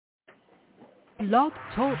Blog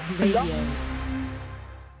Talk Radio.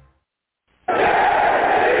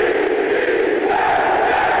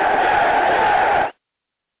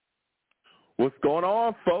 What's going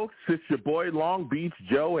on, folks? It's your boy Long Beach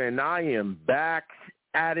Joe, and I am back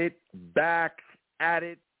at it. Okay?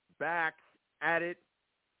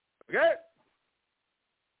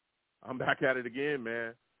 I'm back at it again,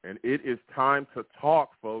 man. And it is time to talk,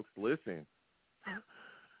 folks. Listen,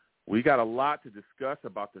 we got a lot to discuss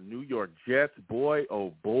about the New York Jets. Boy,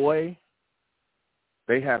 oh boy,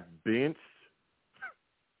 they have benched.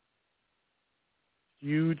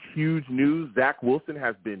 Huge news. Zach Wilson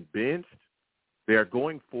has been benched. They are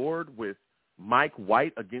going forward with Mike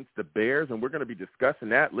White against the Bears, and we're going to be discussing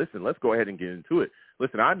that. Listen, let's go ahead and get into it.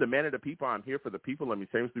 Listen, I'm the man of the people. I'm here for the people. Let me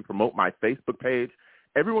shamelessly promote my Facebook page.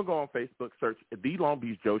 Everyone go on Facebook, search The Long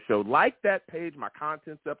Beach Joe Show. Like that page. My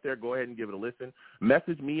content's up there. Go ahead and give it a listen.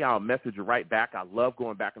 Message me. I'll message you right back. I love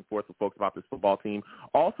going back and forth with folks about this football team.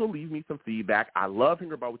 Also, leave me some feedback. I love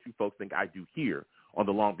hearing about what you folks think I do here on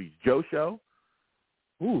The Long Beach Joe Show.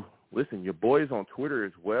 Ooh, listen, your boy is on Twitter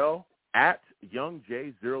as well. At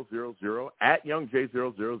YoungJ000, at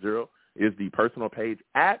YoungJ000 is the personal page.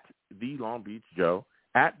 At The Long Beach Joe,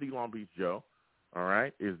 at The Long Beach Joe, all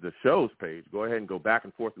right, is the show's page. Go ahead and go back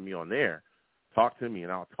and forth with me on there. Talk to me,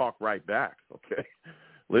 and I'll talk right back, okay?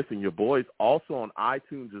 Listen, your boy's also on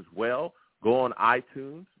iTunes as well. Go on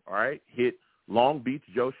iTunes, all right? Hit Long Beach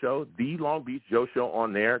Joe Show, The Long Beach Joe Show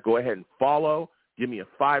on there. Go ahead and follow. Give me a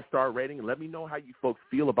 5-star rating, and let me know how you folks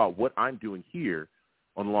feel about what I'm doing here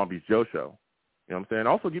on the Long Beach Joe Show. You know what I'm saying?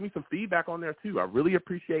 Also, give me some feedback on there, too. I really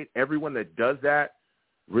appreciate everyone that does that.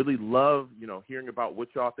 Really love, hearing about what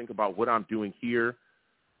y'all think about what I'm doing here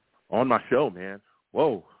on my show, man.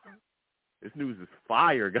 Whoa. This news is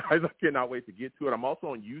fire, guys. I cannot wait to get to it. I'm also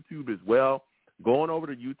on YouTube as well. Going over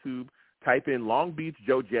to YouTube, type in Long Beach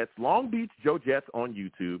Joe Jets, Long Beach Joe Jets on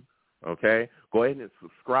YouTube, okay? Go ahead and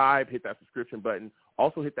subscribe, hit that subscription button.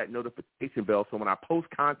 Also hit that notification bell so when I post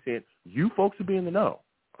content, you folks will be in the know,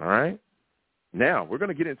 all right? Now, we're going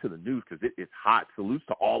to get into the news because it is hot. Salutes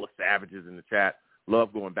to all the savages in the chat.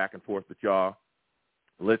 Love going back and forth with y'all.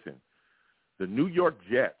 Listen, the New York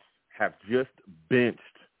Jets have just benched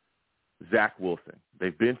Zach Wilson.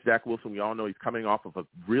 They've benched Zach Wilson. We all know he's coming off of a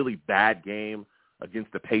really bad game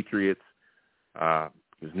against the Patriots. He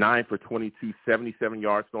was 9 for 22, 77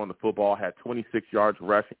 yards throwing the football, had 26 yards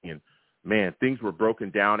rushing, and man, things were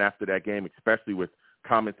broken down after that game, especially with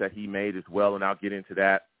comments that he made as well, and I'll get into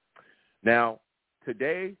that. Now,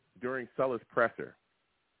 today during Sully's presser,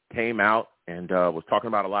 came out and was talking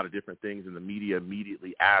about a lot of different things, and the media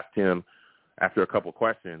immediately asked him, after a couple of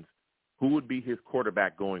questions, who would be his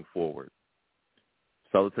quarterback going forward.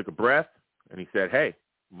 Sully took a breath, and he said, hey,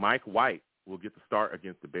 Mike White will get the start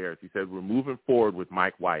against the Bears. He said, we're moving forward with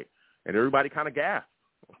Mike White. And everybody kind of gasped.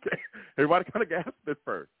 Okay, everybody kind of gasped at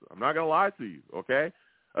first. I'm not going to lie to you, okay?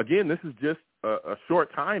 Again, this is just a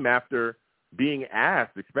short time after being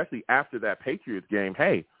asked, especially after that Patriots game,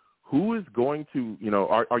 hey, who is going to,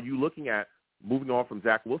 are you looking at moving on from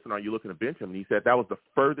Zach Wilson? Are you looking to bench him? And he said that was the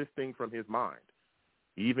furthest thing from his mind.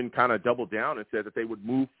 He even kind of doubled down and said that they would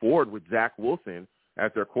move forward with Zach Wilson as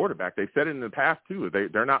their quarterback. They've said it in the past, too.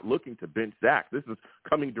 They're not looking to bench Zach. This is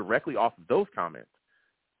coming directly off of those comments.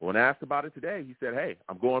 When asked about it today, he said, hey,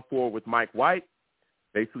 I'm going forward with Mike White.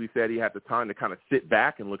 Basically said he had the time to kind of sit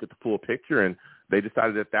back and look at the full picture, and they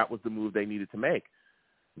decided that that was the move they needed to make.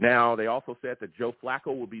 Now, they also said that Joe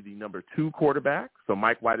Flacco will be the number 2 quarterback, so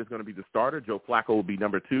Mike White is going to be the starter. Joe Flacco will be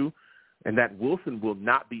number 2, and that Wilson will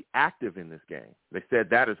not be active in this game. They said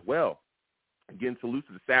that as well. Again, salute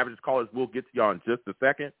to the Savages callers. We'll get to y'all in just a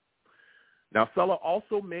second. Now, Sulla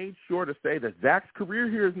also made sure to say that Zach's career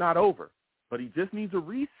here is not over, but he just needs a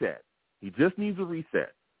reset.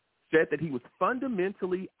 Said that he was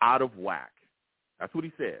fundamentally out of whack. That's what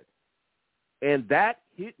he said. And that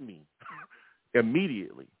hit me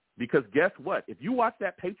immediately because guess what? If you watch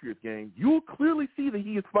that Patriots game, you'll clearly see that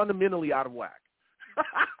he is fundamentally out of whack.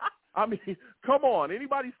 I mean, come on.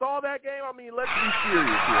 Anybody saw that game? I mean, let's be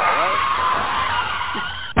serious here, all right?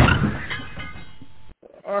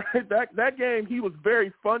 All right, that game, he was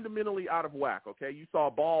very fundamentally out of whack, okay? You saw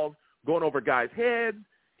balls going over guys' heads.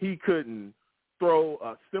 He couldn't throw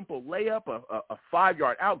a simple layup, a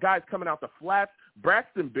 5-yard out. Guys coming out the flats.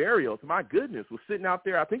 Braxton Berrios, my goodness, was sitting out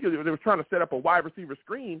there. I think they were trying to set up a wide receiver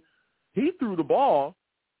screen. He threw the ball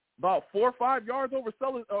about 4 or 5 yards over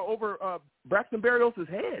Braxton Berrios'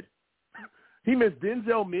 head. He missed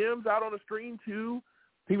Denzel Mims out on the screen, too.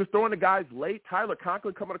 He was throwing the guys late. Tyler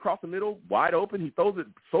Conklin coming across the middle, wide open. He throws it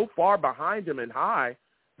so far behind him and high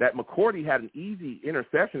that McCourty had an easy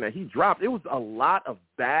interception that he dropped. It was a lot of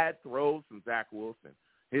bad throws from Zach Wilson.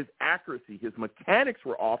 His accuracy, his mechanics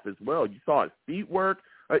were off as well. You saw his feet work.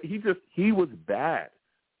 He was bad.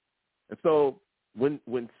 And so when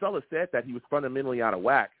Sulla said that he was fundamentally out of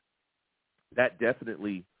whack, that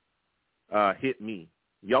definitely hit me.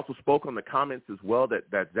 He also spoke on the comments as well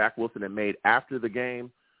that Zach Wilson had made after the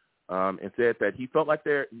game, and said that he felt like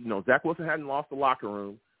Zach Wilson hadn't lost the locker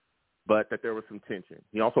room, but that there was some tension.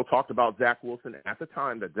 He also talked about Zach Wilson at the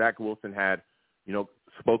time, that Zach Wilson had,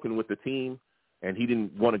 spoken with the team, and he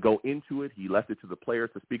didn't want to go into it. He left it to the players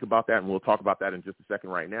to speak about that, and we'll talk about that in just a second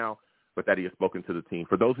right now, but that he has spoken to the team.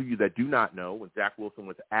 For those of you that do not know, when Zach Wilson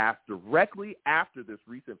was asked directly after this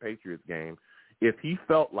recent Patriots game if he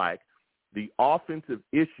felt like the offensive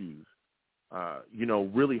issues,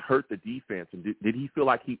 really hurt the defense, and did he feel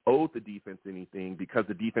like he owed the defense anything because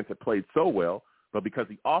the defense had played so well, but because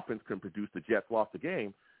the offense couldn't produce, the Jets lost the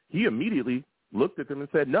game, he immediately looked at them and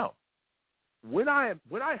said no. When I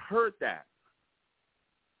heard that,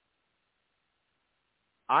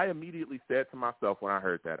 I immediately said to myself when I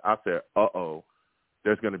heard that, I said, uh-oh,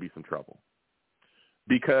 there's going to be some trouble.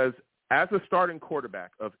 Because as a starting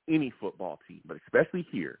quarterback of any football team, but especially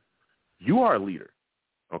here, you are a leader,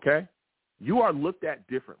 okay? You are looked at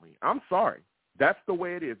differently. I'm sorry. That's the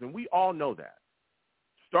way it is, and we all know that.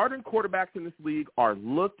 Starting quarterbacks in this league are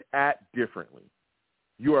looked at differently.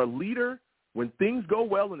 You are a leader. When things go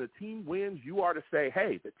well and the team wins, you are to say,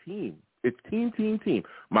 hey, the team, it's team.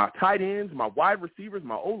 My tight ends, my wide receivers,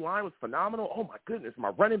 my O-line was phenomenal. Oh, my goodness, my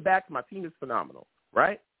running backs, my team is phenomenal,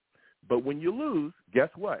 right? But when you lose, guess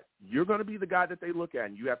what? You're going to be the guy that they look at,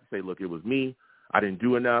 and you have to say, look, it was me. I didn't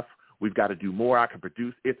do enough. We've got to do more. I can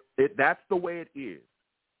produce. That's the way it is.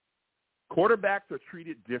 Quarterbacks are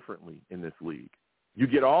treated differently in this league. You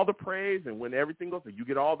get all the praise, and when everything goes, you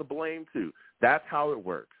get all the blame too. That's how it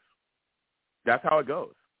works. That's how it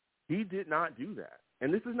goes. He did not do that.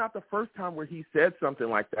 And this is not the first time where he said something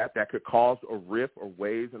like that could cause a rift or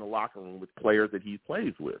waves in a locker room with players that he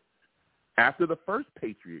plays with. After the first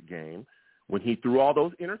Patriot game, when he threw all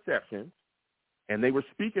those interceptions, and they were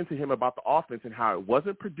speaking to him about the offense and how it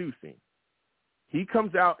wasn't producing, he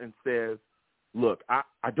comes out and says, look,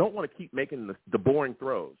 I don't want to keep making the boring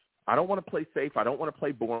throws. I don't want to play safe. I don't want to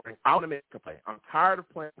play boring. I want to make a play. I'm tired of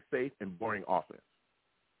playing safe and boring offense.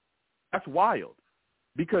 That's wild,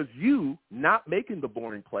 because you not making the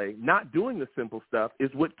boring play, not doing the simple stuff is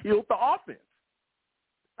what killed the offense.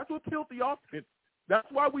 That's what killed the offense. That's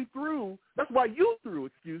why you threw,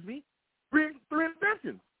 three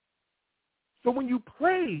interceptions. So when you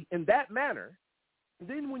play in that manner, and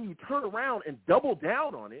then when you turn around and double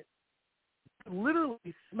down on it, you're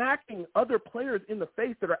literally smacking other players in the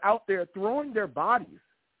face that are out there throwing their bodies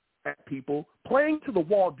at people, playing to the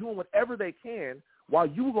wall, doing whatever they can, while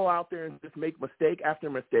you go out there and just make mistake after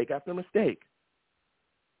mistake after mistake.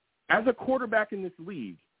 As a quarterback in this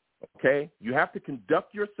league, okay, you have to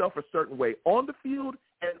conduct yourself a certain way on the field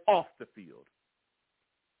and off the field.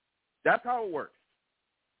 That's how it works,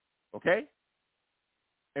 okay?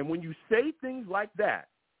 And when you say things like that,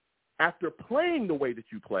 after playing the way that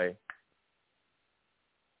you play,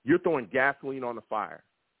 you're throwing gasoline on the fire.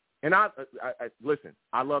 And I listen,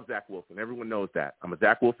 I love Zach Wilson. Everyone knows that. I'm a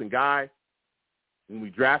Zach Wilson guy. When we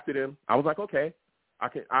drafted him, I was like, okay,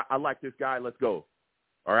 I like this guy. Let's go.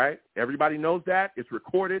 All right? Everybody knows that. It's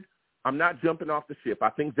recorded. I'm not jumping off the ship. I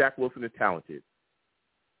think Zach Wilson is talented.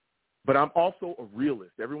 But I'm also a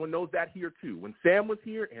realist. Everyone knows that here too. When Sam was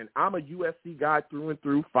here, and I'm a USC guy through and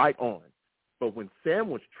through, fight on. But when Sam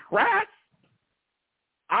was trash,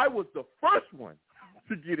 I was the first one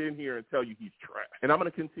to get in here and tell you he's trash. And I'm going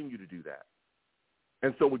to continue to do that.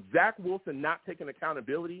 And so with Zach Wilson not taking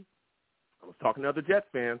accountability, I was talking to other Jets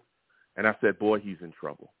fans, and I said, boy, he's in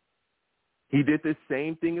trouble. He did this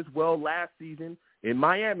same thing as well last season in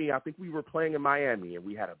Miami. I think we were playing in Miami, and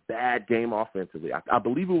we had a bad game offensively. I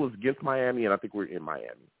believe it was against Miami, and I think we were in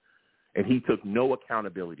Miami. And he took no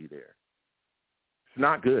accountability there. It's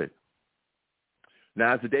not good.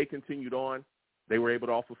 Now, as the day continued on, they were able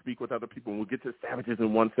to also speak with other people, and we'll get to the Savages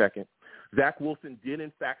in 1 second. Zach Wilson did,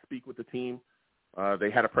 in fact, speak with the team. They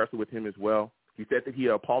had a presser with him as well. He said that he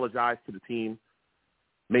apologized to the team,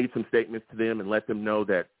 made some statements to them, and let them know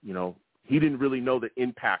that, he didn't really know the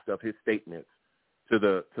impact of his statements to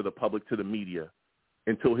the public, to the media,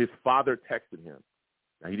 until his father texted him.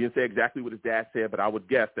 Now, he didn't say exactly what his dad said, but I would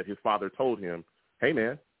guess that his father told him, hey,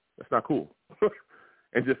 man, that's not cool,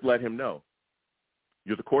 and just let him know.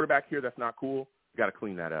 You're the quarterback here. That's not cool. You got to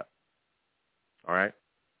clean that up. All right?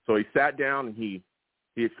 So he sat down, and he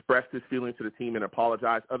expressed his feelings to the team and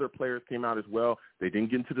apologized. Other players came out as well. They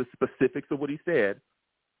didn't get into the specifics of what he said,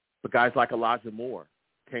 But guys like Elijah Moore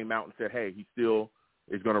came out and said, hey, he still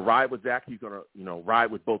is going to ride with Zach. He's going to,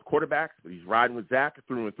 ride with both quarterbacks, but he's riding with Zach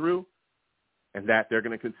through and through, and that they're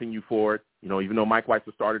going to continue forward. Even though Mike White's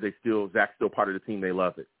the starter, Zach's still part of the team. They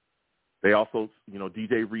love it. They also,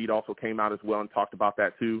 DJ Reed also came out as well and talked about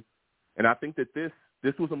that too. And I think that this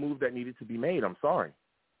was a move that needed to be made. I'm sorry,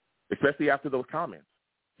 especially after those comments.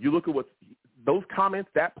 You look at those comments,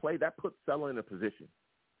 that play, that puts Sella in a position.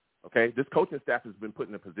 Okay, this coaching staff has been put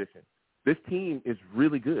in a position. This team is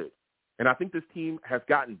really good. And I think this team has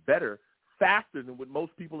gotten better faster than what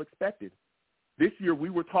most people expected. This year,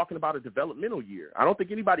 we were talking about a developmental year. I don't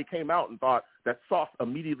think anybody came out and thought that Sauce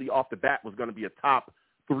immediately off the bat was going to be a top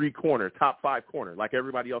 3 corner, top 5 corner, like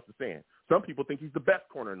everybody else is saying. Some people think he's the best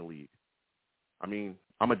corner in the league. I mean,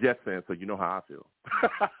 I'm a Jets fan, so you know how I feel.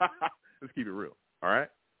 Let's keep it real, all right?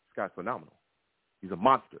 This guy's phenomenal. He's a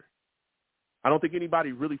monster. I don't think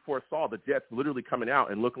anybody really foresaw the Jets literally coming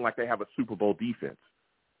out and looking like they have a Super Bowl defense.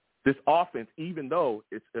 This offense, even though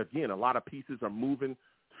it's, again, a lot of pieces are moving,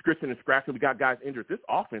 scratching and scratching, we got guys injured, this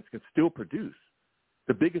offense can still produce.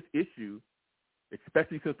 The biggest issue,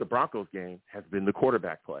 especially since the Broncos game, has been the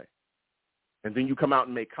quarterback play. And then you come out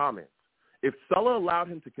and make comments. If Sella allowed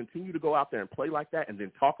him to continue to go out there and play like that and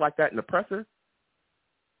then talk like that in the presser,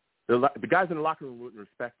 the guys in the locker room wouldn't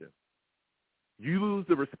respect him. You lose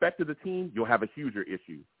the respect of the team, you'll have a huger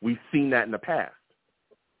issue. We've seen that in the past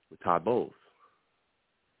with Todd Bowles,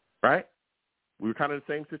 right? We were kind of in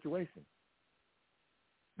the same situation.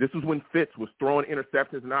 This was when Fitz was throwing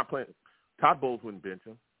interceptions and not playing. Todd Bowles wouldn't bench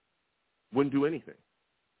him, wouldn't do anything.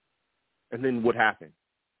 And then what happened?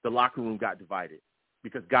 The locker room got divided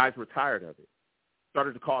because guys were tired of it.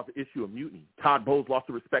 Started to cause the issue of mutiny. Todd Bowles lost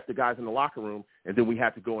the respect of guys in the locker room, and then we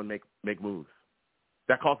had to go and make moves.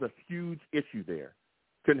 That caused a huge issue there.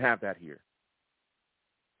 Couldn't have that here.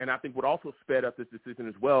 And I think what also sped up this decision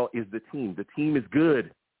as well is the team. The team is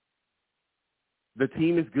good. The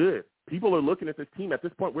team is good. People are looking at this team. At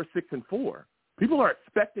this point, we're 6-4. People are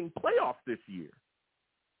expecting playoffs this year.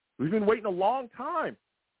 We've been waiting a long time.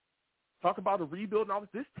 Talk about a rebuild and all this.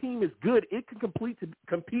 This team is good. It can compete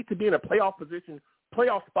to be in a playoff position,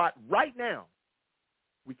 playoff spot right now.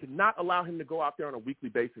 We cannot allow him to go out there on a weekly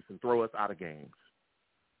basis and throw us out of games.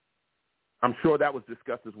 I'm sure that was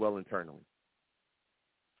discussed as well internally.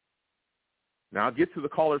 Now, I'll get to the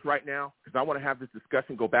callers right now because I want to have this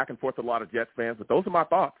discussion, go back and forth with a lot of Jets fans, but those are my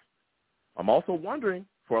thoughts. I'm also wondering,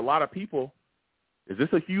 for a lot of people, is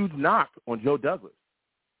this a huge knock on Joe Douglas?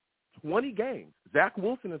 20 games. Zach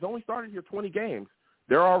Wilson has only started here 20 games.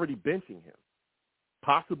 They're already benching him,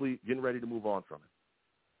 possibly getting ready to move on from him.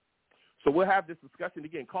 So we'll have this discussion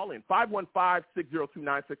again. Call in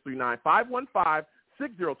 515-602-9639.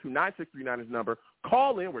 515-602-9639 is number.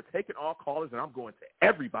 Call in. We're taking all callers, and I'm going to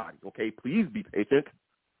everybody, okay? Please be patient.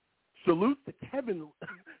 Salute to Kevin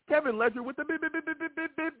Ledger with the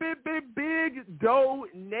big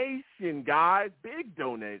donation, guys. Big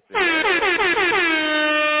donation.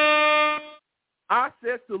 I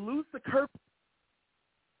said salute to Kirk.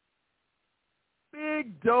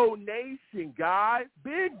 Big donation, guys.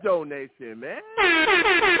 Big donation, man.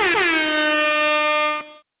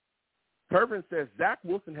 Kervin says, Zach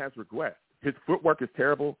Wilson has regressed. His footwork is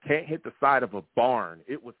terrible. Can't hit the side of a barn.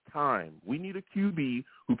 It was time. We need a QB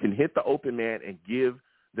who can hit the open man and give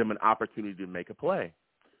them an opportunity to make a play.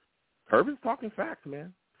 Kervin's talking facts,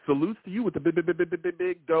 man. Salutes to you with the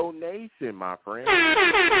big donation, my friend.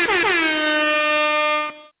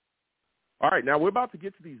 All right, now we're about to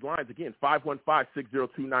get to these lines again.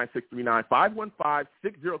 515-602-9639.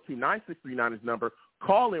 515-602-9639 is number.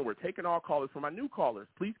 Call in. We're taking all callers. For my new callers,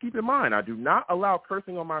 please keep in mind, I do not allow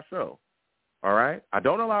cursing on my show. All right? I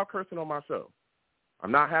don't allow cursing on my show.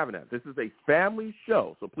 I'm not having that. This is a family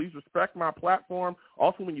show, so please respect my platform.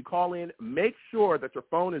 Also, when you call in, make sure that your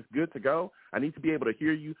phone is good to go. I need to be able to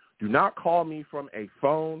hear you. Do not call me from a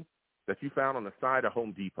phone that you found on the side of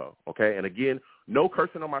Home Depot, okay? And, again, no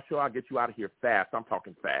cursing on my show. I'll get you out of here fast. I'm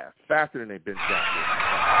talking fast, faster than they've been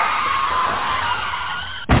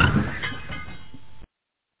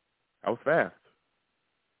That was fast.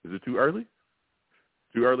 Is it too early?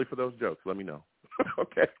 Too early for those jokes. Let me know.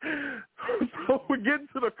 Okay. So we're getting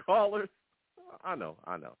to the callers. I know.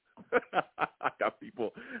 I got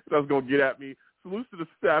people that's going to get at me. Salutes to the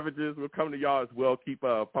Savages. We'll come to y'all as well. Keep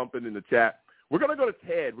pumping in the chat. We're going to go to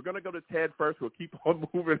Ted. We're going to go to Ted first. We'll keep on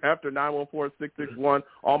moving after 914-661.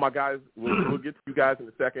 All my guys, we'll get to you guys in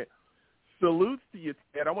a second. Salutes to you,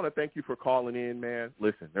 Ted. I want to thank you for calling in, man.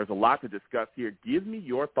 Listen, there's a lot to discuss here. Give me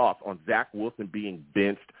your thoughts on Zach Wilson being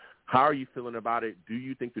benched. How are you feeling about it? Do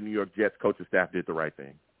you think the New York Jets coaching staff did the right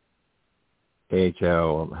thing? Hey,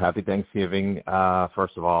 Joe. Happy Thanksgiving,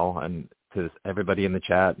 first of all, and to everybody in the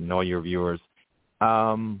chat and all your viewers.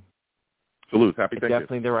 Salute. Happy Thanksgiving.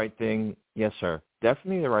 Definitely the right thing. Yes, sir.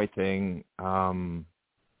 Definitely the right thing.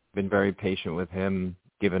 Been very patient with him,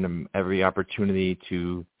 giving him every opportunity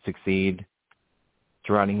to succeed,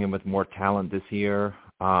 surrounding him with more talent this year,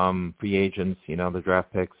 free agents, the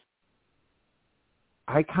draft picks.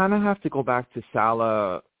 I kind of have to go back to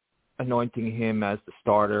Saleh anointing him as the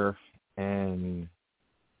starter and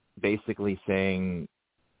basically saying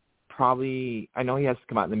probably, I know he has to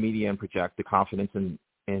come out in the media and project the confidence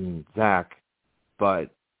in Zach,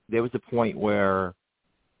 but there was a point where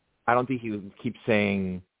I don't think he would keep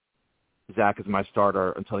saying Zach is my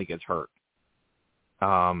starter until he gets hurt.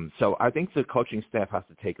 So I think the coaching staff has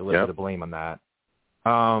to take a little bit of blame on that.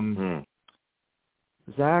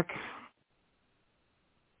 Zach,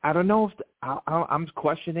 I don't know if I'm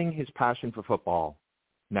questioning his passion for football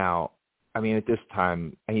now. I mean, at this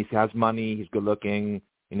time, and he has money, he's good looking,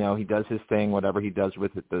 he does his thing, whatever he does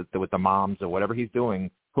with the moms or whatever he's doing.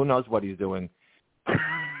 Who knows what he's doing?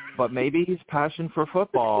 But maybe his passion for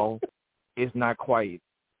football is not quite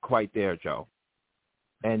there, Joe.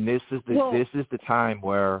 And this is the time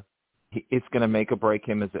where it's going to make or break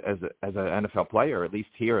him as an NFL player, at least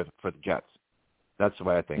here for the Jets. That's the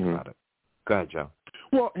way I think about it. Go ahead, Joe.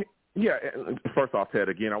 Well, yeah. First off, Ted,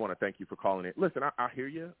 again, I want to thank you for calling in. Listen, I hear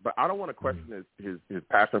you, but I don't want to question his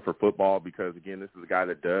passion for football because, again, this is a guy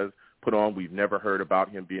that does put on. We've never heard about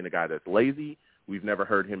him being a guy that's lazy. We've never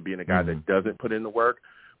heard him being a guy that doesn't put in the work.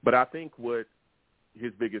 But I think what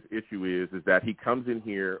his biggest issue is that he comes in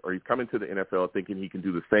here or he's coming to the NFL thinking he can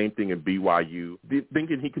do the same thing in BYU,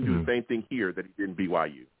 thinking he can do the same thing here that he did in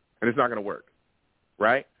BYU. And it's not going to work,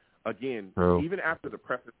 right? Again, even after the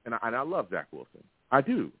press, and I love Zach Wilson. I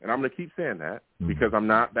do, and I'm going to keep saying that because I'm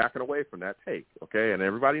not backing away from that take, okay? And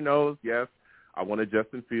everybody knows, yes, I wanted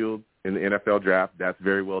Justin Fields in the NFL draft. That's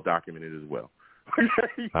very well documented as well.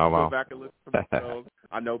 Go back and listen to my shows.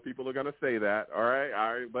 I know people are going to say that, all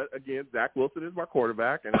right. But, again, Zach Wilson is my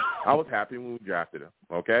quarterback, and I was happy when we drafted him,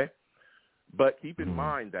 okay? But keep in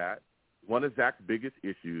mind that one of Zach's biggest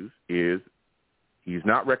issues is he's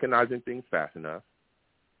not recognizing things fast enough.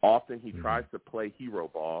 Often he tries to play hero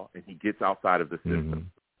ball, and he gets outside of the system.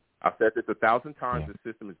 I've said this 1,000 times.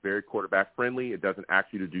 The system is very quarterback-friendly. It doesn't ask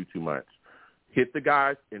you to do too much. Hit the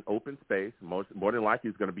guys in open space. More than likely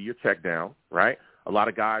it's going to be your check down, right? A lot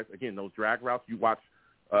of guys, again, those drag routes you watched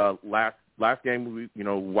last game, we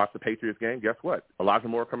watched the Patriots game. Guess what? Elijah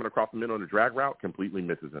Moore coming across the middle in the drag route completely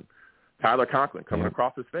misses him. Tyler Conklin coming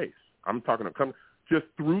across his face. I'm talking just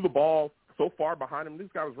threw the ball so far behind him. This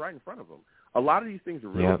guy was right in front of him. A lot of these things are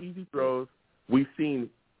real easy throws. We've seen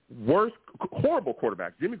horrible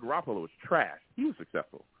quarterbacks. Jimmy Garoppolo was trash. He was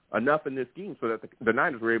successful enough in this scheme so that the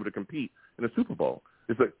Niners were able to compete in the Super Bowl.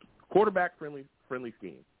 It's a quarterback-friendly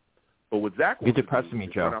scheme. But with Zach Wilson, you're depressing me,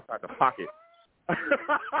 Joe. Run outside the pocket.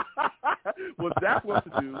 What Zach wants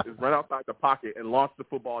to do is run outside the pocket and launch the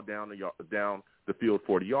football down the field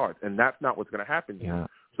 40 yards, and that's not what's going to happen here. Yeah.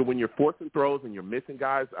 So when you're forcing throws and you're missing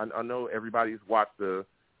guys, I know everybody's watched the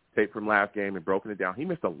tape from last game and broken it down. He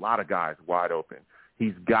missed a lot of guys wide open.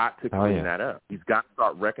 He's got to clean that up. He's got to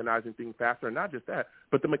start recognizing things faster, and not just that,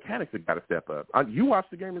 but the mechanics have got to step up. You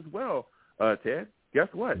watched the game as well, Ted. Guess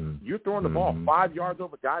what? You're throwing the ball 5 yards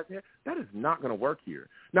over guys' head. That is not going to work here.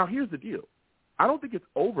 Now, here's the deal. I don't think it's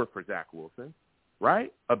over for Zach Wilson,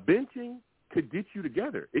 right? A benching could get you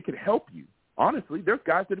together. It could help you. Honestly, there's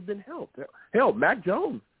guys that have been helped. Hell, Mac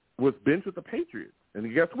Jones was benched with the Patriots.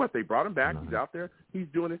 And guess what? They brought him back. He's out there. He's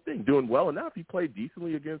doing his thing, doing well enough. He played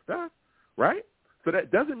decently against us, right? So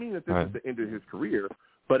that doesn't mean that this is the end of his career,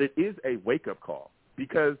 but it is a wake-up call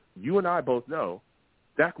because you and I both know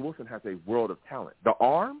Zach Wilson has a world of talent. The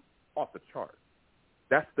arm, off the chart.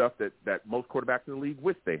 That's stuff that most quarterbacks in the league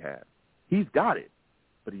wish they had. He's got it,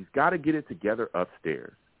 but he's got to get it together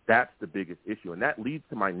upstairs. That's the biggest issue, and that leads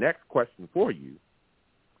to my next question for you.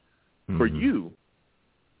 For you,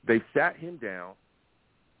 they sat him down.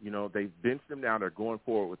 They benched him down. They're going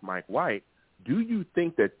forward with Mike White. Do you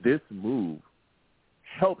think that this move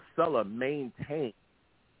helps Saleh maintain?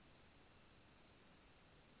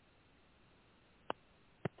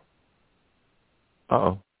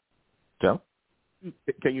 Uh-oh. Joe?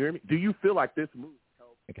 Can you hear me? Do you feel like this move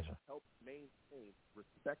helps maintain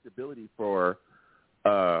respectability for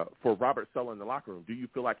Robert Saleh in the locker room? Do you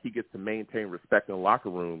feel like he gets to maintain respect in the locker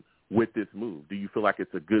room with this move? Do you feel like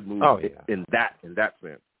it's a good move in that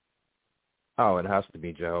sense? Oh, it has to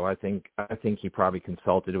be, Joe. I think he probably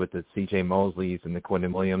consulted with the C.J. Mosleys and the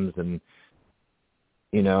Quentin Williams and,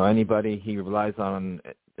 anybody he relies on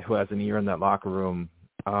who has an ear in that locker room.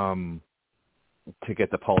 to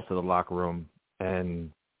get the pulse of the locker room.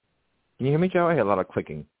 And can you hear me, Joe? I hear a lot of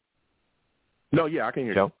clicking. No, yeah, I can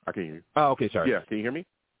hear Joe? you. I can hear you. Oh, okay, sorry. Yeah, can you hear me?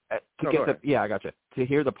 I got you. To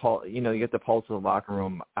hear the pulse, you get the pulse of the locker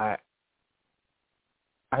room. I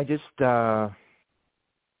just I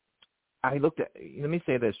looked at. Let me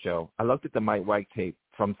say this, Joe. I looked at the Mike White tape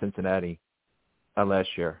from Cincinnati last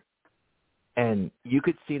year, and you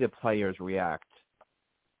could see the players react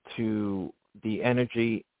to the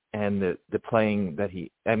energy and the playing that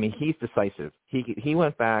he's decisive. He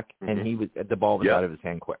went back and the ball was out of his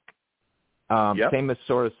hand quick. Same as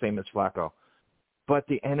Flacco. But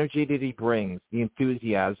the energy that he brings, the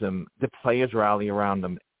enthusiasm, the players rally around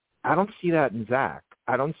him, I don't see that in Zach.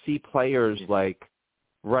 I don't see players like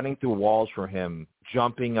running through walls for him,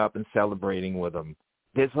 jumping up and celebrating with him.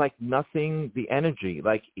 There's like nothing, the energy.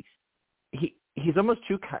 Like he's almost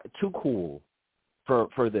too cool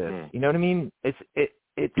for this. You know what I mean? It's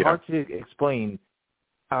hard to explain.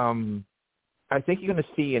 I think you're going to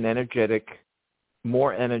see an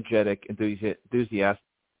more energetic, enthusiastic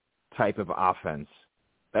type of offense,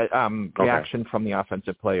 reaction from the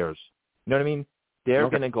offensive players. You know what I mean? They're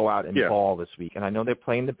going to go out and ball this week. And I know they're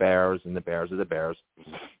playing the Bears, and the Bears are the Bears.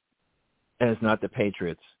 And it's not the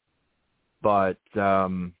Patriots. But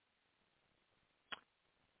going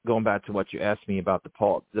back to what you asked me about the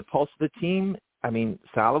pulse of the team,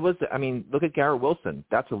 look at Garrett Wilson.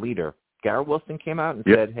 That's a leader. Garrett Wilson came out and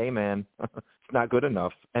said, hey, man, it's not good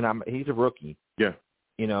enough. And he's a rookie. Yeah.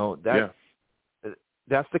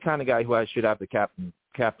 That's the kind of guy who I should have the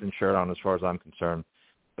captain shirt on as far as I'm concerned.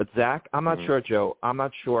 But Zach, I'm not sure, Joe. I'm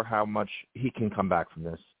not sure how much he can come back from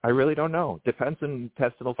this. I really don't know. Depends on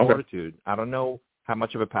intestinal fortitude. I don't know how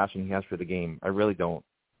much of a passion he has for the game. I really don't.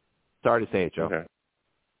 Sorry to say it, Joe. Okay.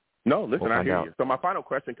 No, listen, I hear you. So my final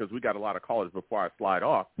question, because we got a lot of callers before I slide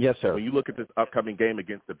off. Yes, sir. When you look at this upcoming game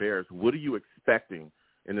against the Bears, what are you expecting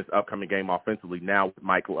in this upcoming game offensively now with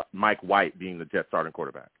Mike White being the Jets starting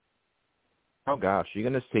quarterback? Oh, gosh. You're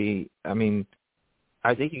going to see –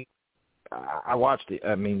 I think I watched it.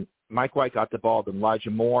 Mike White got the ball to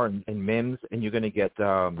Elijah Moore and Mims, and you're going to get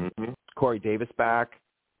Corey Davis back.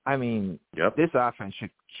 This offense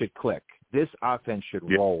should click. This offense should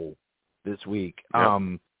roll this week.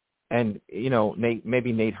 Yep. And,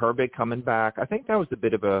 maybe Nate Herbig coming back. I think that was a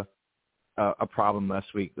bit of a problem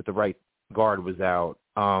last week with the right guard was out.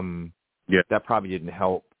 That probably didn't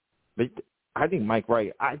help. But I think Mike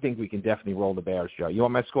White, I think we can definitely roll the Bears, Joe. You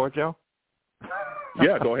want my score, Joe?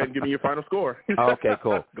 Yeah, go ahead and give me your final score. Okay,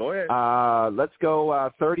 cool. Go ahead. Let's go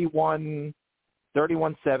 31-17.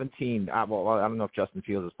 Well, I don't know if Justin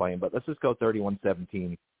Fields is playing, but let's just go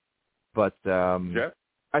 31-17. But I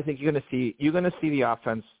think you're going to see the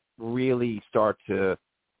offense really start to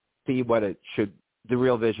see what the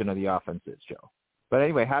real vision of the offense is, Joe. But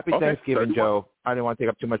anyway, happy Thanksgiving, 31. Joe. I didn't want to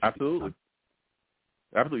take up too much. Absolutely.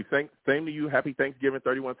 Same to you. Happy Thanksgiving,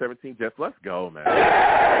 31-17. Jets, let's go, man.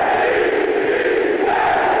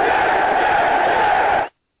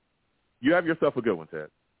 You have yourself a good one, Ted.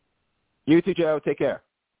 You too, Joe. Take care.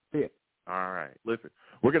 See you. All right. Listen,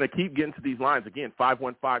 we're going to keep getting to these lines. Again,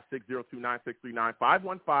 515-602-9639.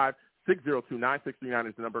 515-602-9639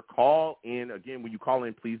 is the number. Call in. Again, when you call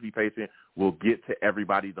in, please be patient. We'll get to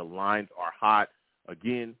everybody. The lines are hot.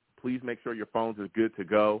 Again, please make sure your phones are good to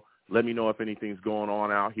go. Let me know if anything's going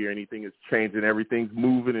on out here. Anything is changing. Everything's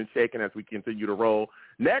moving and shaking as we continue to roll.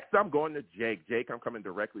 Next, I'm going to Jake. Jake, I'm coming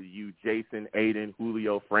directly to you. Jason, Aiden,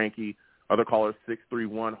 Julio, Frankie, other callers,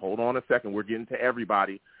 631. Hold on a second. We're getting to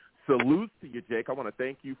everybody. Salute to you, Jake. I want to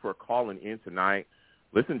thank you for calling in tonight.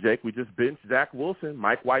 Listen, Jake, we just benched Zach Wilson.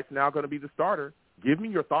 Mike White's now going to be the starter. Give me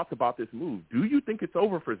your thoughts about this move. Do you think it's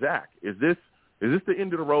over for Zach? Is this the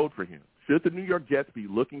end of the road for him? Should the New York Jets be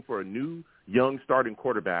looking for a new, young starting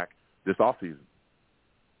quarterback this offseason?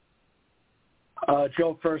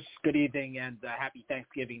 Joe, first, good evening and happy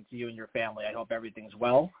Thanksgiving to you and your family. I hope everything's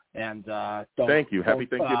well. And thank you. Happy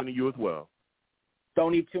Thanksgiving to you as well.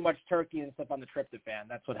 Don't eat too much turkey and stuff on the tryptophan.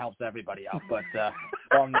 That's what helps everybody out. But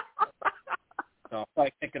so I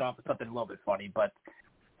kick it off with something a little bit funny. But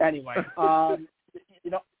anyway,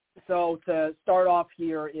 so to start off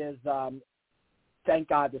here is thank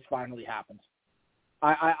God this finally happened.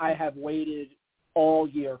 I have waited all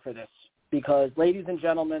year for this because, ladies and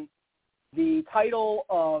gentlemen, the title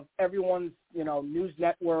of everyone's, news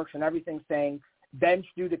networks and everything saying bench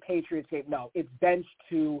due to Patriots game. No, it's bench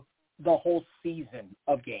to the whole season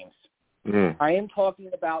of games. I am talking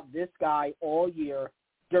about this guy all year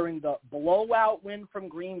during the blowout win from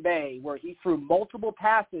Green Bay where he threw multiple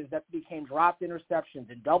passes that became dropped interceptions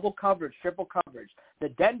in double coverage, triple coverage. The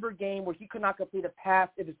Denver game where he could not complete a pass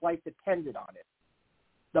if his life depended on it.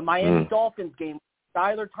 The Miami Dolphins game,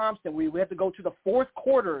 Skylar Thompson, we had to go to the fourth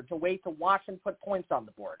quarter to wait to watch him put points on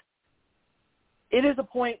the board. It is a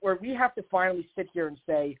point where we have to finally sit here and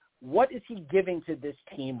say, what is he giving to this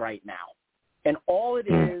team right now? And all it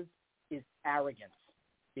is arrogance.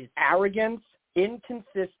 It's arrogance,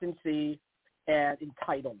 inconsistency, and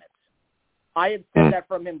entitlement. I have said that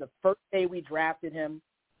from him the first day we drafted him.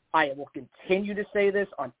 I will continue to say this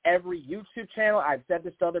on every YouTube channel. I've said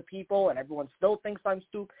this to other people, and everyone still thinks I'm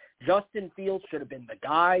stupid. Justin Fields should have been the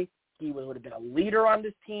guy. He would have been a leader on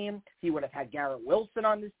this team. He would have had Garrett Wilson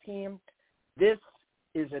on this team. This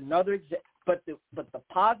is another example. But the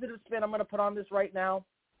positive spin I'm going to put on this right now,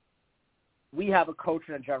 we have a coach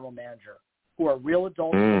and a general manager who are real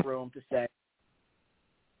adults in the room to say,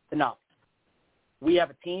 enough. We have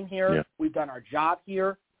a team here. Yeah. We've done our job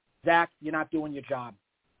here. Zach, you're not doing your job.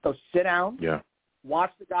 So sit down. Yeah.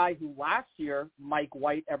 Watch the guy who last year, Mike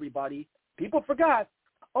White, everybody, people forgot.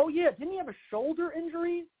 Oh, yeah, didn't he have a shoulder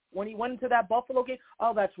injury when he went into that Buffalo game?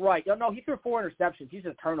 Oh, that's right. No, he threw 4 interceptions. He's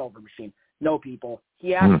a turnover machine. No, people.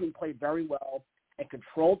 He actually played very well and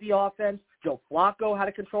controlled the offense. Joe Flacco had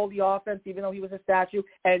to control the offense, even though he was a statue.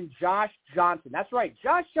 And Josh Johnson. That's right,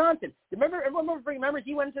 Josh Johnson. Remember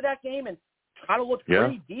he went into that game and kind of looked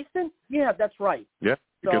pretty decent? Yeah, that's right. Yeah.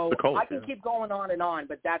 So I can keep going on and on,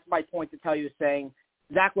 but that's my point to tell you, saying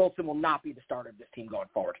Zach Wilson will not be the starter of this team going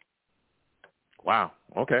forward. Wow.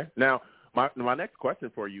 Okay. Now, my next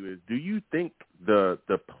question for you is, do you think the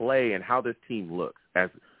play and how this team looks,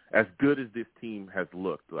 as good as this team has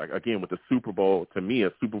looked, like, again, with the Super Bowl, to me,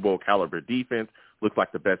 a Super Bowl caliber defense, looks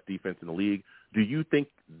like the best defense in the league, do you think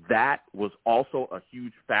that was also a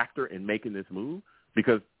huge factor in making this move?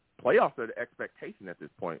 Because playoffs are the expectation at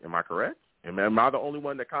this point. Am I correct? Am I the only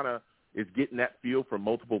one that kind of is getting that feel from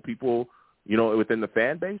multiple people, within the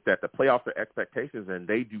fan base, that the playoffs are expectations and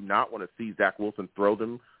they do not want to see Zach Wilson throw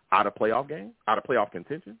them out of playoff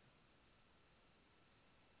contention?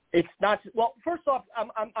 It's not – well, first off,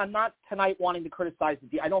 I'm not tonight wanting to criticize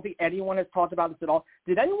the – I don't think anyone has talked about this at all.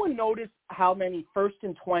 Did anyone notice how many 1st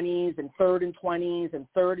and 20s and 3rd and 20s and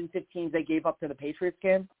 3rd and 15s they gave up to the Patriots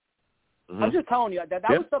game? Mm-hmm. I'm just telling you, that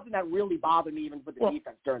was something that really bothered me even with the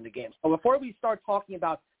defense during the game. So before we start talking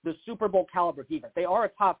about the Super Bowl caliber defense, they are a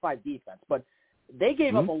top 5 defense, but they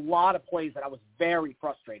gave up a lot of plays that was very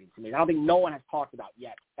frustrating to me. I don't think no one has talked about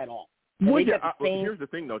yet at all. Here's the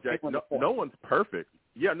thing, though, Jack. No one's perfect.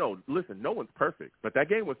 Yeah, no, listen, no one's perfect. But that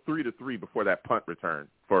game was 3-3 before that punt return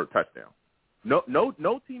for a touchdown.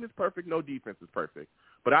 No team is perfect. No defense is perfect.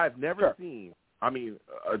 But I've never seen,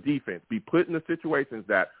 a defense be put in the situations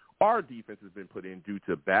that our defense has been put in due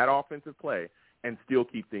to bad offensive play and still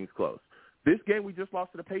keep things close. This game we just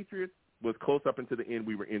lost to the Patriots was close up until the end.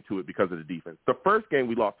 We were into it because of the defense. The first game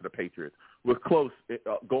we lost to the Patriots was close,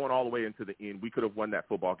 going all the way into the end. We could have won that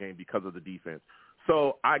football game because of the defense.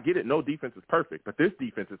 So I get it. No defense is perfect, but this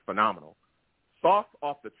defense is phenomenal. Sauce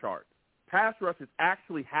off the charts. Pass rush is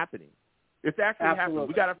actually happening. It's actually happening.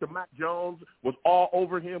 We got after Mac Jones, was all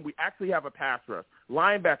over him. We actually have a pass rush.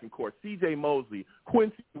 Linebacking core, C.J. Mosley,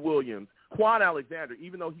 Quincy Williams, Quan Alexander,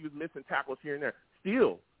 even though he was missing tackles here and there.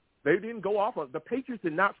 Still, they didn't go off. The Patriots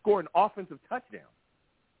did not score an offensive touchdown.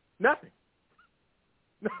 Nothing.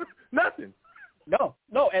 Nothing. No.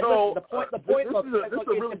 And so, the point. This is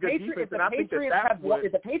a really good defense, and I think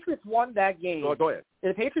if the Patriots won that game, go ahead.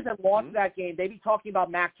 If the Patriots had lost that game, they'd be talking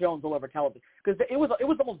about Mac Jones all over television, because it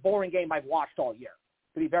was the most boring game I've watched all year.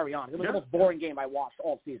 To be very honest, it was the most boring game I watched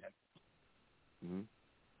all season. Mm-hmm.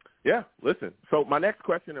 Yeah. Listen. So my next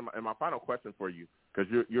question and my final question for you,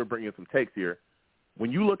 because you're bringing some takes here.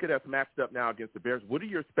 When you look at us matched up now against the Bears, what are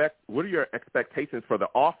your expectations for the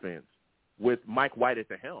offense with Mike White at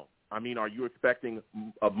the helm? Are you expecting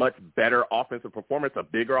a much better offensive performance, a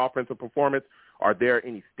bigger offensive performance? Are there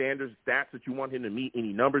any standard stats that you want him to meet,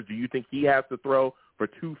 any numbers? Do you think he has to throw for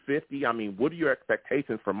 250? What are your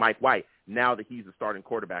expectations for Mike White now that he's the starting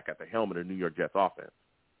quarterback at the helm of the New York Jets offense?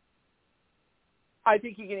 I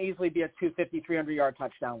think he can easily be a 250, 300-yard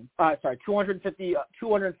touchdown.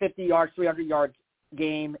 250 yards, 300 yards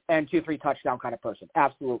game and 2-3 touchdown kind of person.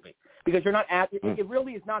 Absolutely. Because you're not it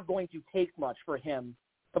really is not going to take much for him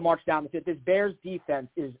to march down the field. This Bears defense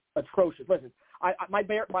is atrocious. Listen, my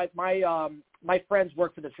friends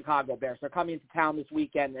work for the Chicago Bears. They're coming into town this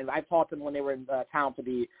weekend, and I talked to them when they were in town for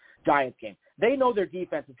the Giants game. They know their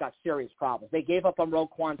defense has got serious problems. They gave up on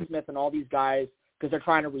Roquan Smith and all these guys because they're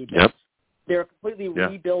trying to rebuild. Yep. They're completely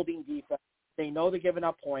rebuilding defense. They know they're giving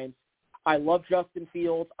up points. I love Justin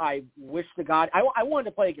Fields. I wish to God I wanted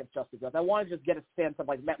to play against Justin Fields. I wanted to just get a sense of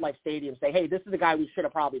like MetLife Stadium, say, hey, this is the guy we should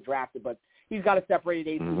have probably drafted, but he's got a separated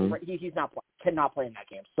age. He's cannot play in that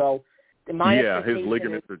game. So My his expectation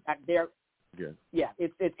ligaments is are. that they're. Yeah,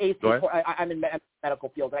 it's AC. I'm in medical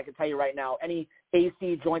field, and I can tell you right now, any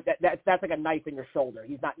AC joint that's like a knife in your shoulder.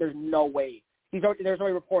 He's not. There's no way. There's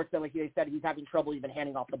already reports that like they said he's having trouble even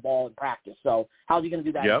handing off the ball in practice. So how's he going to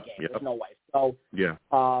do that in a game? There's no way. So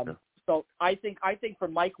So I think for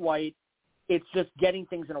Mike White, it's just getting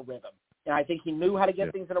things in a rhythm, and I think he knew how to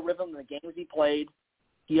get things in a rhythm in the games he played.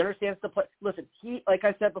 He understands the play. Listen, like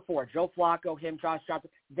I said before, Joe Flacco, him, Josh Johnson,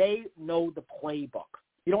 they know the playbook.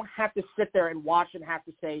 You don't have to sit there and watch and have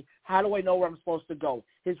to say, how do I know where I'm supposed to go?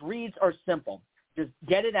 His reads are simple. Just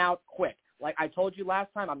get it out quick. Like I told you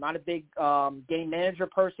last time, I'm not a big game manager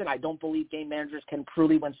person. I don't believe game managers can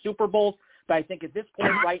truly win Super Bowls. But I think at this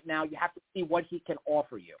point right now, you have to see what he can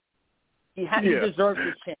offer you. He deserves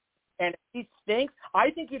his chance. And if he stinks,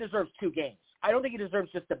 I think he deserves 2 games. I don't think he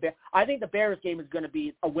deserves just the Bears. I think the Bears game is going to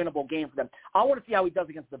be a winnable game for them. I want to see how he does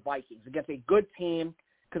against the Vikings, against a good team.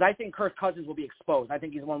 Because I think Kirk Cousins will be exposed. I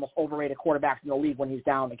think he's one of the most overrated quarterbacks in the league when he's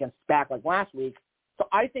down against back like last week. So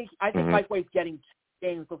I think Mike White's getting 2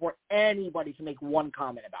 games before anybody can make one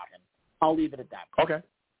comment about him. I'll leave it at that. Okay.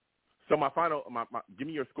 So my final, give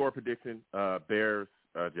me your score prediction. Bears,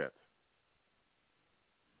 Jets.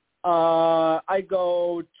 I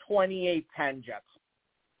go 28-10 Jets.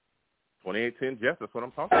 28-10 Jets. That's what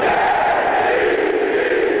I'm talking about.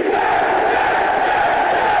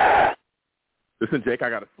 Listen, Jake, I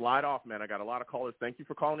got to slide off, man. I got a lot of callers. Thank you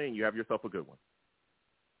for calling in. You have yourself a good one.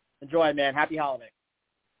 Enjoy, man. Happy holiday.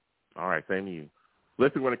 All right, same to you.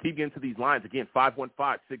 Listen, we're going to keep getting to these lines. Again,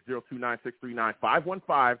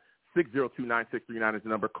 515-602-9639. 515-602-9639 is the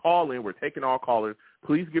number. Call in. We're taking all callers.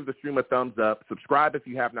 Please give the stream a thumbs up. Subscribe if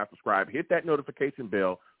you have not subscribed. Hit that notification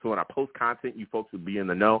bell so when I post content, you folks will be in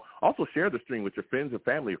the know. Also, share the stream with your friends and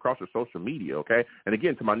family across your social media, okay? And,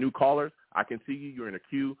 again, to my new callers, I can see you. You're in a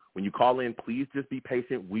queue. When you call in, please just be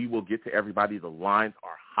patient. We will get to everybody. The lines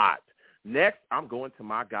are hot. Next, I'm going to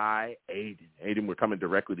my guy, Aiden. Aiden, we're coming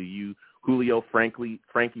directly to you. Julio, Frankie,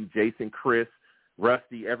 Jason, Chris,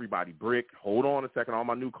 Rusty, everybody. Brick, hold on a second. All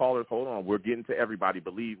my new callers, hold on. We're getting to everybody,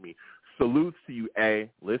 believe me. Salutes to you, A.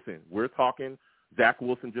 Listen, we're talking. Zach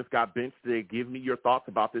Wilson just got benched today. Give me your thoughts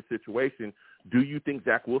about this situation. Do you think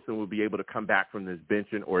Zach Wilson will be able to come back from this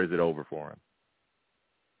benching, or is it over for him?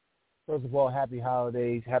 First of all, happy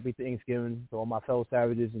holidays, happy Thanksgiving to all my fellow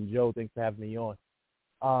Savages, and Joe, thanks for having me on.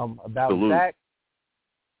 About Salute. Zach,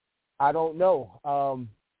 I don't know.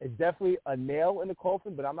 It's definitely a nail in the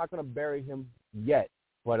coffin, but I'm not going to bury him yet.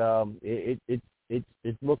 But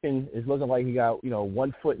it's looking like he got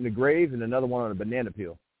 1 foot in the grave and another one on a banana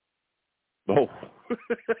peel. Oh.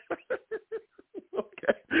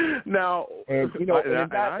 Okay. Now, and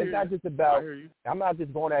it's not just about. I'm not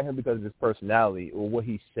just going at him because of his personality or what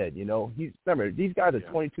he said. Remember, these guys are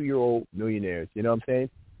 22-year-old millionaires. You know what I'm saying?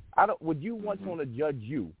 Would you want someone to judge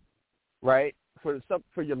you, right, for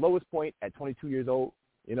your lowest point at 22 years old?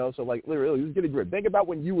 So like literally, get a grip. Think about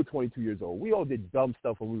when you were 22 years old. We all did dumb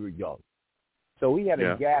stuff when we were young. So he had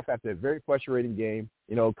a gaffe after a very frustrating game.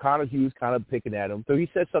 Connor Hughes kind of picking at him. So he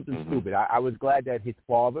said something stupid. I was glad that his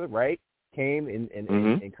father, right, came and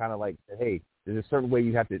kind of like said, hey, there's a certain way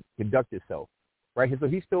you have to conduct yourself, right? So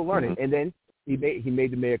he's still learning. And then he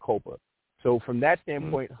made the mea culpa. So from that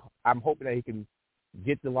standpoint, I'm hoping that he can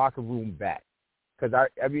get the locker room back. Because,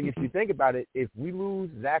 I mean, if you think about it, if we lose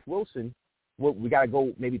Zach Wilson, we got to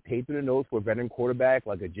go maybe pay through the nose for a veteran quarterback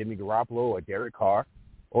like a Jimmy Garoppolo or Derek Carr,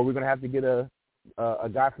 or we're going to have to get a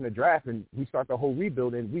guy from the draft, and we start the whole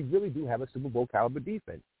rebuild, and we really do have a Super Bowl caliber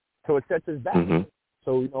defense. So it sets us back.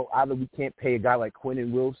 So, either we can't pay a guy like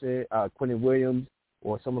Quinnen Williams,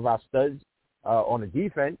 or some of our studs on the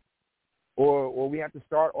defense, or we have to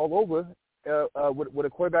start all over with a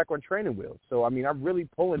quarterback on training wheels. So, I mean, I'm really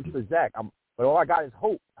pulling for Zach. But all I got is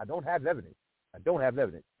hope. I don't have evidence.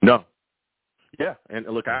 No. Yeah, and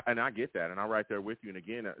look, I get that, and I'm right there with you. And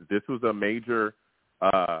again, this was a major,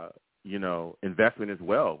 investment as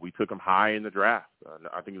well. We took him high in the draft.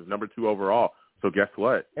 I think it was number 2 overall. So guess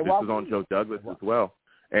what? This is on Joe Douglas as well,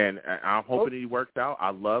 and I'm hoping he works out. I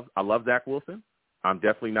love Zach Wilson. I'm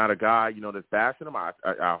definitely not a guy, that's bashing him.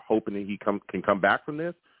 I'm hoping that he can come back from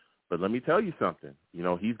this. But let me tell you something.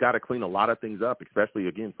 He's got to clean a lot of things up, especially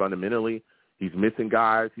again fundamentally. He's missing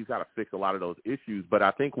guys. He's got to fix a lot of those issues. But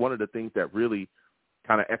I think one of the things that really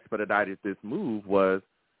kind of expedited this move was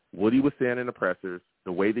what he was saying in the pressers,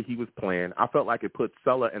 the way that he was playing. I felt like it put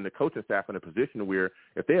Sulla and the coaching staff in a position where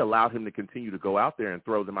if they allowed him to continue to go out there and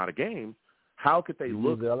throw them out of games, how could they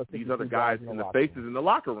look these other guys in the faces in the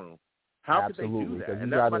locker room? How could they do that?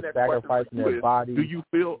 And that's my next question for you. Do you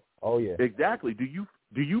feel – exactly. Do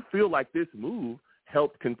you feel like this move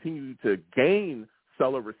helped continue to gain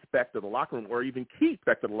Sulla respected the locker room, or even Key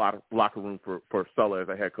respected the locker room for Sulla as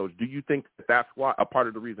a head coach. Do you think that's why a part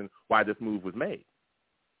of the reason why this move was made?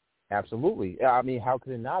 Absolutely. I mean, how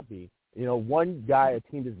could it not be? You know, one guy a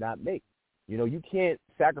team does not make. You know, you can't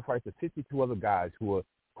sacrifice the 52 other guys who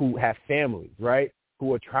have families, right,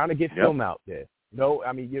 who are trying to get film out there. You know,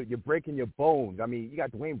 I mean, you're breaking your bones. I mean, you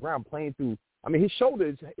got Dwayne Brown playing through. I mean, his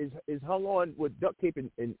shoulder is hung on with duct tape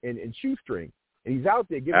and shoestring, and he's out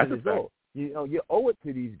there giving it his all. You know, you owe it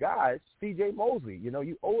to these guys, C.J. Mosley. You know,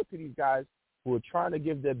 you owe it to these guys who are trying to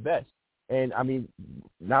give their best. And, I mean,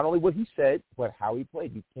 not only what he said, but how he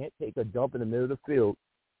played. You can't take a dump in the middle of the field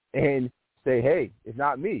and say, hey, it's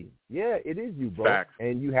not me. Yeah, it is you, bro. Facts.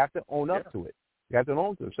 And you have to own up to it. You have to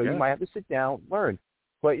own to it. So you might have to sit down, learn.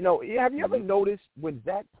 But, you know, have you ever noticed when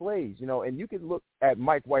Zach plays, you know, and you can look at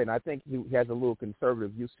Mike White, and I think he has a little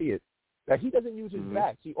conservative, you see it, that he doesn't use his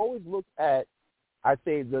backs. He always looks at, I'd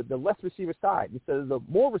say, the less receiver side instead of the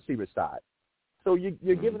more receiver side. So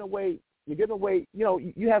you're giving away, you know,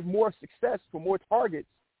 you have more success for more targets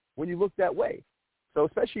when you look that way. So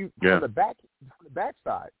especially from the back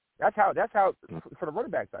side. That's how for the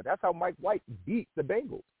running back side. That's how Mike White beat the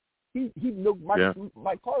Bengals. He looked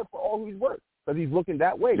Mike Carter for all he's worth because he's looking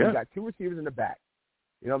that way. He's got two receivers in the back.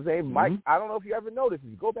 You know what I'm saying? Mike, I don't know if you ever noticed,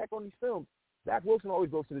 if you go back on these films, Zach Wilson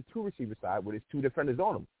always goes to the two receiver side with his two defenders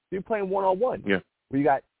on him. So you're playing one-on-one. Yeah. Where you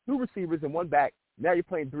got two receivers and one back. Now you're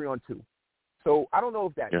playing 3-on-2. So I don't know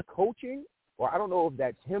if that's coaching or I don't know if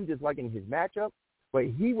that's him just liking his matchup, but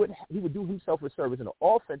he would do himself a service in an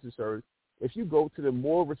offensive service if you go to the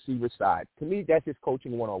more receiver side. To me, that's his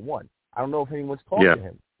coaching one-on-one. I don't know if anyone's talking to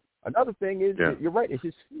him. Another thing is, you're right, it's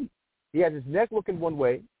his feet. He has his neck looking one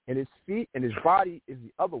way, and his feet and his body is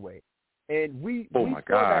the other way. And we saw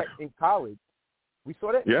that in college. We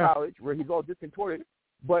saw that in college where he's all discontorted.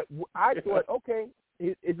 But I thought, okay,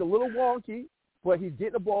 it's a little wonky, but he's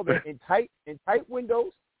getting the ball there in tight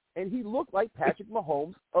windows, and he looked like Patrick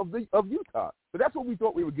Mahomes of Utah. So that's what we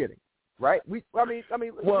thought we were getting, right? I mean,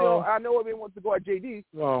 you know, I know everyone wants to go at JD,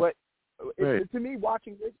 but to me,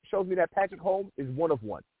 watching this shows me that Patrick Mahomes is one of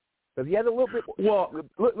one. Because he has a little bit.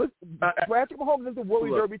 Patrick Mahomes is the Willie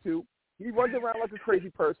Derby too. He runs around like a crazy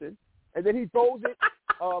person, and then he throws it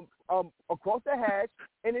across the hash,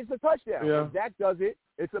 and it's a touchdown. Yeah. If Zach does it,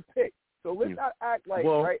 it's a pick. So let's not act like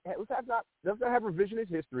let's not have revisionist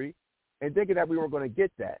history and thinking that we were going to get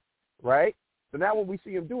that, right? So now when we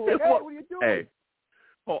see him do it, hey, what are you doing?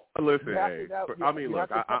 Listen, I'm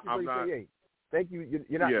not. Thank you.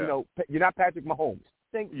 You're not. You know, you're not Patrick Mahomes.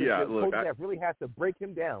 The coaching staff really has to break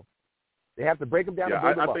him down. They have to break him down.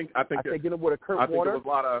 I think get him with a Kurt Warner. There was a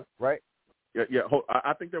lot of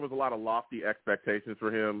I think there was a lot of lofty expectations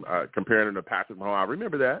for him comparing him to Patrick Mahomes. I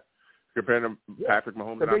remember that comparing him to Patrick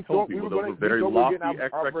Mahomes. And I told people those were very lofty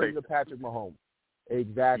expectations. Of Patrick Mahomes.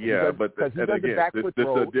 Exactly. Yeah, but this is a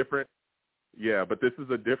different. Yeah, but this is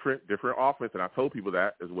a different offense, and I told people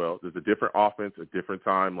that as well. There's a different offense, a different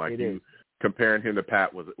time. Like comparing him to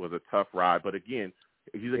Pat was a tough ride. But again,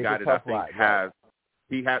 he's a guy that I think has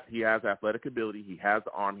athletic ability. He has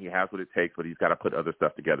the arm. He has what it takes, but he's got to put other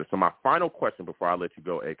stuff together. So my final question before I let you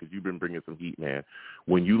go, Ed, because you've been bringing some heat, man.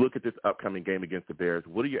 When you look at this upcoming game against the Bears,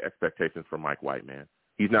 what are your expectations for Mike White, man?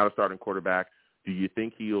 He's now a starting quarterback. Do you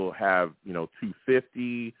think he'll have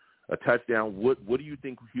 250? A touchdown? What do you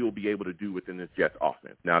think he'll be able to do within this Jets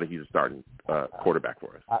offense now that he's a starting quarterback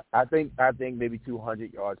for us? I think maybe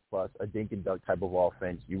 200 yards plus, a dink and dunk type of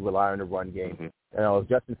offense. You rely on the run game. Mm-hmm. If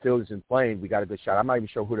Justin Fields isn't playing, we got a good shot. I'm not even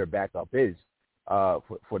sure who their backup is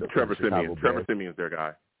for the Trevor Siemian. Trevor Siemian's their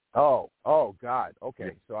guy. Oh God. Okay.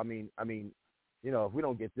 Yeah. So I mean, if we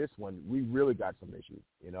don't get this one, we really got some issues.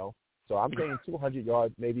 So I'm saying 200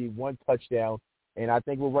 yards, maybe one touchdown. And I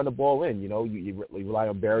think we'll run the ball in. You rely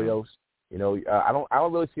on Berrios. I don't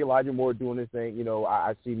really see Elijah Moore doing this thing.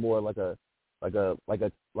 I see more like a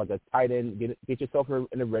tight end. Get yourself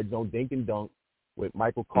in the red zone, dink and dunk with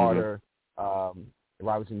Michael Carter,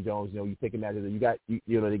 Robinson Jones. You pick him out of there.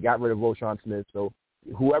 They got rid of Roschon Smith. So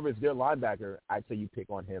whoever's their linebacker, I'd say you pick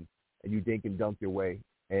on him and you dink and dunk your way.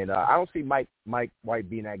 And I don't see Mike White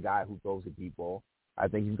being that guy who throws a deep ball. I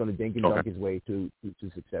think he's going to dink and dunk his way to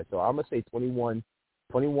success. So I'm going to say 21-10.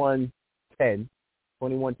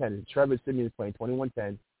 21-10. Trevor Siemian is playing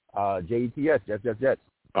 21-10. Jets. Jets.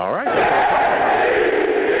 All right.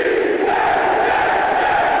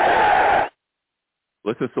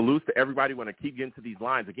 Listen, salutes to everybody. Want to keep getting to these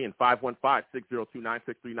lines. Again,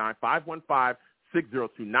 515-602-9639.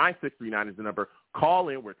 515-602-9639 is the number. Call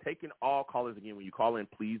in. We're taking all callers again. When you call in,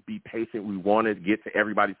 please be patient. We want to get to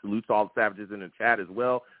everybody. Salutes to all the savages in the chat as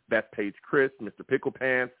well. Best Page Chris, Mr. Pickle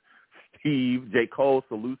Pants, Steve, J. Cole,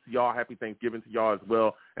 salute to y'all. Happy Thanksgiving to y'all as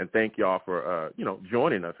well. And thank y'all for,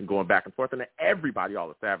 joining us and going back and forth. And to everybody, all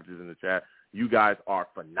the savages in the chat, you guys are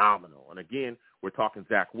phenomenal. And, again, we're talking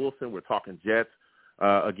Zach Wilson. We're talking Jets.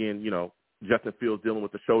 Again, Justin Fields dealing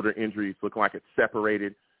with the shoulder injury. It's looking like it's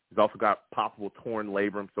separated. He's also got possible torn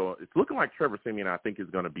labrum. So it's looking like Trevor Siemian, I think, is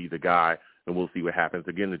going to be the guy, and we'll see what happens.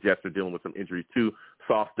 Again, the Jets are dealing with some injuries too.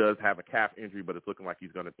 Sauce does have a calf injury, but it's looking like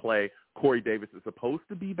he's going to play. Corey Davis is supposed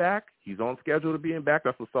to be back. He's on schedule to be back.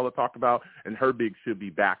 That's what Sulla talked about. And Herbig should be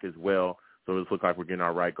back as well. So it looks like we're getting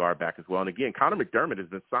our right guard back as well. And, again, Connor McDermott has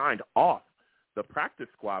been signed off the practice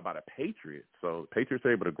squad by the Patriots. So the Patriots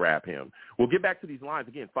are able to grab him. We'll get back to these lines.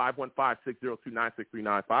 Again,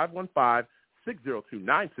 515-602-9639,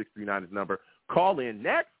 515-602-9639 is the number. Call in.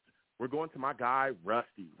 Next, we're going to my guy,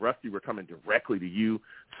 Rusty. Rusty, we're coming directly to you.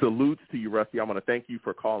 Salutes to you, Rusty. I want to thank you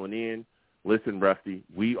for calling in. Listen, Rusty,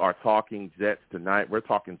 we are talking Jets tonight. We're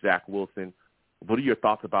talking Zach Wilson. What are your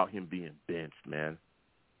thoughts about him being benched, man?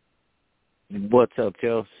 What's up,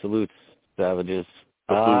 Joe? Salutes, savages.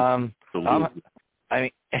 Salute. I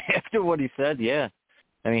mean, after what he said, yeah.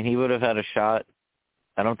 I mean, he would have had a shot.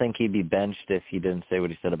 I don't think he'd be benched if he didn't say what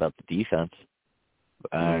he said about the defense.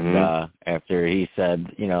 And after he said,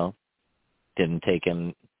 didn't take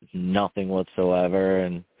him nothing whatsoever,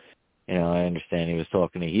 and, I understand he was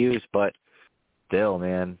talking to Hughes, but still,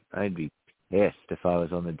 man, I'd be pissed if I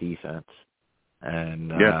was on the defense.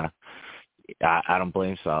 And I don't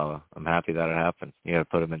blame Salah. I'm happy that it happened. You got to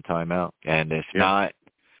put him in timeout. And if not,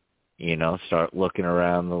 start looking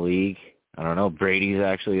around the league. I don't know. Brady's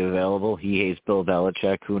actually available. He hates Bill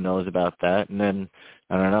Belichick. Who knows about that? And then,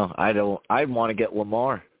 I don't know. I'd want to get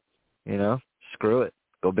Lamar. Screw it.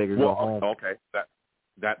 Go big or go home. Okay. That's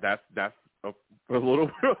a little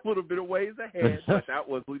bit of ways ahead. But that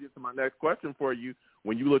was leading to my next question for you.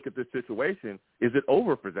 When you look at this situation, is it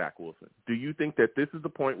over for Zach Wilson? Do you think that this is the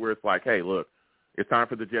point where it's like, hey, look, it's time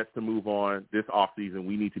for the Jets to move on this offseason.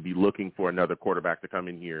 We need to be looking for another quarterback to come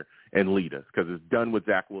in here and lead us because it's done with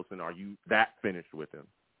Zach Wilson. Are you that finished with him?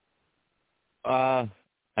 I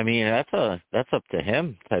mean, that's up to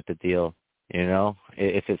him type of deal.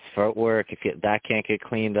 If it's footwork, that can't get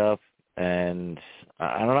cleaned up, and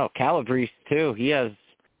I don't know. Calabrese too. You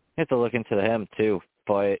have to look into him too.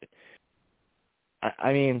 But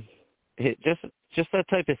I mean, just that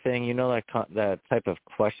type of thing, that type of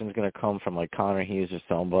question is going to come from like Connor Hughes or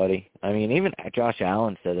somebody. I mean, even Josh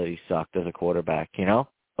Allen said that he sucked as a quarterback, just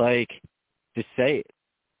say it.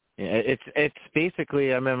 It's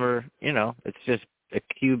basically, I remember, it's just a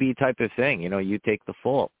QB type of thing. You take the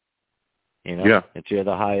fault. If you're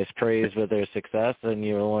the highest praise with their success, and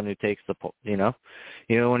you're the one who takes the, you're the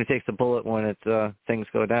one who takes the bullet when it's things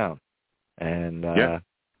go down. And I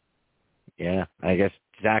guess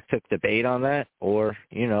Zach took the bait on that, or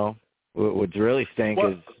what's really stink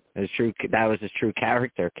is his true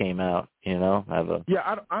character came out.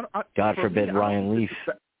 God forbid Ryan Leaf.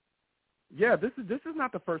 This is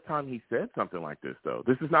not the first time he said something like this, though.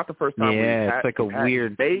 This is not the first time. It's like a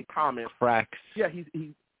weird comment. Cracks. Yeah,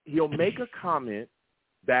 he'll make a comment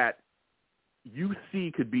that you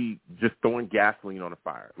see could be just throwing gasoline on a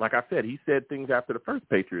fire. Like I said, he said things after the first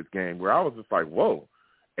Patriots game where I was just like, whoa.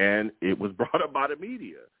 And it was brought up by the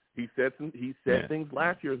media. He said things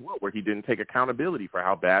last year as well where he didn't take accountability for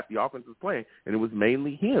how bad the offense was playing, and it was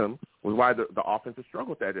mainly him was why the offense has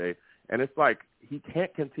struggled that day. And it's like he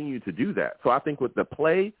can't continue to do that. So I think with the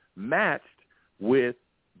play matched with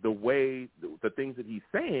the way the things that he's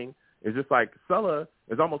saying is just like Sulla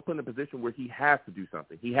is almost put in a position where he has to do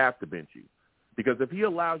something. He has to bench you. Because if he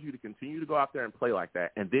allows you to continue to go out there and play like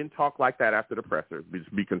that and then talk like that after the presser,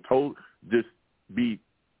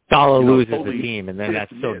 Salah loses the team, and then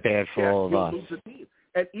that's so bad for all of us.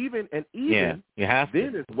 And even you have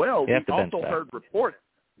then to. as well, we also heard reports.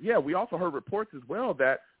 Yeah, we also heard reports as well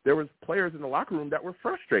that there was players in the locker room that were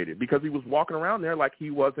frustrated because he was walking around there like he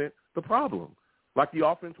wasn't the problem, like the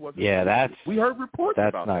offense wasn't. Yeah, we heard reports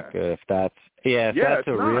about that. That's not good. If that's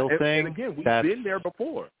a real thing, and again, we've been there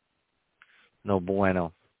before. No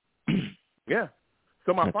bueno. Yeah.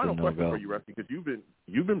 So my That's final question for you, Rusty, because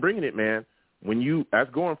you've been bringing it, man. As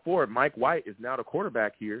going forward, Mike White is now the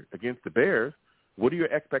quarterback here against the Bears. What are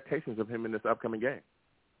your expectations of him in this upcoming game?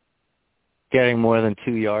 Getting more than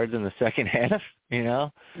 2 yards in the second half,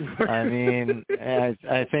 I mean,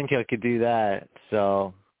 I think he could do that.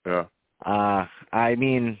 So, I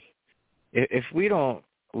mean, if we don't,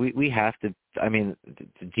 we have to. I mean,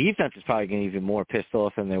 the defense is probably getting even more pissed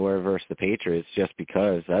off than they were versus the Patriots, just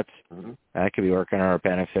because that could be working on our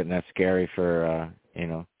benefit, and that's scary for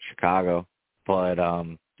Chicago. But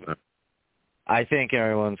I think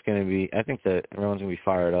everyone's going to be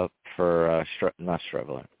fired up for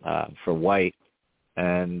for White.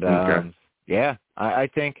 And, I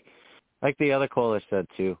think, like the other caller said,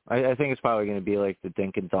 too, I think it's probably going to be like the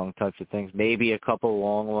dink and dunk types of things. Maybe a couple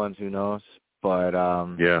long ones, who knows? But,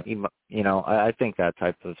 I think that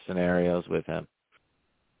type of scenarios with him.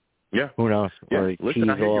 Yeah. Who knows? Yeah. Or Listen,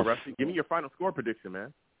 I hear you, Rusty. Give me your final score prediction,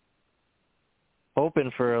 man.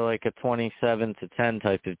 Hoping for like a 27-10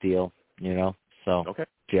 type of deal, So, okay.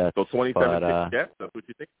 Jets. So 27-6 Jets, that's what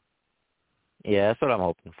you think? Yeah, that's what I'm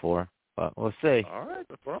hoping for. But we'll see. All right.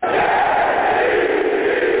 That's what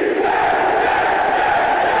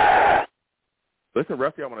Listen,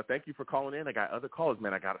 Rusty, I want to thank you for calling in. I got other callers,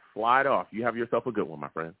 man. I got to slide off. You have yourself a good one, my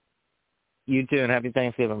friend. You too, and happy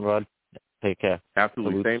Thanksgiving, bud. Take care.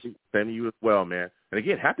 Absolutely. Same to you as well, man. And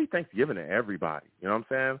again, happy Thanksgiving to everybody. You know what I'm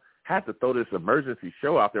saying? Had to throw this emergency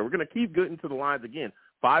show out there. We're going to keep getting to the lines again.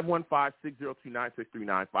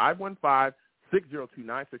 515-602-9639.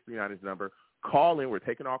 515-602-9639 is the number. Call in. We're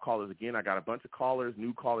taking all callers again. I got a bunch of callers,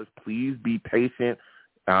 new callers. Please be patient.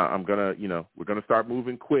 I'm gonna, we're gonna start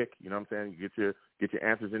moving quick. You know what I'm saying? You get your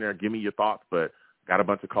answers in there. Give me your thoughts. But got a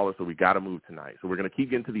bunch of callers, so we got to move tonight. So we're gonna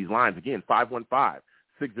keep getting to these lines again.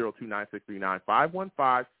 515-602-9639.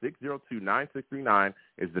 515-602-9639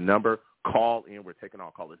 is the number. Call in. We're taking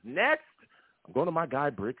all callers. Next, I'm going to my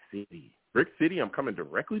guy Brick City. Brick City, I'm coming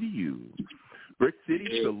directly to you. Brick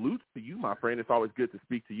City, salutes to you, my friend. It's always good to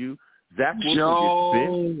speak to you. Zach Wilson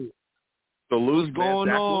gets sent. Salute, what's going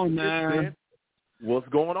on, man? What's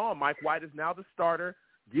going on? Mike White is now the starter.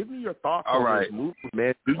 Give me your thoughts on this move,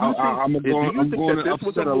 man. I'm going to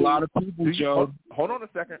upset a lot of people, Joe. Hold on a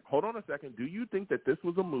second. Do you think that this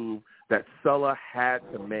was a move that Sulla had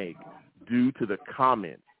to make due to the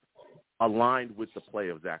comments aligned with the play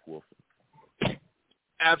of Zach Wilson?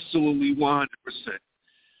 Absolutely, 100%.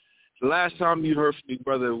 The last time you heard from me,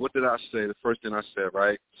 brother, what did I say? The first thing I said,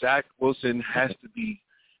 right? Zach Wilson has to be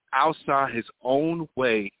outside his own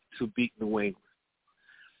way to beat New England.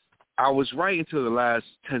 I was right until the last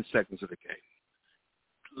 10 seconds of the game.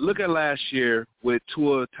 Look at last year with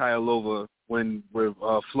Tua Tagovailoa when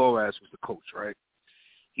Flores was the coach, right?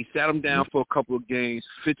 He sat him down for a couple of games.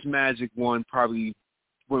 Fitzmagic probably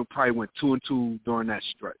went 2-2 during that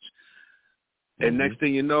stretch. And next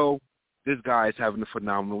thing you know, this guy is having a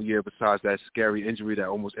phenomenal year besides that scary injury that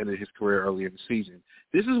almost ended his career early in the season.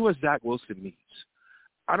 This is what Zach Wilson needs.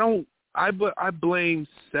 I blame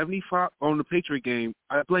 75 on the Patriot game.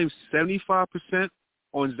 I blame 75%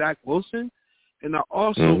 on Zach Wilson, and I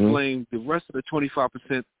also blame the rest of the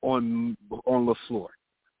 25% on LaFleur.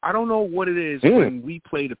 I don't know what it is when we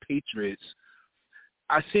play the Patriots.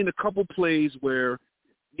 I've seen a couple plays where,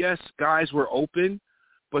 yes, guys were open,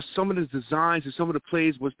 but some of the designs and some of the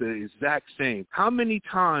plays was the exact same. How many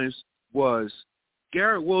times was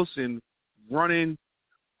Garrett Wilson running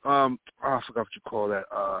I forgot what you call that.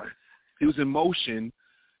 He was in motion,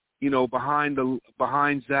 behind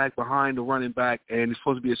Zach, behind the running back, and it's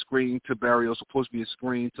supposed to be a screen to Barrios, supposed to be a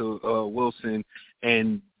screen to Wilson,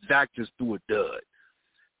 and Zach just threw a dud.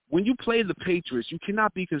 When you play the Patriots, you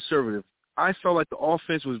cannot be conservative. I felt like the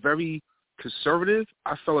offense was very conservative.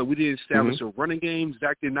 I felt like we didn't establish a running game.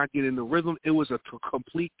 Zach did not get in the rhythm. It was a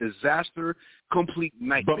complete disaster, complete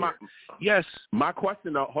nightmare. But my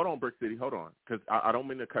question, though, hold on, Brick City, hold on, because I don't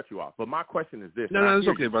mean to cut you off. But my question is this. No, it's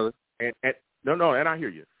okay, brother. And I hear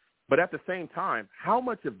you. But at the same time, how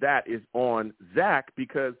much of that is on Zach?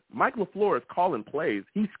 Because Mike LaFleur is calling plays.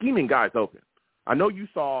 He's scheming guys open. I know you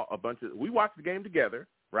saw a bunch of – we watched the game together,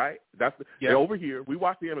 right? Over here. We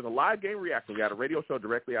watched the game. It was a live game reaction. We had a radio show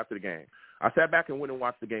directly after the game. I sat back and went and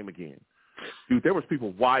watched the game again. Dude, there was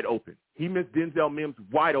people wide open. He missed Denzel Mims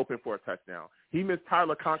wide open for a touchdown. He missed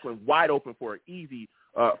Tyler Conklin wide open for an easy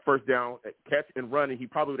first down catch and run, and he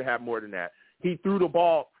probably would have had more than that. He threw the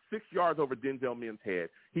ball 6 yards over Denzel Mims' head.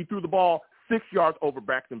 He threw the ball 6 yards over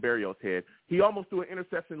Braxton Berrios' head. He almost threw an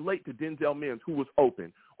interception late to Denzel Mims, who was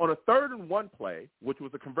open. On a 3rd and 1 play, which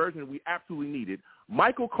was a conversion we absolutely needed,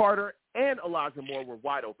 Michael Carter and Elijah Moore were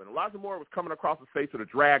wide open. Elijah Moore was coming across the face with a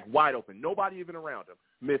drag wide open. Nobody even around him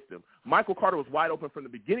missed him. Michael Carter was wide open from the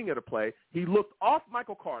beginning of the play. He looked off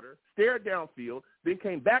Michael Carter, stared downfield, then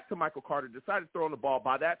came back to Michael Carter, decided to throw on the ball.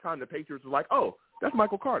 By that time, the Patriots were like, oh, that's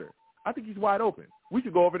Michael Carter. I think he's wide open. We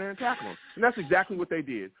should go over there and tackle him. And that's exactly what they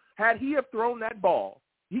did. Had he have thrown that ball,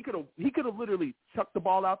 he could have literally chucked the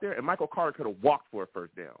ball out there, and Michael Carter could have walked for a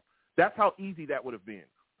first down. That's how easy that would have been.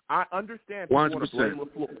 I understand people want to blame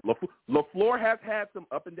LaFleur. LaFleur has had some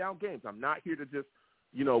up and down games. I'm not here to just,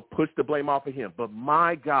 push the blame off of him. But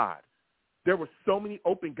my God, There were so many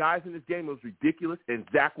open guys in this game. It was ridiculous, and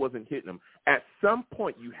Zach wasn't hitting them. At some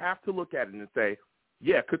point, you have to look at it and say,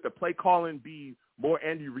 yeah, could the play calling be more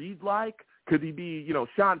Andy Reid-like? Could he be,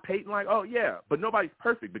 Sean Payton-like? Oh, yeah, but nobody's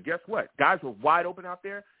perfect. But guess what? Guys were wide open out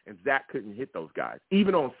there, and Zach couldn't hit those guys,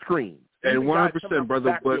 even on screens. And 100%,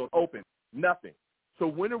 brother. But open, nothing. So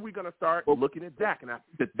when are we going to start looking at Zach? And I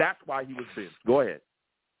think that's why he was benched. Go ahead.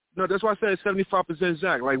 No, that's why I said 75%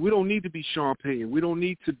 Zach. Like, we don't need to be Sean Payton. We don't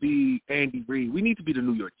need to be Andy Reid. We need to be the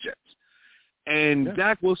New York Jets. And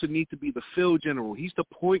Zach Wilson needs to be the field general. He's the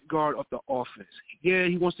point guard of the offense. Yeah,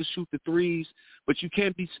 he wants to shoot the threes, but you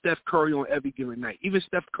can't be Steph Curry on every given night. Even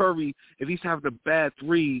Steph Curry, if he's having a bad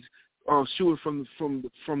threes or shooting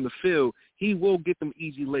from the field, he will get them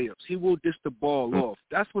easy layups. He will dish the ball off.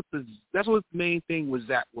 That's what the main thing with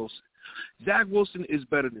Zach Wilson. Zach Wilson is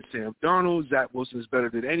better than Sam Darnold. Zach Wilson is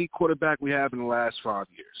better than any quarterback we have in the last 5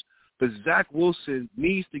 years. But Zach Wilson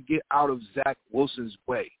needs to get out of Zach Wilson's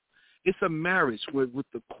way. It's a marriage with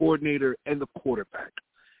the coordinator and the quarterback.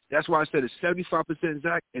 That's why I said it's 75%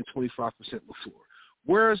 Zach and 25% LaFleur.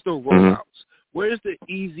 Where's the rollouts? Where's the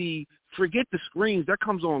easy, forget the screens, that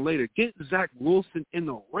comes on later. Get Zach Wilson in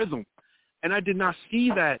the rhythm. And I did not see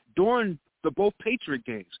that during both Patriot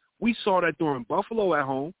games. We saw that during Buffalo at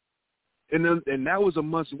home, and that was a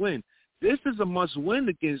must-win. This is a must-win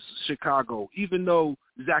against Chicago, even though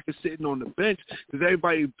Zach is sitting on the bench, because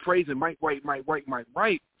everybody praising Mike White.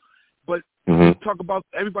 But talk about,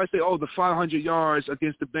 everybody say, the 500 yards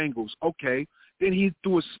against the Bengals. Okay. Then he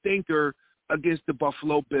threw a stinker against the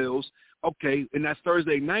Buffalo Bills. Okay. In that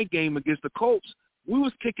Thursday night game against the Colts, we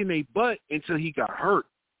was kicking their butt until he got hurt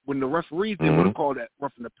when the referees didn't want to call that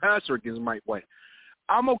roughing the passer against Mike White.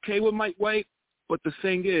 I'm okay with Mike White, but the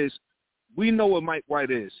thing is, we know what Mike White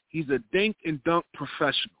is. He's a dink and dunk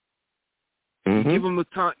professional. You give him the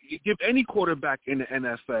time. You give any quarterback in the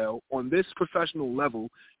NFL on this professional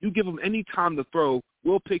level, you give him any time to throw,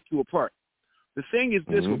 we'll pick you apart. The thing is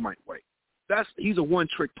this with Mike White. He's a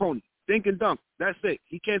one-trick pony. Dink and dunk. That's it.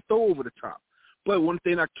 He can't throw over the top. But one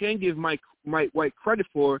thing I can give Mike White credit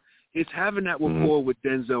for is having that rapport with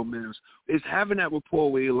Denzel Mims, is having that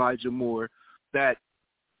rapport with Elijah Moore that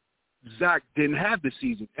Zach didn't have this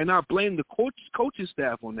season. And I blame the coaching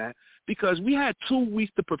staff on that because we had 2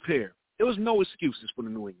 weeks to prepare. There was no excuses for the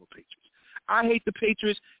New England Patriots. I hate the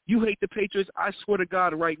Patriots. You hate the Patriots. I swear to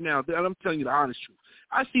God right now, and I'm telling you the honest truth.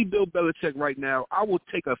 I see Bill Belichick right now. I will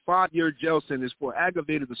take a 5-year jail sentence for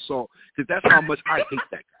aggravated assault because that's how much I hate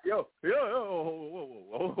that guy.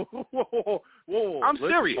 Whoa. I'm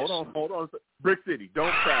serious. Hold on. Brick City,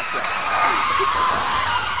 don't crash that.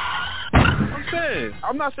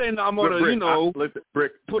 I'm not saying that I'm going to,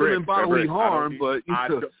 put him in bodily harm, but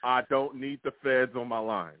I don't need the feds on my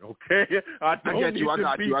line, okay? I got you.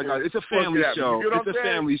 It's a family show. It's a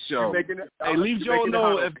family show. Hey, leave Joe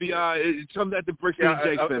alone, FBI. It's something that the Brick City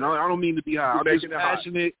Jake fan. I don't mean to be high. I'm just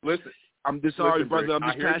passionate. Listen. I'm just sorry, brother. I'm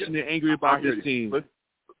just passionate and angry about this team.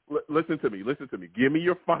 Listen to me. Give me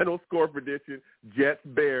your final score prediction. Jets,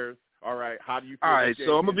 Bears. All right, how do you feel? All right,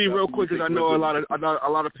 so I'm gonna be real quick because I know a lot of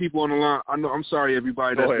people on the line. I'm sorry,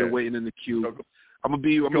 everybody that's been waiting in the queue. I'm gonna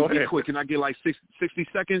be quick. Can I get like 60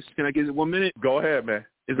 seconds? Can I get it 1 minute? Go ahead, man.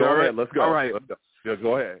 Is that all right? Let's go. All right. Yeah,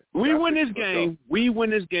 go ahead. We win this game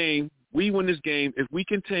if we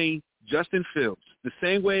contain Justin Fields the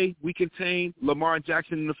same way we contained Lamar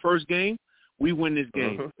Jackson in the first game. We win this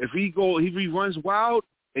game. If he runs wild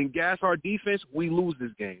and gas our defense, we lose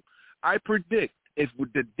this game. I predict. If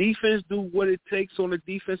the defense do what it takes on the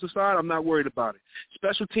defensive side, I'm not worried about it.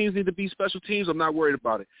 Special teams need to be special teams. I'm not worried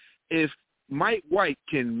about it. If Mike White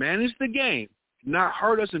can manage the game, not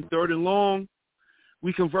hurt us in 3rd and long,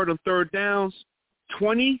 we convert on 3rd downs,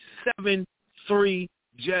 27-3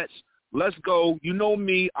 Jets. Let's go. You know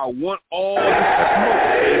me. I want all the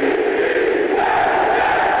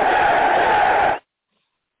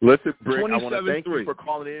smoke. Listen, Brick, I want to thank you for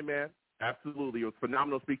calling in, man. Absolutely. It was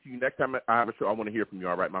phenomenal to speak to you. Next time I have a show, I want to hear from you.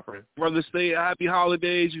 All right, my friend? Brother, stay happy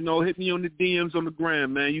holidays. Hit me on the DMs on the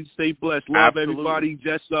gram, man. You stay blessed. Love everybody.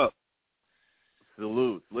 Jets up.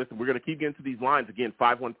 Salute. Listen, we're going to keep getting to these lines. Again,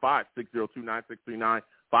 515-602-9639.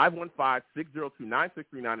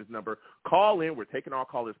 515-602-9639 is the number. Call in. We're taking all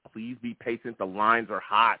callers. Please be patient. The lines are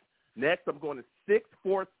hot. Next, I'm going to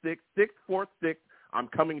 646-646. I'm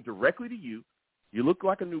coming directly to you. You look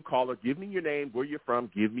like a new caller. Give me your name, where you're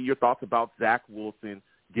from. Give me your thoughts about Zach Wilson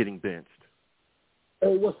getting benched.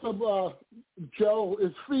 Hey, what's up, Joe?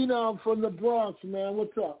 It's Phenom from the Bronx, man.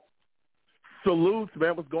 What's up? Salutes,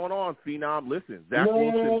 man. What's going on, Phenom? Listen, Zach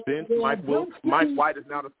Wilson benched. Mike White is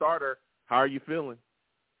now the starter. How are you feeling?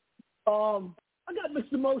 I got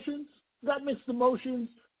mixed emotions.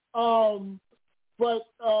 But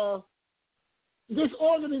this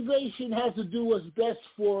organization has to do what's best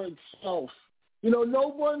for itself. You know, no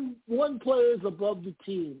one player is above the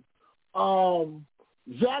team.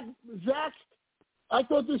 Zach, I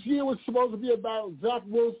thought this year was supposed to be about Zach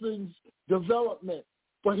Wilson's development,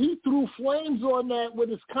 but he threw flames on that with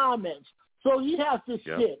his comments. So he has to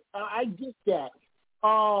sit. I get that.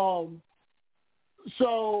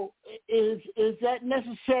 So is that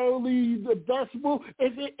necessarily the best move?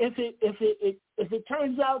 If it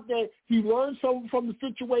turns out that he learns something from the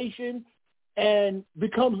situation and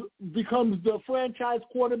becomes the franchise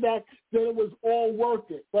quarterback, then it was all worth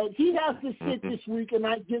it. But he has to sit this week, and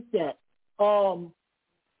I get that.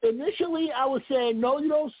 Initially, I was saying, no, you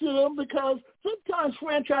don't sit him, because sometimes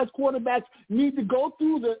franchise quarterbacks need to go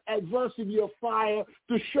through the adversity of fire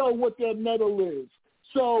to show what their mettle is.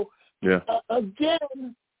 So,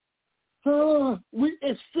 again,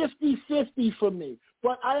 it's 50-50 for me.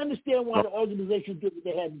 But I understand why the organization did what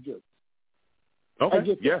they had to do.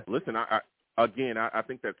 Okay, listen, I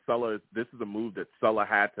think that this is a move that Sulla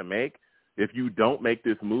had to make. If you don't make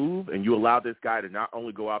this move and you allow this guy to not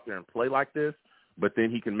only go out there and play like this, but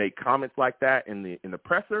then he can make comments like that in the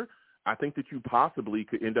presser, I think that you possibly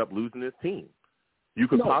could end up losing this team. You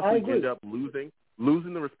could possibly end up losing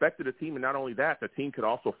the respect of the team, and not only that, the team could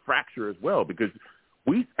also fracture as well, because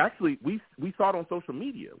we saw it on social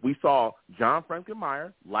media. We saw John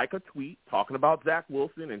Frankenmeyer like a tweet talking about Zach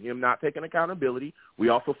Wilson and him not taking accountability. We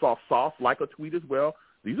also saw Sauce like a tweet as well.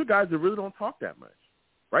 These are guys that really don't talk that much,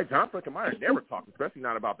 right? John Frankenmeyer never talked, especially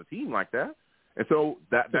not about the team like that. And so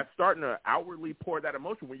that's starting to outwardly pour that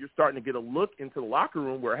emotion when you're starting to get a look into the locker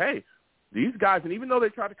room where, hey, these guys, and even though they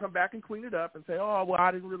try to come back and clean it up and say, oh, well,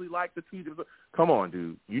 I didn't really like the tweet. Come on,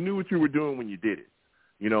 dude. You knew what you were doing when you did it.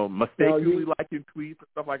 You know, mistakenly liking tweets and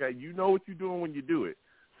stuff like that. You know what you're doing when you do it.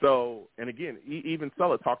 So, and again, even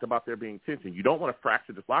Sulla talked about there being tension. You don't want to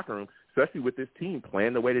fracture this locker room, especially with this team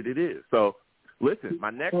playing the way that it is. So, listen,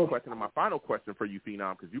 my next question and my final question for you,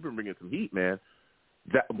 Phenom, because you've been bringing some heat, man.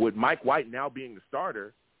 That, with Mike White now being the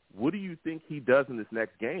starter, what do you think he does in this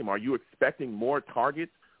next game? Are you expecting more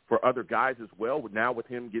targets for other guys as well, now with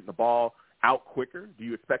him getting the ball out quicker? Do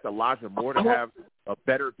you expect Elijah Moore to have a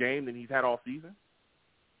better game than he's had all season?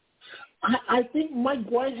 I think Mike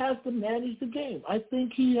White has to manage the game. I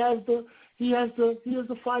think he has to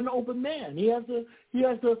find the open man. He has to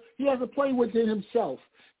play within himself.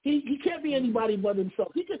 He can't be anybody but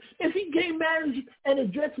himself. If he game managed and the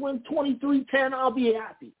Jets win 23-10, I'll be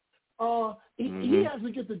happy. He has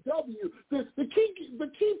to get the W. The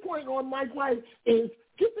key point on Mike White is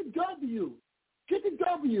get the W. Get the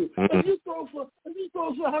W. If he throws for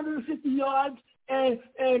 150 yards and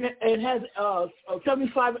has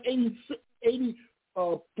 75-80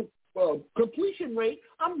 completion rate,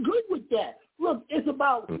 I'm good with that. Look, it's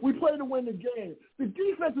about we play to win the game. The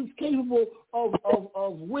defense is capable of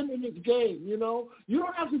winning this game, you know. You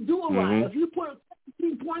don't have to do a lot. If you put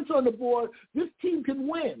 15 points on the board, this team can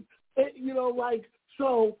win. You know, like,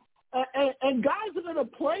 so, and guys are going to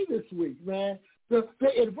play this week, man. The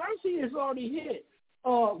adversity is already hit. They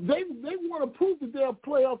want to prove that they're a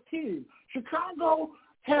playoff team. Chicago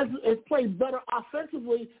has played better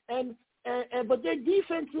offensively, but their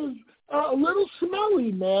defense is a little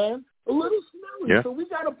smelly, man. A little smelly. Yeah. So we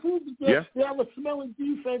got to prove that they have a smelly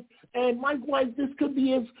defense. And Mike White, this could be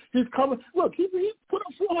his coming. Look, he put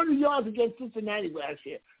up 400 yards against Cincinnati last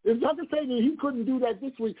year. It's not to say that he couldn't do that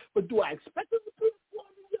this week, but do I expect him to put up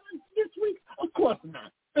 400 yards this week? Of course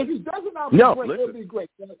not. If he doesn't, it'll be great.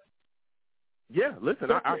 Yeah,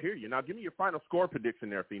 listen, I hear you. Now, give me your final score prediction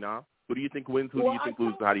there, Phenom. Who do you think wins? Who do you think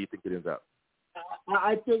loses? How do you think it ends up?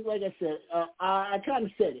 I think, like I said, I kind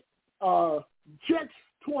of said it. Jets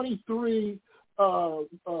 23,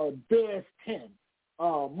 Bears 10.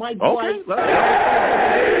 Mike White.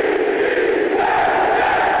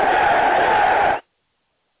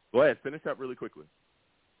 Go ahead, finish up really quickly.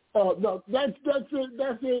 No, that's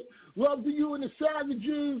it. Love to you and the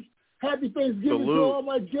Savages. Happy Thanksgiving to all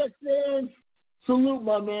my Jets fans. Salute,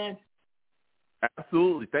 my man.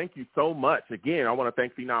 Absolutely. Thank you so much. Again, I want to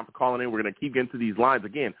thank Phenom for calling in. We're going to keep getting to these lines.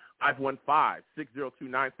 Again,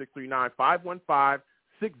 515-602-9639.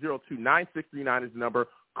 515-602-9639 is the number.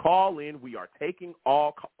 Call in. We are taking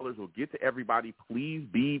all callers. We'll get to everybody. Please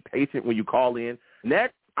be patient when you call in.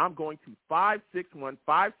 Next, I'm going to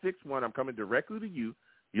 561-561. I'm coming directly to you.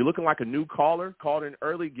 You're looking like a new caller. Called in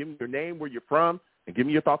early. Give me your name, where you're from, and give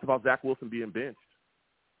me your thoughts about Zach Wilson being benched.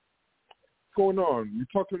 What's going on? You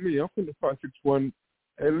talking to me? I'm from the 561.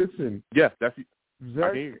 Hey, listen. Yes, that's you.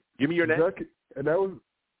 Zach. Give me your name. Zach, and that was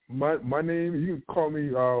my name. You can call me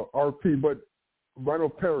RP, but Rhino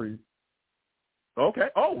Perry. Okay.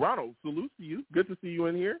 Oh, Ronald, salute to you. Good to see you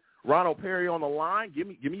in here. Ronald Perry on the line. Give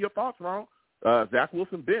me your thoughts, Ronald. Zach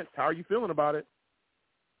Wilson benched. How are you feeling about it?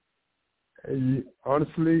 Hey,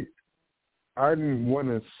 honestly, I didn't want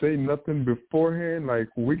to say nothing beforehand, like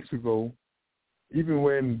weeks ago. Even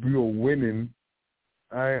when we were winning,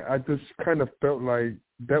 I just kind of felt like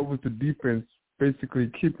that was the defense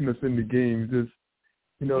basically keeping us in the game. Just,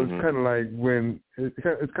 it's kind of like when it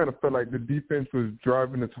kind of felt like the defense was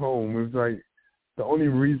driving us home. It was like the only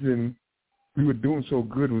reason we were doing so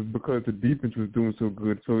good was because the defense was doing so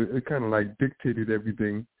good. So it kind of like dictated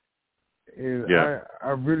everything. And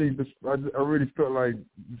I really felt like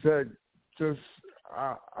Zach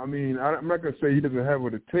I'm not going to say he doesn't have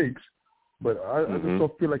what it takes, but I just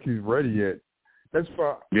don't feel like he's ready yet. That's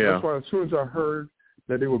why as soon as I heard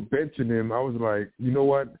that they were benching him, I was like, you know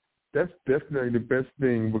what? That's definitely the best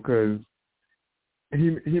thing, because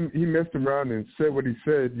he messed around and said what he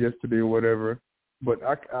said yesterday or whatever. But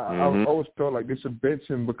I always felt like they should bench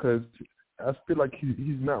him because I feel like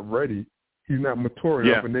he's not ready. He's not mature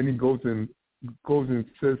enough, and then he goes and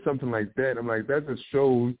says something like that. I'm like, that just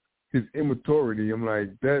shows his immaturity. I'm like,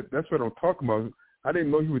 that's what I'm talking about. I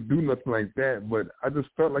didn't know he would do nothing like that, but I just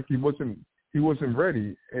felt like he wasn't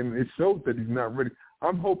ready, and it shows that he's not ready.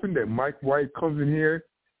 I'm hoping that Mike White comes in here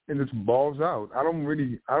and just balls out. I don't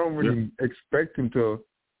really expect him to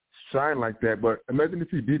shine like that, but imagine if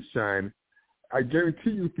he did shine. I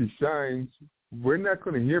guarantee you, if he shines, we're not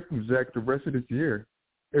going to hear from Zach the rest of this year.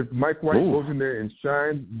 If Mike White goes in there and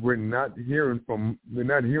shines, we're not hearing.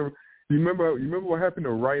 You remember what happened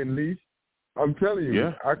to Ryan Leaf? I'm telling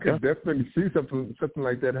you, I could definitely see something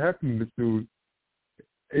like that happening to this dude,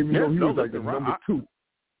 even though he was like the number 2.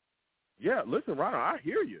 Yeah, listen, Ronald, I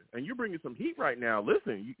hear you, and you're bringing some heat right now.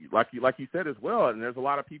 Listen, like you said as well, and there's a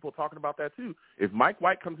lot of people talking about that too. If Mike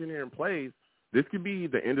White comes in here and plays, this could be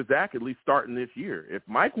the end of Zach, at least starting this year. If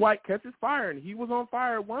Mike White catches fire, and he was on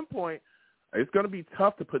fire at one point, it's going to be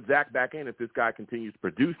tough to put Zach back in if this guy continues to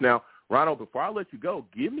produce. Now, Ronald, before I let you go,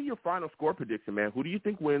 give me your final score prediction, man. Who do you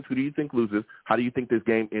think wins? Who do you think loses? How do you think this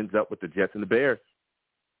game ends up with the Jets and the Bears?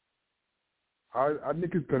 I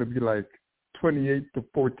think it's going to be like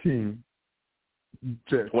 28-14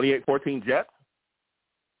 Jets. 28-14 Jets?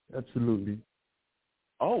 Absolutely.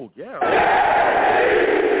 Oh, yeah.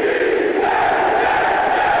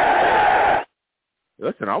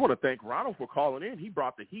 Listen, I want to thank Ronald for calling in. He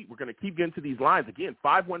brought the heat. We're going to keep getting to these lines. Again,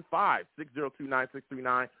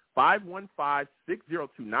 515-602-9639.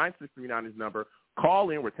 515-602-9639 is number. Call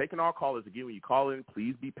in. We're taking all callers. Again, when you call in,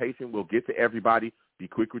 please be patient. We'll get to everybody. Be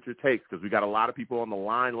quick with your takes, because we got a lot of people on the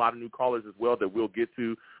line, a lot of new callers as well that we'll get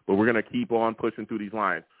to, but we're going to keep on pushing through these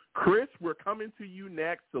lines. Chris, we're coming to you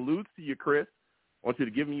next. Salutes to you, Chris. I want you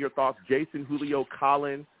to give me your thoughts. Jason, Julio,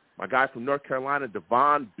 Colin, my guy from North Carolina,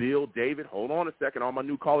 Devon, Bill, David. Hold on a second. All my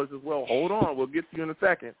new callers as well. Hold on. We'll get to you in a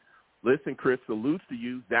second. Listen, Chris, salutes to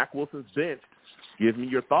you. Zach Wilson's bench. Give me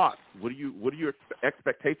your thoughts. What are your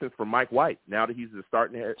expectations for Mike White now that he's the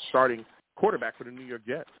starting quarterback for the New York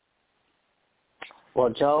Jets? Well,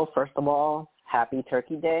 Joe, first of all, happy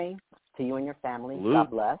Turkey Day to you and your family. Salute. God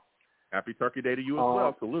bless. Happy Turkey Day to you as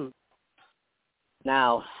well. Salute.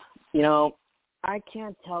 Now, I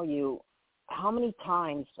can't tell you how many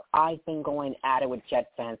times I've been going at it with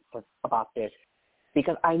Jet fans about this,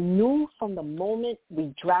 because I knew from the moment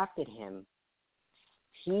we drafted him,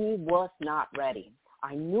 he was not ready.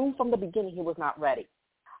 I knew from the beginning he was not ready.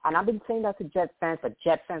 And I've been saying that to Jet fans, but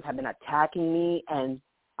Jet fans have been attacking me, and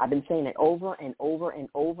I've been saying it over and over and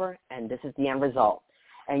over, and this is the end result.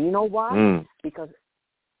 And you know why? Because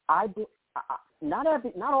not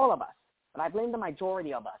all of us, but I blame the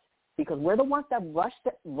majority of us, because we're the ones that rush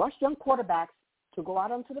young quarterbacks to go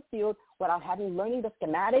out onto the field without learning the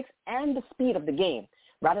schematics and the speed of the game,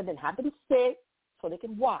 rather than have them sit so they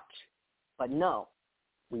can watch. But no,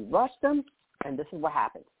 we rush them, and this is what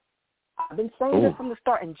happens. I've been saying this from the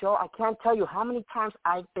start, and Joe, I can't tell you how many times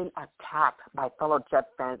I've been attacked by fellow Jet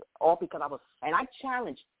fans, all because and I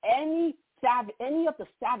challenge any of the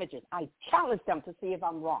savages. I challenge them to see if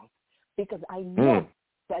I'm wrong, because I know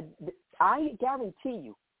that I guarantee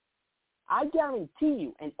you,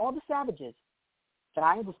 and all the savages, that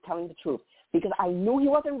I was telling the truth, because I knew he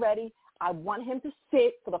wasn't ready. I want him to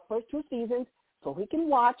sit for the first 2 seasons so he can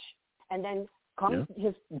watch, and then come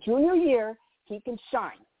his junior year, he can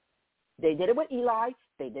shine. They did it with Eli.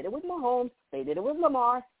 They did it with Mahomes. They did it with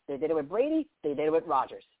Lamar. They did it with Brady. They did it with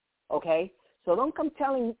Rodgers. Okay? So don't come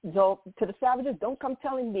telling, to the savages, don't come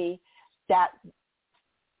telling me that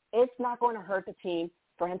it's not going to hurt the team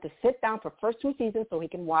for him to sit down for first 2 seasons so he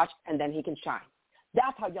can watch and then he can shine.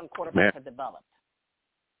 That's how young quarterbacks have developed.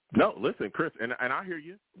 No, listen, Chris, and I hear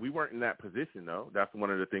you. We weren't in that position, though. That's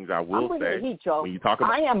one of the things I will say. Heat, Joe. When you talk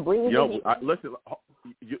about, I am bringing the heat. Listen,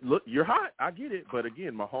 you're hot. I get it. But,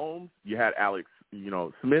 again, Mahomes, you had Alex,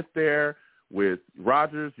 Smith there with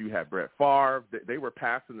Rodgers. You had Brett Favre. They were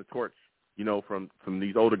passing the torch, from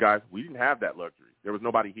these older guys. We didn't have that luxury. There was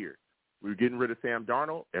nobody here. We were getting rid of Sam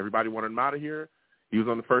Darnold. Everybody wanted him out of here. He was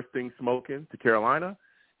on the first thing smoking to Carolina,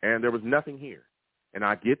 and there was nothing here. And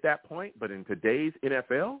I get that point, but in today's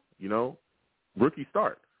NFL, rookie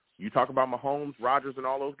start. You talk about Mahomes, Rodgers, and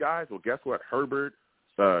all those guys. Well, guess what? Herbert,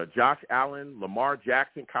 Josh Allen, Lamar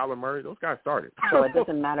Jackson, Kyler Murray, those guys started. So it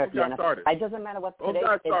doesn't matter if started. It doesn't matter what today.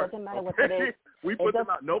 It doesn't matter what today. We put them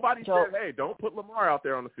out. Nobody said, hey, don't put Lamar out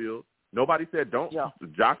there on the field. Nobody said,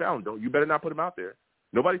 Josh Allen, you better not put him out there.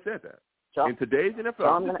 Nobody said that. In today's NFL,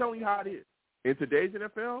 I'm just telling you how it is. In today's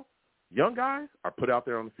NFL, young guys are put out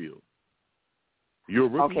there on the field. You're a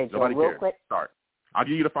rookie. Okay, nobody real cares. quick. Start. I'll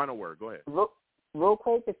give you the final word. Go ahead. Real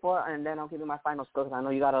quick before, and then I'll give you my final score because I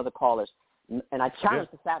know you got other callers. And I challenge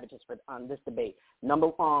the Savages on this debate. Number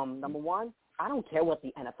one, I don't care what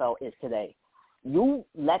the NFL is today. You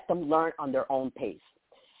let them learn on their own pace.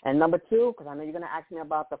 And number two, because I know you're going to ask me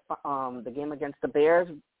about the game against the Bears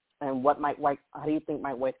and what Mike White. How do you think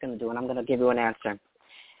Mike White's going to do? And I'm going to give you an answer.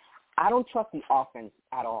 I don't trust the offense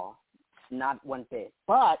at all, not one bit.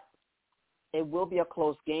 But it will be a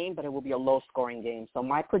close game, but it will be a low-scoring game. So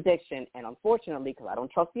my prediction, and unfortunately, because I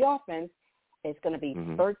don't trust the offense, it's going to be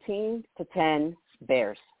 13-10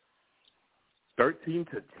 Bears.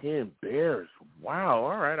 13-10 Bears. Wow.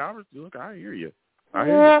 All right. I hear you.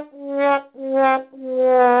 Have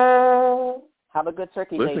a good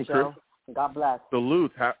turkey day, Joe. God bless.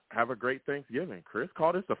 Salute. Have a great Thanksgiving. Chris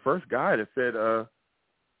called us the first guy that said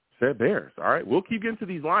Bears. All right. We'll keep getting to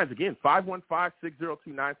these lines. Again,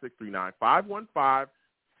 515-602-9639.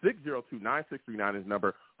 515-602-9639 is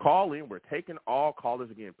number. Call in. We're taking all callers.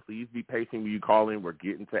 Again, please be patient when you call in. We're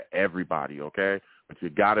getting to everybody, okay? But you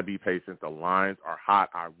got to be patient. The lines are hot.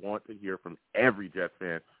 I want to hear from every Jets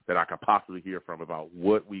fan that I could possibly hear from about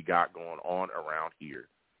what we got going on around here,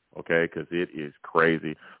 okay, because it is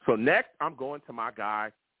crazy. So next, I'm going to my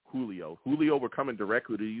guy, Julio. Julio, we're coming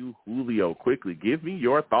directly to you. Julio, quickly, give me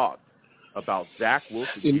your thoughts about Zach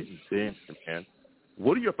Wilson getting benched, man.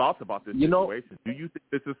 What are your thoughts about this situation? Do you think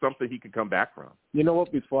this is something he can come back from? You know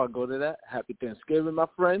what? Before I go to that, happy Thanksgiving, my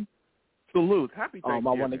friend. Salute. Happy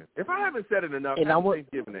Thanksgiving. If I haven't said it enough, happy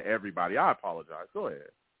Thanksgiving to everybody. I apologize. Go ahead.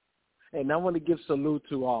 And I want to give salute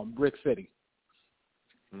to Brick City,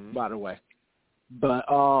 by the way. But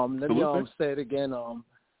let me say it again. I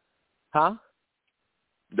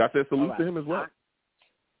said salute to him as well.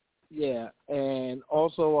 Yeah, and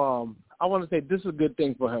also I want to say this is a good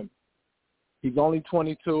thing for him. He's only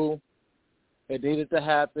 22. It needed to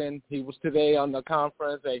happen. He was today on the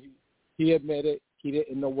conference that he admitted he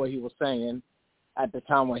didn't know what he was saying at the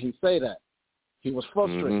time when he said that. He was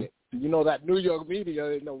frustrated. You know, that New York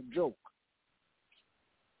media ain't no joke.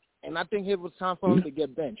 And I think it was time for him to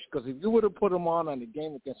get benched, because if you would have put him on the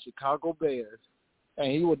game against Chicago Bears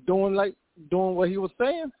and he was doing what he was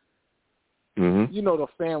saying, you know the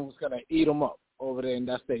fan was going to eat him up over there in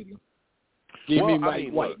that stadium. Give me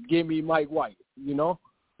Mike White, you know?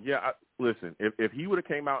 Yeah, listen, if he would have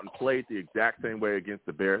came out and played the exact same way against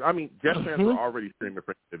the Bears, I mean, Jets fans are already screaming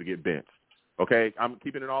for him to get benched, okay? I'm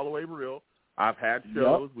keeping it all the way real. I've had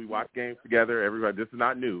shows. We watch games together. Everybody, this is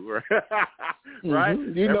not new, right?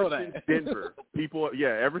 You know that. Since Denver,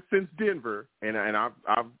 ever since Denver, and I've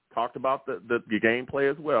talked about the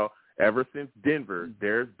gameplay as well. Ever since Denver,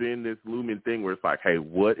 there's been this looming thing where it's like, hey,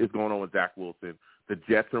 what is going on with Zach Wilson? The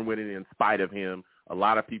Jets are winning in spite of him. A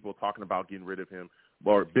lot of people talking about getting rid of him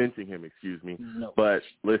or benching him, excuse me. No. But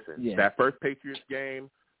listen, that first Patriots game,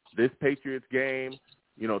 this Patriots game,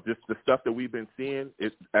 you know, just the stuff that we've been seeing,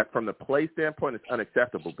 from the play standpoint, it's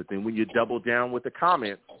unacceptable. But then when you double down with the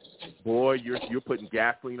comments, boy, you're putting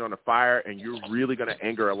gasoline on the fire, and you're really going to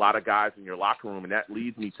anger a lot of guys in your locker room. And that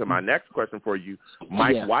leads me to my next question for you.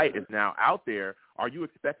 Mike White is now out there. Are you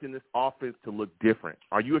expecting this offense to look different?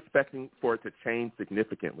 Are you expecting for it to change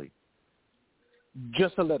significantly?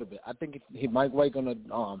 Just a little bit. I think Mike White going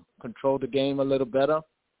to control the game a little better.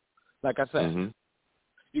 Like I said,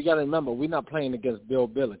 you got to remember, we're not playing against Bill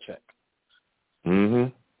Belichick.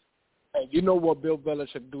 And you know what Bill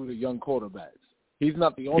Belichick do to young quarterbacks. He's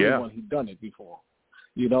not the only one who's done it before.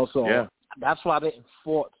 You know, so that's why I didn't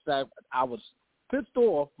fault Zach. I was pissed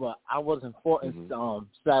off, but I wasn't faulting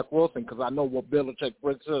Zach Wilson, because I know what Belichick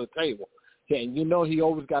brings to the table. And you know he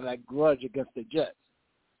always got that grudge against the Jets.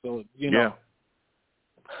 So, you know.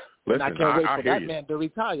 Listen, and I can't wait for that you. man to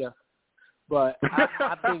retire. But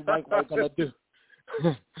I think Mike White's going to do.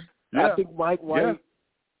 I think Mike White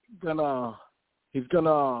he's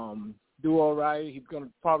gonna do all right. He's gonna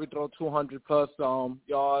probably throw 200 plus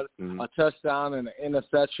yards, a touchdown, and an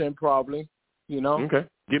interception probably. Okay.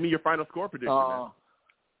 Give me your final score prediction.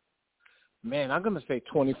 Man, I'm gonna say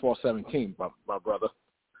 24-17, my brother.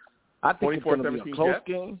 I think it's gonna be a close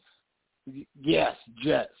game. Yes,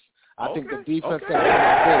 Jets. I think the defense gonna come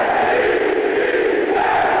out there.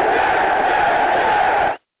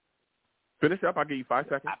 Finish up. I'll give you 5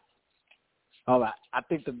 seconds. All right. I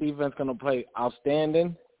think the defense going to play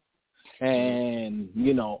outstanding. And,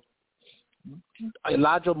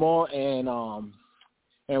 Elijah Moore and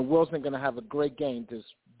Wilson going to have a great game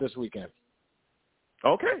this weekend.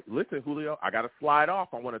 Okay. Listen, Julio, I got to slide off.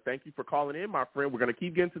 I want to thank you for calling in, my friend. We're going to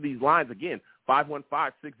keep getting to these lines again.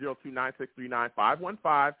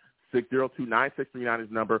 515-602-9639. 515-602-9639 is the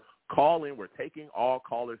number. Call in. We're taking all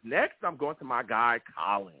callers. Next, I'm going to my guy,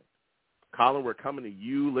 Colin. Colin, we're coming to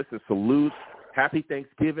you. Listen, salute. Happy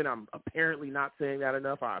Thanksgiving. I'm apparently not saying that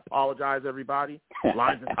enough. I apologize, everybody.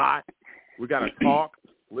 Lines are hot. We got to talk.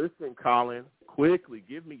 Listen, Colin, quickly,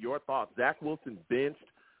 give me your thoughts. Zach Wilson benched.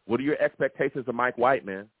 What are your expectations of Mike White,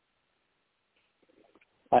 man?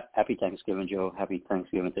 Happy Thanksgiving, Joe. Happy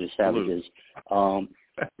Thanksgiving to the Savages. I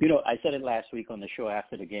said it last week on the show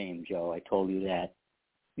after the game, Joe. I told you that,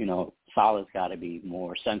 Saleh's got to be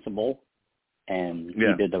more sensible, and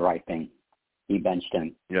he did the right thing. He benched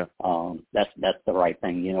him. Yeah. That's the right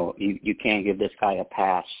thing. You can't give this guy a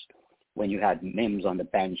pass when you had Mims on the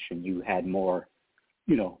bench and you had more,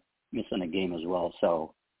 missing a game as well.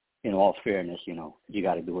 So, in all fairness, you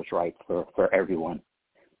got to do what's right for everyone.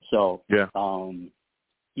 So, listen,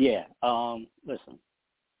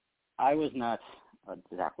 I was not a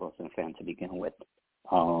Zach Wilson fan to begin with.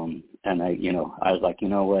 And I was like, you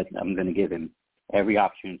know what? I'm going to give him every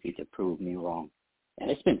opportunity to prove me wrong. And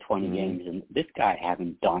it's been 20 games, and this guy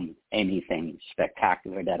hasn't done anything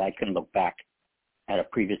spectacular that I can look back at a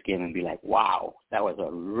previous game and be like, wow, that was a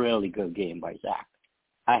really good game by Zach.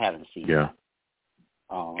 I haven't seen that.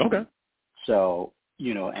 Okay. So,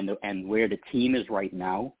 and where the team is right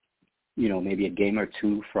now, maybe a game or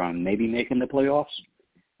two from maybe making the playoffs,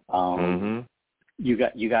 you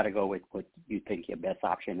got to go with what you think your best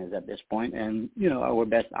option is at this point. And, our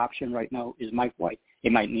best option right now is Mike White.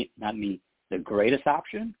 It might not be the greatest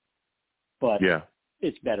option, but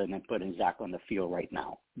it's better than putting Zach on the field right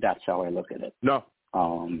now. That's how I look at it. No.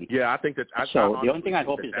 I think that. The only thing I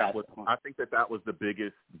hope is that I think that was the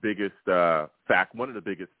biggest one of the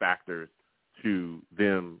biggest factors to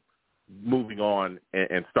them moving on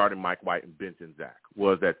and starting Mike White and benching Zach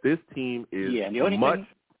was that this team is much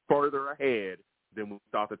further ahead than we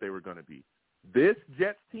thought that they were going to be. This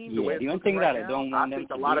Jets team, the way it's looking right now, I think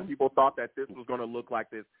a lot of people thought that this was going to look like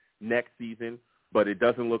this next season, but it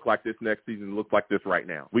doesn't look like this next season. It looks like this right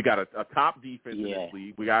now. We got a top defense in this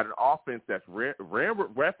league. We got an offense that's ran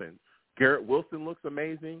weapons. Garrett Wilson looks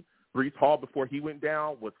amazing. Breece Hall, before he went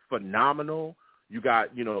down, was phenomenal. You got,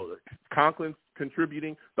 Conklin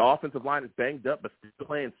contributing. The offensive line is banged up, but still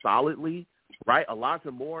playing solidly, right?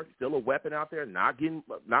 Elijah Moore, still a weapon out there, not being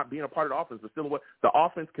a part of the offense, but still the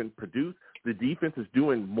offense can produce. The defense is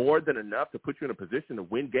doing more than enough to put you in a position to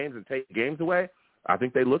win games and take games away. I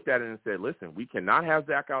think they looked at it and said, listen, we cannot have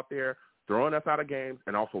Zach out there throwing us out of games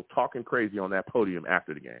and also talking crazy on that podium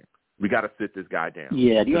after the game. We got to sit this guy down.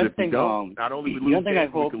 Yeah, the other thing, not only we lose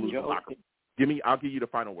games, we can lose the locker room. I'll give you the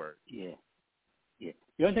final word. Yeah.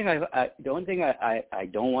 The only thing I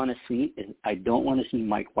don't want to see is I don't want to see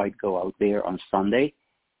Mike White go out there on Sunday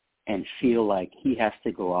and feel like he has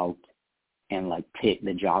to go out and take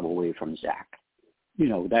the job away from Zach.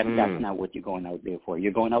 That's not what you're going out there for.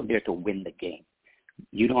 You're going out there to win the game.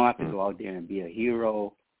 You don't have to go out there and be a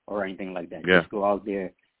hero or anything like that. Just go out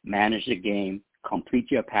there, manage the game, complete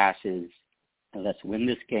your passes, and let's win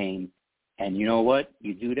this game. And you know what?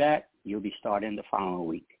 You do that, you'll be starting the following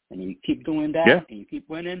week. And you keep doing that and you keep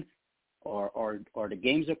winning, or the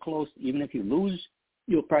games are close, even if you lose,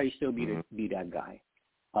 you'll probably still be that guy.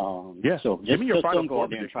 So just don't go out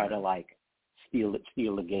there and try to steal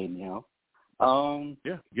the game,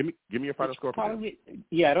 Give me your final score. Probably,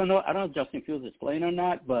 I don't know if Justin Fields is playing or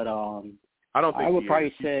not, but I don't think I would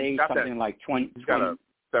probably say something like 20. He's got a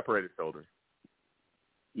separated shoulder.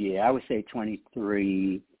 Yeah, I would say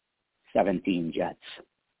 23-17 Jets.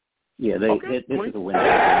 Yeah, this is a win.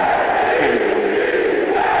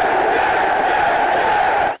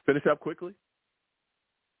 Finish up quickly.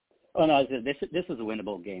 Oh no, this is a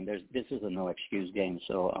winnable game. This is a no excuse game.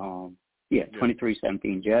 So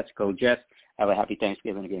 23-17 Jets. Go Jets. Have a happy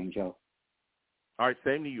Thanksgiving again, Joe. All right,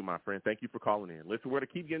 same to you, my friend. Thank you for calling in. Listen, we're going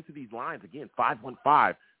to keep getting to these lines again.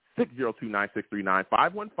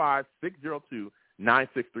 515-602-9639.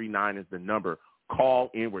 515-602-9639 is the number.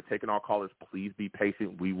 Call in. We're taking all callers. Please be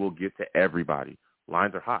patient. We will get to everybody.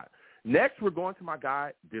 Lines are hot. Next, we're going to my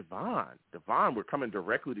guy, Devon. Devon, we're coming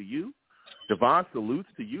directly to you. Devon, salutes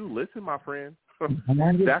to you. Listen, my friend,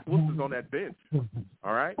 Zach Wilson's on that bench.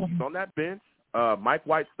 All right? He's on that bench. Mike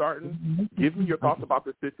White starting. Give me your thoughts about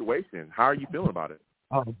this situation. How are you feeling about it?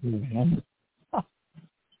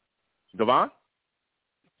 Devon?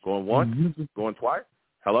 Going once? Going twice?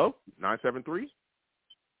 Hello? 973?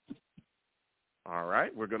 All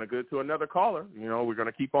right, we're going to go to another caller. You know, we're going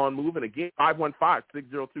to keep on moving. Again,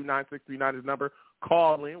 515-602-9639 is number.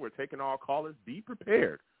 Call in. We're taking all callers. Be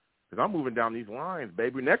prepared because I'm moving down these lines,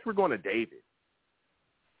 baby. Next, we're going to David.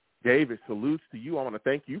 David, salutes to you. I want to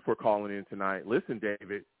thank you for calling in tonight. Listen,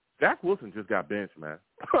 David, Zach Wilson just got benched, man.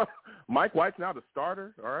 Mike White's now the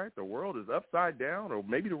starter, all right? The world is upside down, or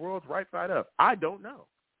maybe the world's right side up. I don't know,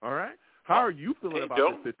 all right? How are you feeling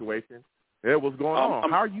about this situation? Yeah, what's going on?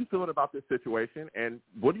 How are you feeling about this situation, and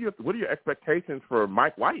what are your expectations for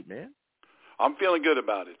Mike White, man? I'm feeling good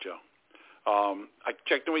about it, Joe. I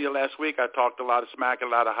checked in with you last week. I talked a lot of smack, a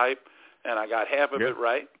lot of hype, and I got half of it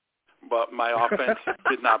right, but my offense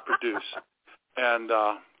did not produce. And,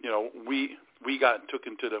 we took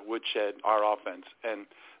into the woodshed, our offense, and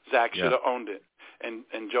Zach should have owned it.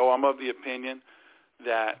 And Joe, I'm of the opinion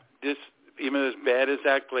that this – even as bad as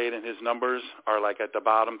Zach played, and his numbers are like at the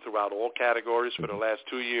bottom throughout all categories for the last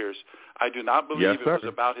 2 years, I do not believe it was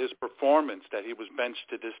about his performance that he was benched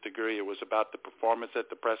to this degree. It was about the performance at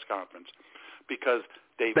the press conference because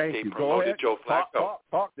they promoted Joe Flacco.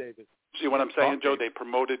 Talk, David. See what I'm saying, Joe? They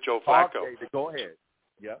promoted Joe Flacco. David. Go ahead.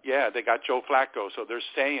 Yeah. Yeah, they got Joe Flacco. So they're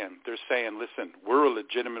saying, listen, we're a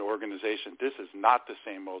legitimate organization. This is not the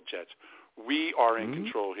same old Jets. We are in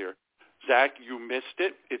control here. Zach, you missed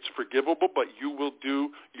it. It's forgivable, but you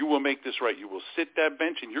will make this right. You will sit that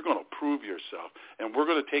bench, and you're going to prove yourself. And we're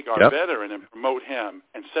going to take our veteran and promote him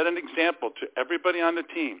and set an example to everybody on the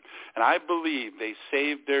team. And I believe they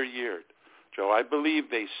saved their year, Joe. I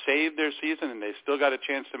believe they saved their season, and they still got a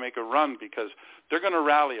chance to make a run because they're going to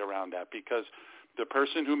rally around that because the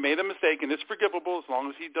person who made a mistake, and it's forgivable as long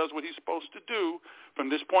as he does what he's supposed to do from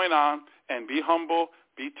this point on and be humble,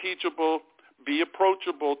 be teachable, be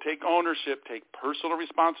approachable, take ownership, take personal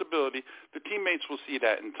responsibility. The teammates will see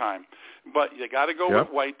that in time. But you got to go with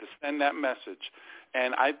White to send that message.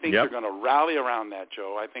 And I think they're going to rally around that,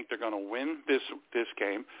 Joe. I think they're going to win this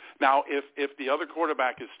game. Now, if the other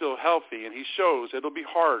quarterback is still healthy and he shows, it'll be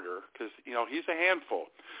harder because, he's a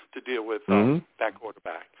handful to deal with that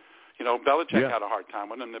quarterback. Belichick had a hard time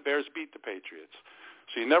with him. The Bears beat the Patriots.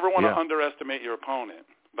 So you never want to underestimate your opponent.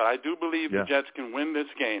 But I do believe the Jets can win this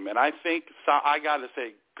game. And I think, I got to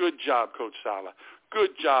say, good job, Coach Saleh.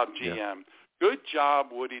 Good job, GM. Good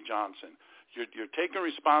job, Woody Johnson. You're taking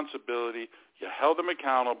responsibility. You held them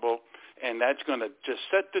accountable. And that's going to just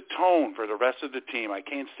set the tone for the rest of the team. I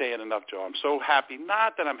can't say it enough, Joe. I'm so happy.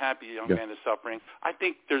 Not that I'm happy a young man is suffering. I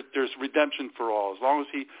think there's redemption for all. As long as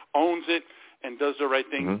he owns it and does the right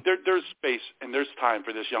thing, there's space and there's time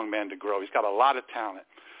for this young man to grow. He's got a lot of talent.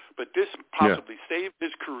 But this possibly saved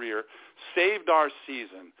his career, saved our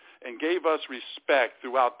season, and gave us respect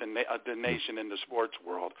throughout the nation in the sports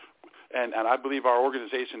world. And I believe our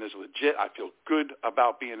organization is legit. I feel good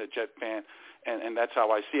about being a Jet fan, and that's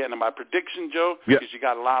how I see it. And my prediction, Joe, because you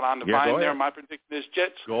got a lot on the vine there, my prediction is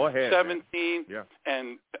Jets 17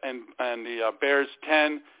 and the Bears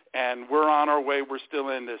 10. And we're on our way. We're still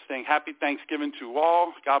in this thing. Happy Thanksgiving to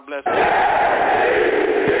all. God bless you.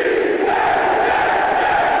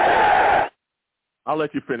 I'll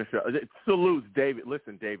let you finish up. Salutes, David.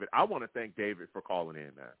 Listen, David, I want to thank David for calling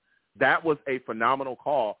in, man. That was a phenomenal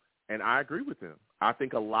call, and I agree with him. I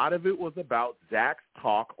think a lot of it was about Zach's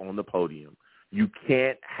talk on the podium. You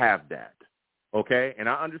can't have that, okay? And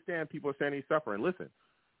I understand people are saying he's suffering. Listen,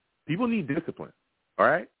 people need discipline, all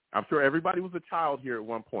right? I'm sure everybody was a child here at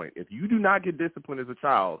one point. If you do not get disciplined as a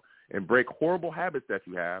child and break horrible habits that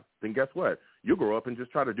you have, then guess what? You'll grow up and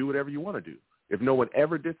just try to do whatever you want to do if no one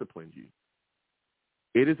ever disciplined you.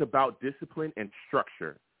 It is about discipline and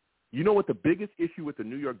structure. You know what the biggest issue with the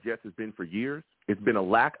New York Jets has been for years? It's been a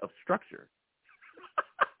lack of structure.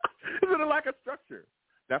 It's been a lack of structure.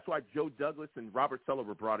 That's why Joe Douglas and Robert Saleh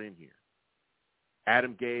were brought in here.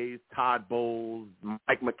 Adam Gase, Todd Bowles,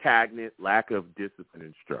 Mike McCagnet, lack of discipline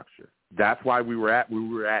and structure. That's why we were at where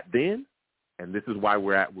we were at then, and this is why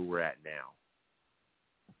we're at where we're at now.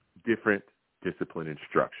 Different discipline and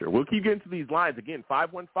structure. We'll keep getting to these lines. Again,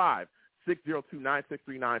 515-602-9639.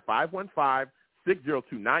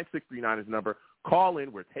 515-602-9639 is the number. Call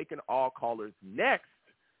in. We're taking all callers. Next,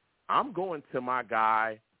 I'm going to my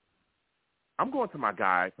guy, I'm going to my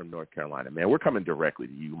guy from North Carolina, man. We're coming directly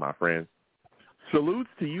to you, my friend. Salutes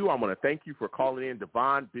to you. I want to thank you for calling in.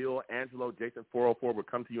 Devon, Bill, Angelo, Jason 404. We'll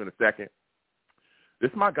come to you in a second.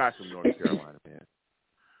 This is my guy from North Carolina, man.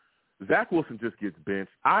 Zach Wilson just gets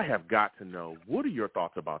benched. I have got to know, what are your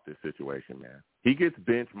thoughts about this situation, man? He gets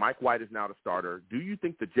benched. Mike White is now the starter. Do you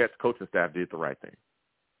think the Jets coaching staff did the right thing?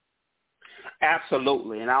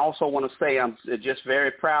 Absolutely. And I also want to say I'm just very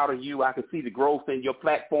proud of you. I can see the growth in your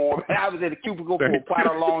platform. I was in the cubicle for quite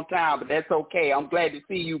a long time, but that's okay. I'm glad to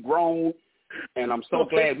see you grown, and I'm so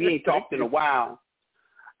glad we ain't talked in a while.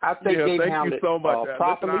 I think they handled it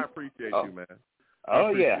properly. I appreciate you, man.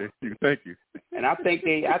 Oh yeah, thank you. And I think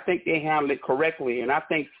they handled it correctly. And I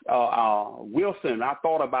think Wilson. I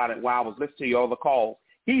thought about it while I was listening to your other calls.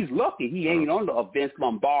 He's lucky he ain't under a Vince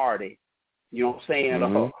Lombardi. You know what I'm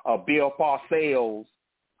saying? A Bill Parcells,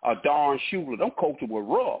 a Don Shula. Them coaches were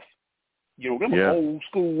rough. You know, them old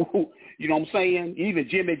school. You know what I'm saying? Even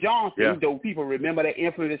Jimmy Johnson, though people remember that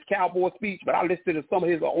infamous Cowboy speech, but I listened to some of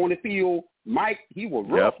his on the field. Mike, he was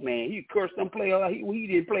rough, man. He cursed them players. He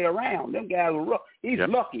didn't play around. Them guys were rough. He's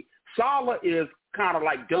lucky. Saleh is kind of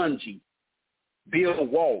like Dungy, Bill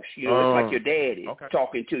Walsh. You know, it's like your daddy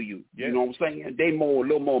talking to you. You know what I'm saying? They a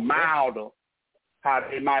little more milder. How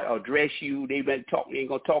they might address you. They ain't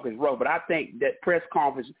gonna talk as rough. But I think that press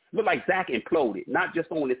conference looked like Zach imploded, not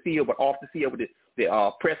just on the field, but off the field with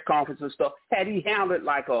the press conference and stuff. Had he handled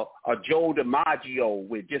like a Joe DiMaggio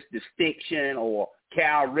with just distinction, or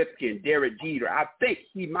Cal Ripken, Derek Jeter, I think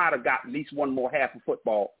he might have got at least one more half of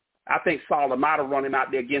football. I think Saleh might have run him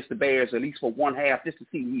out there against the Bears at least for one half just to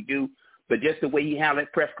see what he do. But just the way he handled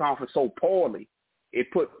that press conference so poorly, it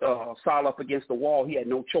put Saleh up against the wall. He had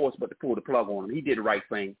no choice but to pull the plug on him. He did the right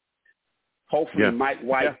thing. Hopefully Mike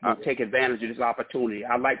White will take advantage of this opportunity.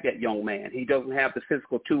 I like that young man. He doesn't have the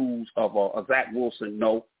physical tools of a Zach Wilson,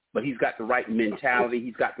 no, but he's got the right mentality.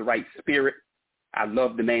 He's got the right spirit. I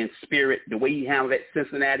love the man's spirit. The way he handled that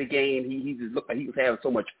Cincinnati game, he just looked like he was having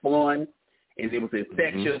so much fun, and it was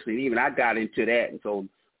infectious, and even I got into that. And so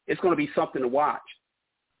it's going to be something to watch.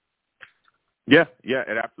 Yeah,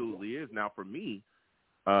 it absolutely is. Now, for me,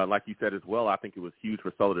 like you said as well, I think it was huge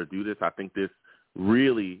for Saleh to do this. I think this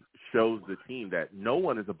really shows the team that no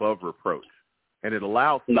one is above reproach, and it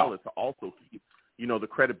allows Saleh to also keep, the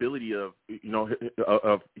credibility of,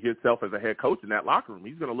 of himself as a head coach in that locker room.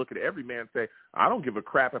 He's going to look at every man and say, I don't give a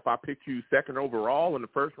crap if I picked you second overall in the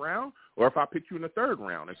first round or if I picked you in the third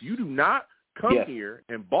round. If you do not come here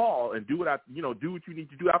and ball and do what do what you need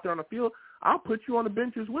to do out there on the field, I'll put you on the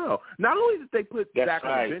bench as well. Not only did they put Zach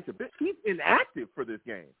on the bench, he's inactive for this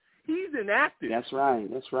game. He's inactive. That's right.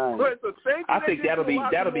 But it's the same I think that'll be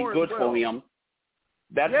good for him.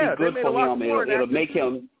 That'll be good for him. It'll make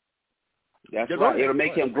him. That's right. It'll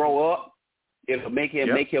make him grow up. It'll make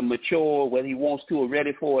him mature, whether he wants to or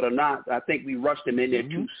ready for it or not. I think we rushed him in there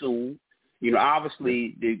too soon.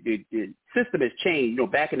 Obviously the system has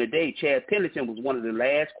changed. Back in the day, Chad Pennington was one of the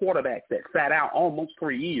last quarterbacks that sat out almost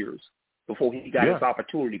 3 years before he got his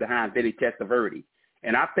opportunity behind Vinny Testaverde.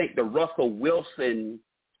 And I think the Russell Wilson,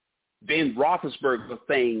 Ben Roethlisberger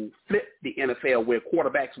thing flipped the NFL, where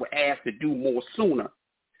quarterbacks were asked to do more sooner.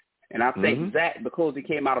 And I think Zach, because he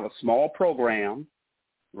came out of a small program,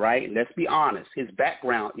 right, and let's be honest, his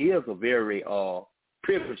background is a very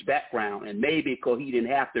privileged background, and maybe because he didn't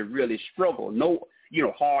have to really struggle, no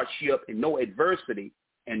hardship and no adversity,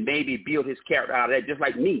 and maybe build his character out of that, just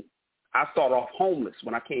like me. I started off homeless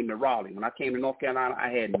when I came to Raleigh. When I came to North Carolina, I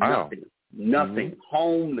had nothing,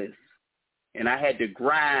 homeless. And I had to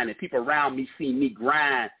grind, and people around me seen me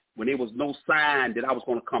grind when there was no sign that I was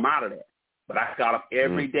going to come out of that. But I got up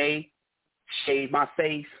every day, shaved my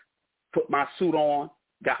face, put my suit on,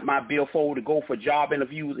 got my billfold to go for job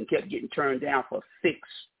interviews, and kept getting turned down for 6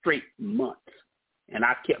 straight months. And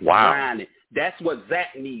I kept grinding. That's what Zach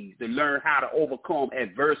needs, to learn how to overcome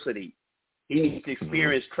adversity. He needs to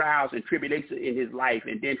experience trials and tribulations in his life,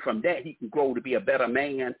 and then from that he can grow to be a better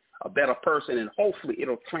man, a better person, and hopefully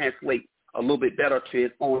it'll translate a little bit better to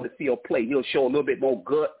his on-the-field play. He'll show a little bit more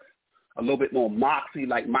guts, a little bit more moxie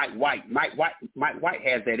like Mike White. Mike White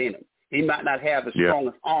has that in him. He might not have the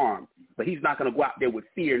strongest arm, but he's not going to go out there with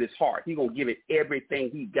fear in his heart. He's going to give it everything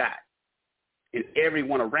he got. And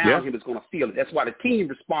everyone around him is going to feel it. That's why the team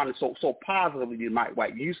responded so positively to Mike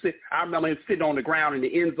White. I remember him sitting on the ground in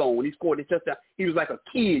the end zone when he scored the touchdown. He was like a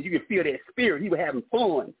kid. You could feel that spirit. He was having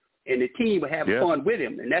fun, and the team was having fun with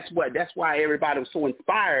him. And that's why everybody was so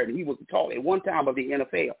inspired. And he was talking at one time of the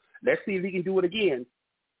NFL. Let's see if he can do it again.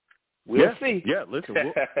 We'll see. Yeah, listen,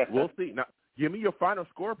 we'll see. Now, give me your final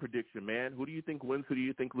score prediction, man. Who do you think wins? Who do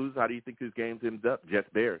you think loses? How do you think this game ends up? Jets,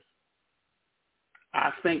 Bears.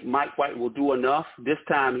 I think Mike White will do enough. This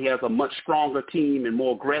time he has a much stronger team and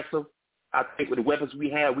more aggressive. I think with the weapons we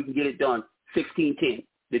have, we can get it done 16-10.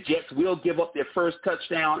 The Jets will give up their first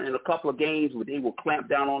touchdown in a couple of games, but they will clamp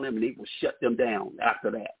down on them and they will shut them down after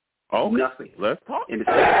that. Oh, nothing. Let's talk. In the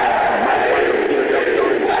second half, Mike White will get enough done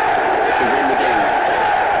to win the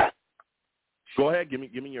game. Go ahead.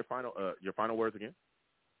 Give me your final words again.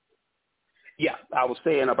 Yeah, I was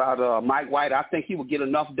saying about Mike White. I think he will get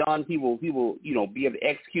enough done. He will be able to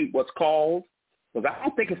execute what's called. Because I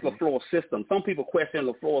don't think it's LaFleur's system. Some people question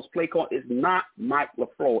LaFleur's play call. It's not Mike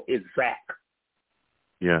LaFleur. It's Zach.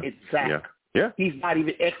 Yeah. It's Zach. Yeah. He's not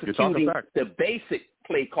even executing the basic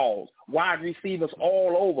play calls. Wide receivers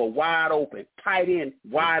all over, wide open. Tight end,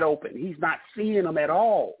 wide open. He's not seeing them at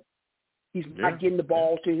all. He's not getting the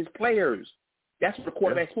ball to his players. That's what the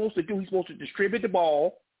quarterback's supposed to do. He's supposed to distribute the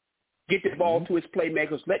ball, get the ball to his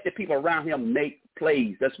playmakers, let the people around him make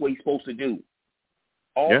plays. That's what he's supposed to do.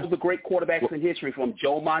 All the great quarterbacks in history, from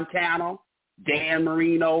Joe Montana, Dan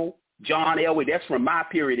Marino, John Elway, that's from my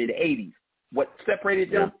period in the 80s. What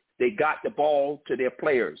separated them? They got the ball to their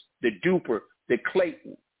players. The Duper, the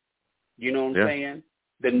Clayton, you know what I'm saying?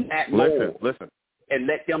 The Nat Lowell. Listen. And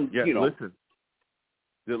let them,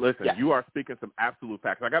 Listen, you are speaking some absolute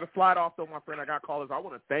facts. I got to slide off, though, my friend. I got callers. I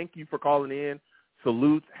want to thank you for calling in.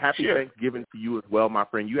 Salutes. Happy Thanksgiving to you as well, my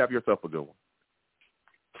friend. You have yourself a good one.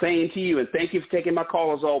 Same to you, and thank you for taking my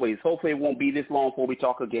call as always. Hopefully it won't be this long before we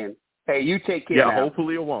talk again. Hey, you take care now.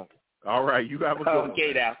 Hopefully it won't. All right, you have a good one.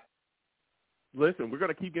 Okay, now. Listen, we're going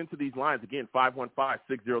to keep getting to these lines. Again,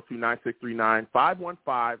 515-602-9639.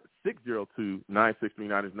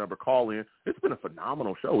 515-602-9639 is the number. Call in. It's been a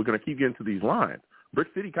phenomenal show. We're going to keep getting to these lines. Brick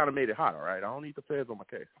City kind of made it hot, all right? I don't need the feds on my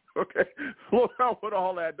case. Okay? Slow down with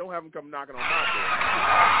all that. Don't have them come knocking on my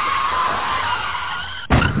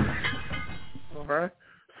door. All right?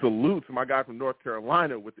 Salute to my guy from North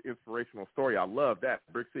Carolina with the inspirational story. I love that.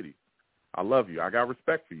 Brick City, I love you. I got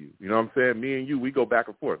respect for you. You know what I'm saying? Me and you, we go back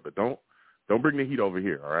and forth, but don't bring the heat over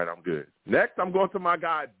here, all right? I'm good. Next, I'm going to my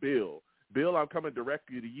guy, Bill. Bill, I'm coming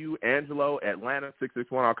directly to you. Angelo, Atlanta,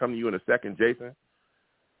 661. I'll come to you in a second. Jason.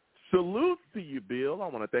 Salute to you, Bill. I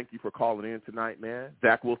want to thank you for calling in tonight, man.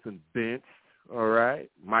 Zach Wilson benched, all right?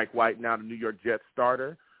 Mike White now the New York Jets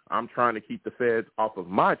starter. I'm trying to keep the feds off of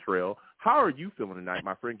my trail. How are you feeling tonight,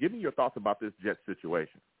 my friend? Give me your thoughts about this Jets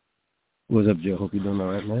situation. What's up, Joe? Hope you're doing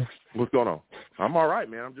all right, man. What's going on? I'm all right,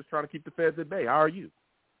 man. I'm just trying to keep the feds at bay. How are you?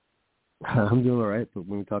 I'm doing all right, but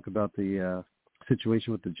when we talk about the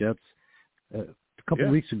situation with the Jets, a couple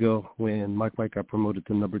of weeks ago when Mike White got promoted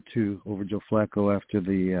to number 2 over Joe Flacco after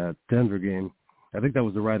the Denver game, I think that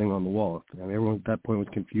was the writing on the wall. I mean, everyone at that point was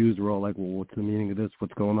confused. We're all like, well, what's the meaning of this?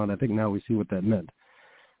 What's going on? I think now we see what that meant.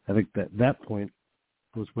 I think that point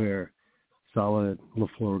was where Saleh and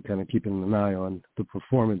LaFleur were kind of keeping an eye on the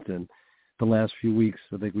performance. And the last few weeks,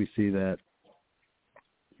 I think we see that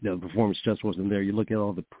the performance just wasn't there. You look at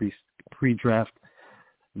all the pre-draft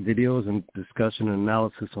videos and discussion and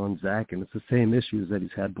analysis on Zach, and it's the same issues that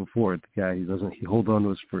he's had before. The guy, he holds on to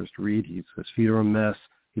his first read. His feet are a mess.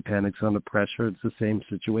 He panics under pressure. It's the same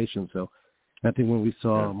situation. So I think when we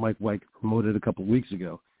saw Mike White promoted a couple of weeks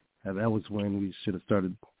ago, that was when we should have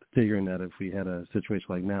started figuring that if we had a situation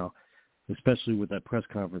like now, especially with that press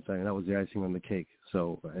conference, I mean, that was the icing on the cake.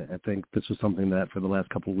 So I think this was something that for the last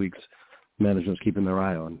couple of weeks, management's keeping their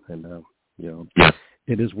eye on. And,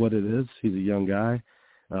 it is what it is. He's a young guy.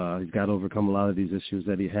 He's got to overcome a lot of these issues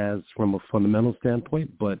that he has from a fundamental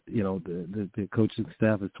standpoint. But, the coaching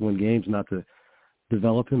staff is to win games, not to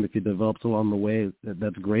develop him. If he develops along the way,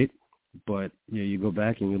 that's great. But, you go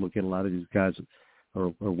back and you look at a lot of these guys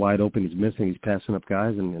are wide open. He's missing. He's passing up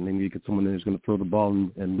guys, and then you get someone who's going to throw the ball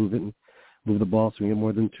and move the ball so we get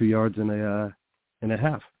more than 2 yards in a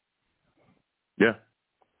half. Yeah.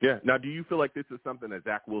 Yeah. Now, do you feel like this is something that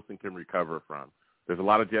Zach Wilson can recover from? There's a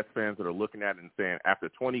lot of Jets fans that are looking at it and saying, after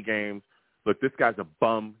 20 games, look, this guy's a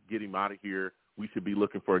bum. Get him out of here. We should be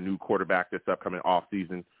looking for a new quarterback this upcoming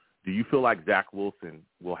offseason. Do you feel like Zach Wilson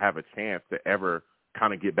will have a chance to ever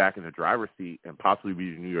kind of get back in the driver's seat and possibly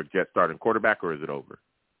be the New York Jets starting quarterback, or is it over?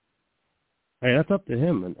 Hey, that's up to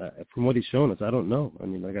him. And from what he's shown us, I don't know. I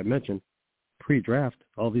mean, like I mentioned, pre-draft,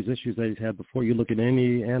 all these issues that he's had before, you look at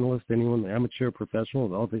any analyst, anyone, amateur,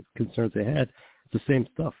 professional, all the concerns they had, it's the same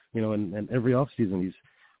stuff, and every offseason he's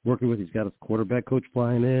working with, he's got his quarterback coach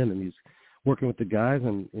flying in, and he's working with the guys,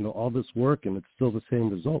 and, all this work, and it's still the same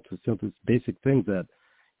results. It's still these basic things that,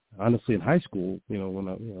 honestly, in high school,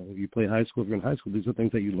 if you play high school, if you're in high school, these are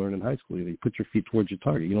things that you learn in high school. You put your feet towards your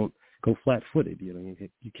target. You don't go flat-footed. You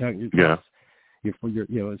count your drops.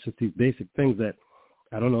 It's just these basic things that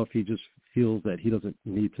I don't know if he just feels that he doesn't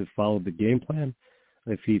need to follow the game plan,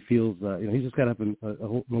 if he feels, he's just got to have an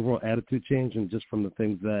overall attitude change, and just from the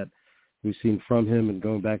things that we've seen from him and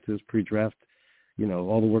going back to his pre-draft,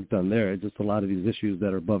 all the work done there, just a lot of these issues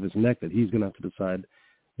that are above his neck that he's going to have to decide,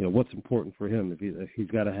 what's important for him. If he's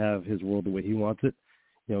got to have his world the way he wants it,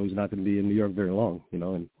 he's not going to be in New York very long,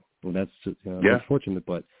 and that's just unfortunate.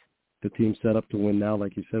 But the team's set up to win now,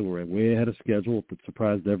 like you said. We're way ahead of schedule. It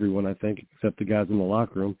surprised everyone, I think, except the guys in the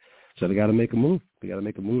locker room. So they got to make a move.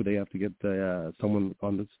 They have to get someone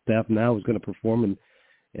on the staff now who's going to perform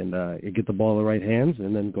and get the ball in the right hands.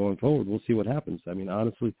 And then going forward, we'll see what happens. I mean,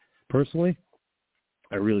 honestly, personally,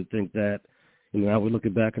 I really think that, now we're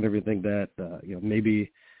looking back on everything that,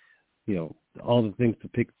 maybe, all the things to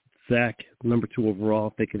pick Zach number 2 overall,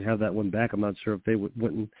 if they could have that one back, I'm not sure if they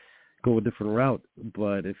wouldn't go a different route.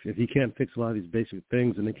 But if he can't fix a lot of these basic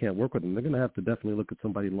things and they can't work with him, they're going to have to definitely look at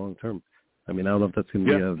somebody long term. I mean, I don't know if that's going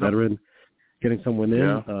to be a veteran getting someone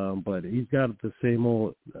in, but he's got the same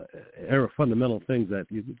old fundamental things that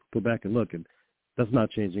you go back and look, and that's not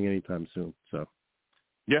changing anytime soon. So,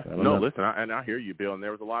 listen, I hear you, Bill. And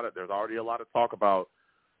there's already a lot of talk about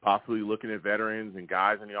possibly looking at veterans and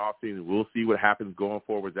guys in the offseason. We'll see what happens going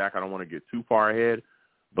forward with Zach. I don't want to get too far ahead,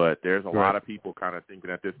 but there's a lot of people kind of thinking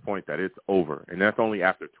at this point that it's over, and that's only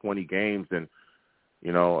after 20 games. And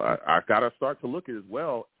I've got to start to look at it as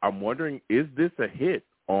well. I'm wondering, is this a hit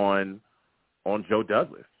on Joe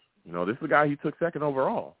Douglas? This is a guy he took 2nd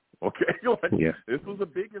overall. Okay, This was a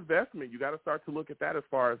big investment. You got to start to look at that as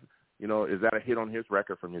far as, is that a hit on his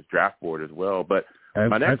record from his draft board as well? But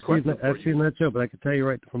I've seen that, Joe, but I can tell you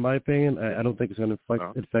right from my opinion, I don't think it's going to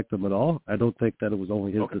affect him at all. I don't think that it was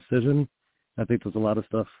only his decision. I think there's a lot of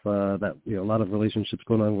stuff that, a lot of relationships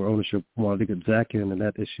going on where ownership wanted to get Zach in and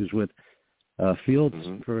had issues with Fields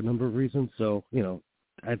for a number of reasons. So,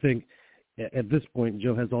 I think at this point,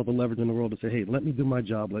 Joe has all the leverage in the world to say, hey, let me do my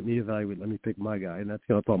job, let me evaluate, let me pick my guy. And that's,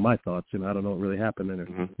 that's all my thoughts. I don't know what really happened. And at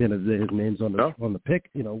the end of the day, his name's on the pick.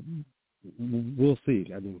 We'll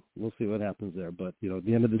see. I mean, we'll see what happens there. But, at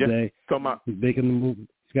the end of the day, he's making the move.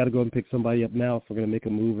 He's got to go and pick somebody up now. If we're going to make a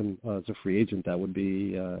move and as a free agent, that'd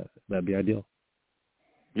be ideal.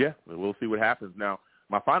 Yeah, we'll see what happens. Now,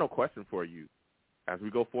 my final question for you, as we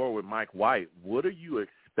go forward with Mike White, what are you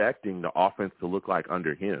expecting the offense to look like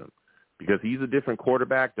under him? Because he's a different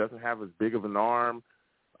quarterback, doesn't have as big of an arm.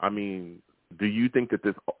 I mean, do you think that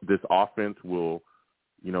this offense will,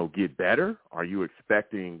 get better? Are you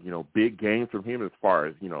expecting, big games from him as far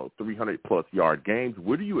as, 300-plus yard games?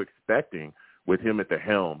 What are you expecting with him at the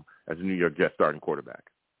helm as a New York Jets starting quarterback?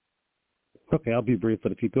 Okay, I'll be brief,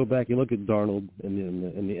 but if you go back, you look at Darnold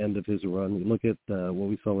in the end of his run, you look at what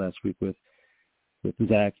we saw last week with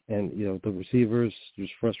Zach, and, the receivers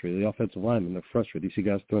just frustrated. The offensive linemen, they're frustrated. You see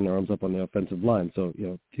guys throwing their arms up on the offensive line. So,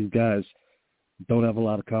 these guys don't have a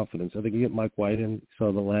lot of confidence. I think you get Mike White in. You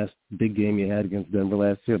saw the last big game he had against Denver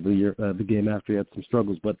last year, the game after he had some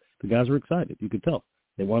struggles. But the guys were excited. You could tell.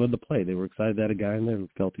 They wanted to play. They were excited to have a guy in there who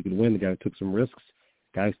felt he could win, the guy who took some risks,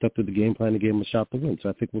 the guy who stuck to the game plan and gave him a shot to win. So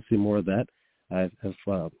I think we'll see more of that. I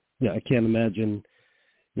can't imagine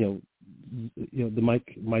Mike's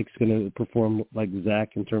going to perform like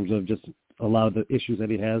Zach in terms of just a lot of the issues that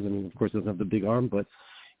he has. I mean, of course, he doesn't have the big arm, but,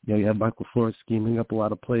 you have Michael Flores scheming up a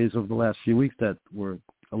lot of plays over the last few weeks that were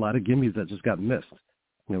a lot of gimmies that just got missed.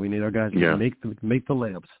 We need our guys to make the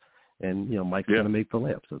layups, and, Mike's going to make the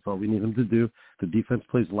layups. That's all we need him to do. The defense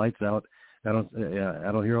plays lights out. I don't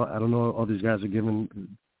know all these guys are giving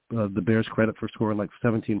the Bears credit for scoring like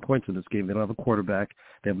 17 points in this game. They don't have a quarterback.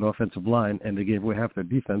 They have no offensive line, and they gave away half their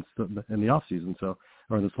defense in the offseason, or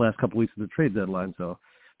in this last couple of weeks of the trade deadline. So,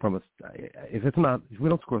 if we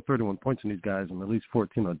don't score 31 points in these guys and at least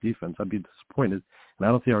 14 on defense, I'd be disappointed. And I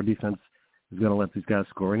don't see our defense is going to let these guys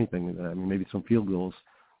score anything. I mean, maybe some field goals.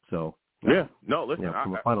 So, listen.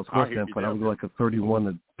 From a final score standpoint, I would go like a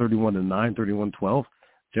 31-9, 31-12.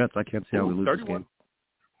 Jets, I can't see how we lose 31. This game.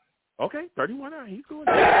 Okay, 31. He's going.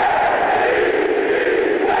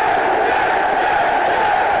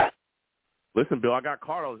 Listen, Bill, I got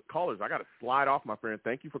callers. I got to slide off, my friend.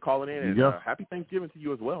 Thank you for calling in, and happy Thanksgiving to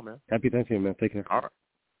you as well, man. Happy Thanksgiving, man. Take care. All right.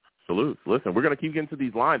 Salute. Listen, we're going to keep getting to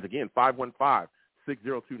these lines. Again, 515-602-9639.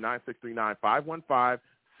 515-602-9639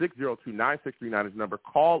 is the number.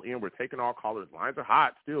 Call in. We're taking all callers. Lines are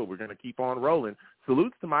hot still. We're going to keep on rolling.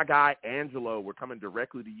 Salutes to my guy, Angelo. We're coming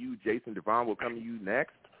directly to you. Jason Devon will come to you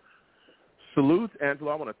next. Salutes,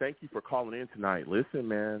 Angelo. I want to thank you for calling in tonight. Listen,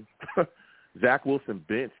 man, Zach Wilson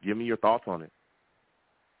bench. Give me your thoughts on it.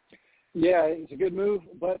 Yeah, it's a good move,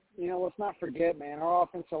 but, let's not forget, man, our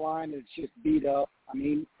offensive line is just beat up. I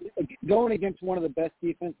mean, going against one of the best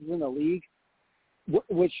defenses in the league,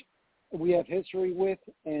 which we have history with,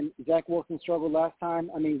 and Zach Wilson struggled last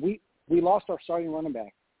time. I mean, we lost our starting running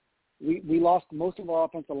back. We lost most of our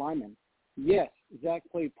offensive linemen. Yes, Zach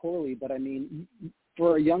played poorly, but I mean,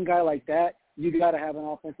 for a young guy like that, you got to have an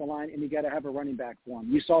offensive line and you got to have a running back for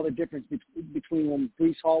him. You saw the difference between when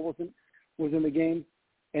Breece Hall was in the game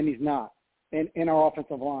and he's not, and in our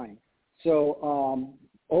offensive line. So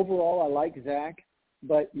overall, I like Zach,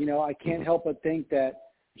 but you know, I can't help but think that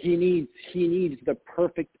he needs the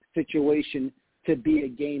perfect situation to be a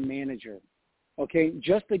game manager. Okay,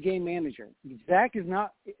 just a game manager. Zach is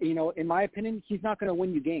not, you know, in my opinion, he's not going to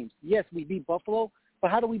win you games. Yes, we beat Buffalo, but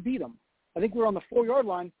how do we beat them? I think we were on the 4-yard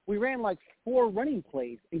line. We ran like 4 running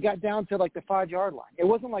plays and got down to like the 5-yard line. It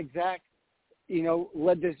wasn't like Zach, you know,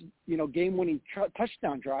 led this, you know, game-winning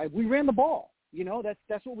touchdown drive. We ran the ball. You know,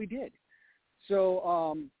 that's what we did.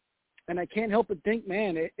 So, and I can't help but think,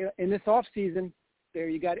 man, in this offseason, there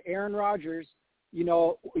you got Aaron Rodgers, you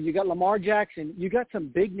know, you got Lamar Jackson, you got some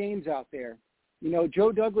big names out there. You know,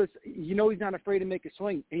 Joe Douglas, you know he's not afraid to make a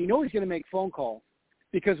swing, and you know he's going to make phone calls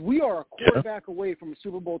because we are a quarterback away from a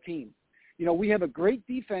Super Bowl team. You know, we have a great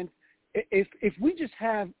defense. If we just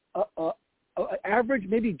have a average,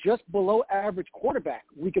 maybe just below average quarterback,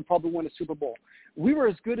 we could probably win a Super Bowl. We were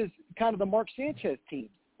as good as kind of the Mark Sanchez team,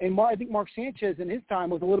 and I think Mark Sanchez in his time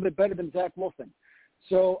was a little bit better than Zach Wilson.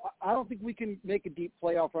 So I don't think we can make a deep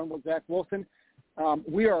playoff run with Zach Wilson.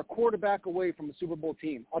 We are a quarterback away from a Super Bowl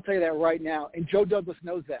team. I'll tell you that right now. And Joe Douglas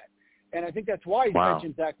knows that. And I think that's why he's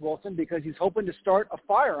mentioned Zach Wilson, because he's hoping to start a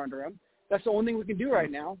fire under him. That's the only thing we can do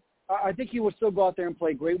right now. I think he will still go out there and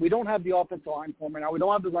play great. We don't have the offensive line for him right now. We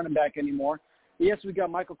don't have the running back anymore. Yes, we got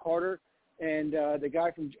Michael Carter and the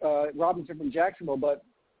guy from Robinson from Jacksonville, but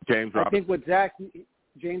James Robinson. I think with Zach,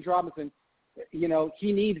 James Robinson, you know,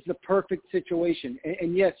 he needs the perfect situation.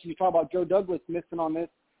 And yes, you talk about Joe Douglas missing on this.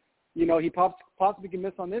 You know, he possibly can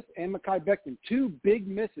miss on this, and Mekhi Becton. 2 big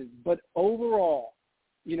misses, but overall,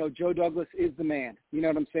 you know, Joe Douglas is the man. You know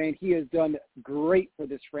what I'm saying? He has done great for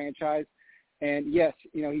this franchise. And, yes,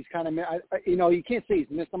 you know, he's kind of – you know, you can't say he's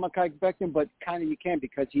missed on Mekhi Becton, but kind of you can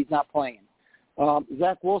because he's not playing.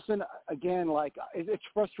 Zach Wilson, again, like it's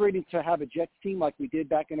frustrating to have a Jets team like we did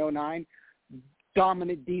back in 2009.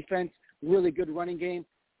 Dominant defense, really good running game,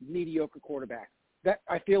 mediocre quarterback. That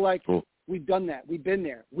I feel like we've done that. We've been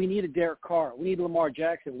there. We need a Derek Carr. We need Lamar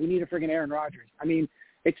Jackson. We need a friggin' Aaron Rodgers. I mean,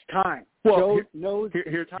 it's time. Well,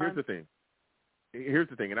 here's the thing. Here's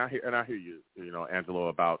the thing, and I hear you, you know, Angelo,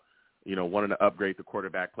 about, you know, wanting to upgrade the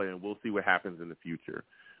quarterback play, and we'll see what happens in the future.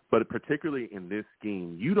 But particularly in this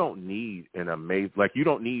scheme, you don't need you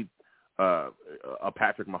don't need a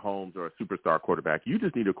Patrick Mahomes or a superstar quarterback. You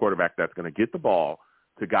just need a quarterback that's going to get the ball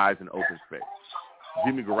to guys in open space.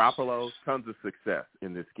 Jimmy Garoppolo, tons of success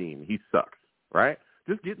in this scheme. He sucks, right?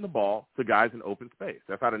 Just getting the ball to guys in open space.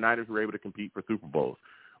 That's how the Niners were able to compete for Super Bowls.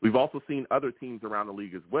 We've also seen other teams around the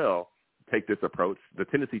league as well take this approach. The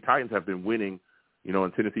Tennessee Titans have been winning, you know,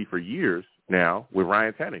 in Tennessee for years now with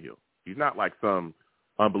Ryan Tannehill. He's not like some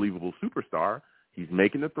unbelievable superstar. He's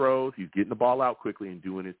making the throws. He's getting the ball out quickly and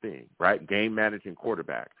doing his thing, right? Game managing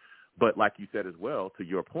quarterback. But like you said as well, to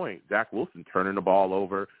your point, Zach Wilson turning the ball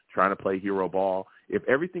over, trying to play hero ball. If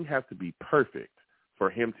everything has to be perfect for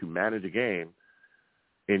him to manage a game,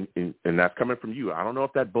 and that's coming from you, I don't know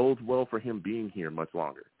if that bodes well for him being here much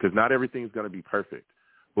longer, because not everything's going to be perfect.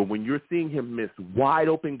 But when you're seeing him miss wide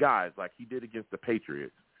open guys like he did against the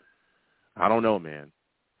Patriots, I don't know, man.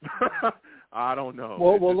 I don't know.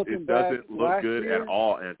 Well, it doesn't look good at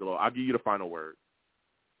all, Angelo. I'll give you the final word.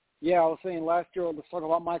 Yeah, I was saying last year, let's talk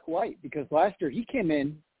about Mike White, because last year he came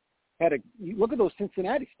in, look at those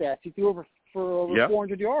Cincinnati stats. He threw for over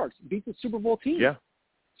 400 yards, beat the Super Bowl team. Yeah.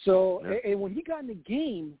 So, and when he got in the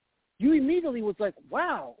game, you immediately was like,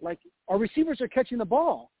 wow, like our receivers are catching the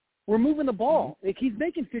ball. We're moving the ball. Like he's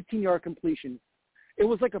making 15-yard completions. It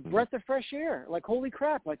was like a breath of fresh air. Like, holy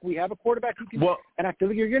crap, like we have a quarterback who can and I feel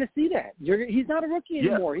like you're going to see that. He's not a rookie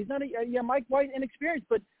anymore. He's not Mike White inexperienced,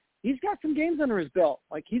 but he's got some games under his belt.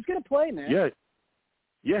 Like, he's going to play, man.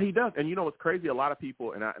 Yeah, he does. And you know what's crazy? A lot of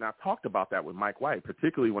people, and I've talked about that with Mike White,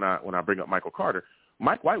 particularly when I bring up Michael Carter.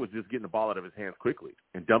 Mike White was just getting the ball out of his hands quickly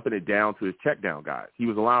and dumping it down to his check down guys. He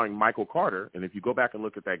was allowing Michael Carter, and if you go back and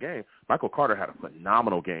look at that game, Michael Carter had a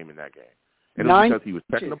phenomenal game in that game. And it was because he was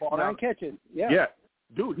checking the ball down. 9 catches, Yeah.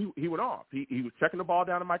 Dude, he went off. He was checking the ball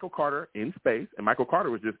down to Michael Carter in space, and Michael Carter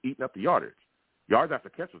was just eating up the yardage. Yards after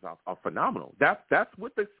catch was phenomenal. That's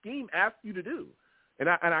what the scheme asked you to do. And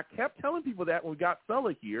I kept telling people that when we got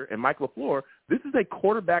Sulla here and Mike LaFleur, this is a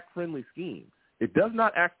quarterback-friendly scheme. It does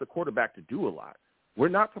not ask the quarterback to do a lot. We're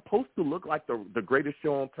not supposed to look like the greatest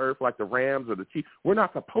show on turf, like the Rams or the Chiefs. We're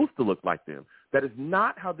not supposed to look like them. That is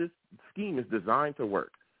not how this scheme is designed to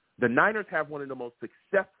work. The Niners have one of the most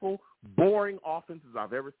successful, boring offenses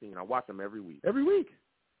I've ever seen. I watch them every week.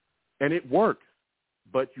 And it works.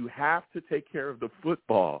 But you have to take care of the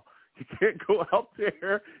football. You can't go out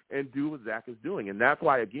there and do what Zach is doing. And that's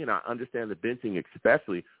why, again, I understand the benching,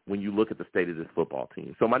 especially when you look at the state of this football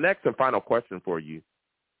team. So my next and final question for you,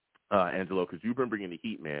 Angelo, because you've been bringing the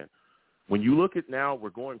heat, man. When you look at now, we're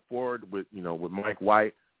going forward with Mike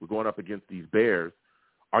White. We're going up against these Bears.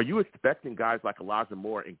 Are you expecting guys like Elijah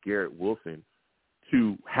Moore and Garrett Wilson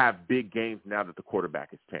to have big games now that the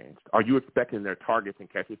quarterback has changed? Are you expecting their targets and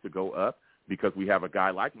catches to go up because we have a guy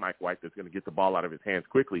like Mike White that's going to get the ball out of his hands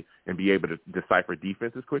quickly and be able to decipher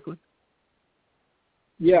defenses quickly?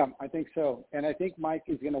 Yeah, I think so. And I think Mike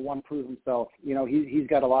is going to want to prove himself. He's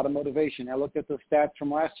got a lot of motivation. I looked at the stats from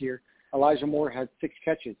last year. Elijah Moore had 6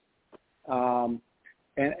 catches. I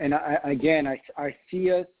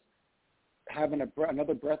see us having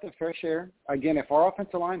another breath of fresh air. Again, if our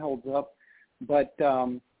offensive line holds up. But,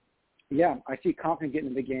 I see Compton getting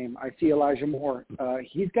in the game. I see Elijah Moore.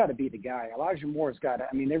 He's got to be the guy. Elijah Moore's got to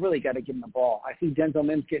 – they really got to give him the ball. I see Denzel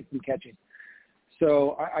Mims getting some catches.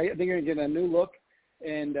 So I think you're going to get a new look.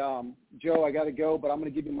 And, Joe, I got to go, but I'm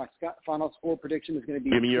going to give you my final score prediction. It's going to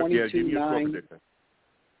be 22-9.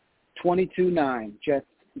 22-9.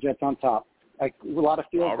 Jets on top. A lot of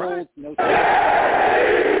field goals. No.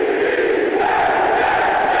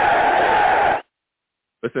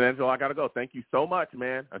 Listen, Angelo, I got to go. Thank you so much,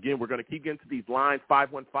 man. Again, we're going to keep getting to these lines,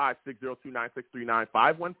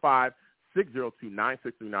 515-602-9639,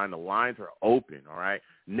 515-602-9639. The lines are open, all right?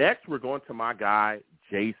 Next, we're going to my guy,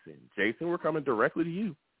 Jason. Jason, we're coming directly to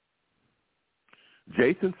you.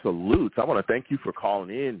 Jason salutes. I want to thank you for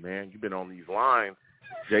calling in, man. You've been on these lines.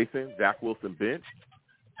 Jason, Zach Wilson bench.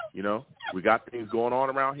 We got things going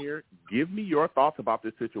on around here. Give me your thoughts about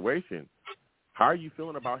this situation. How are you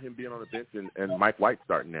feeling about him being on the bench and Mike White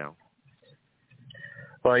starting now?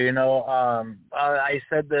 Well, I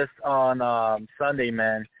said this on Sunday,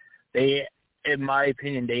 man. In my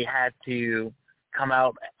opinion, they had to come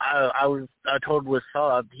out. I was told with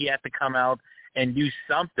Saab he had to come out and do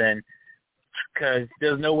something because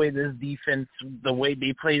there's no way this defense, the way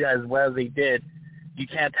they played as well as they did, you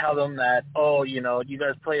can't tell them that, you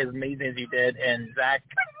guys play as amazing as you did and Zach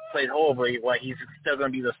played horribly, he's still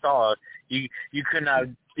going to be the star. You could not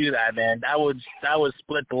do that, man. That would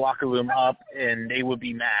split the locker room up, and they would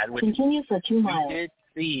be mad. Which continue for 2 miles. We did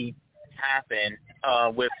see happen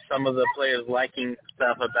with some of the players liking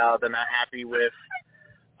stuff about they're not happy with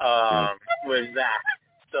Zach.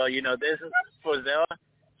 So this is for Zilla.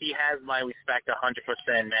 He has my respect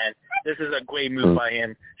 100%, man. This is a great move by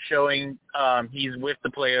him, showing he's with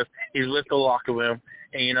the players, he's with the locker room,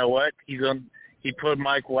 and you know what? He put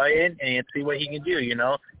Mike White in and see what he can do,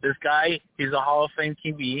 This guy, he's a Hall of Fame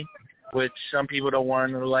QB, which some people don't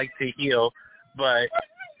want to like to hear. But,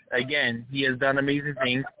 again, he has done amazing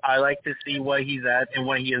things. I like to see what he's at and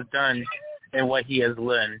what he has done and what he has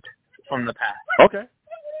learned from the past. Okay.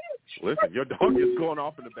 Listen, your dog is going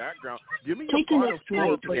off in the background. Give me your final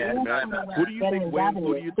score for this, man. Who do you think wins?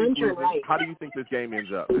 Who do you think loses? How do you think this game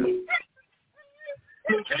ends up, man?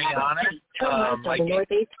 To be honest, I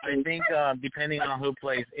think depending on who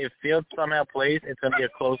plays, if Fields somehow plays, it's going to be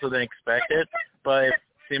closer than expected. But if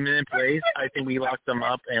Simeon plays, I think we lock them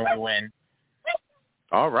up and we win.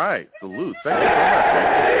 All right. Salute. Thank you so much,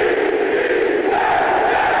 man.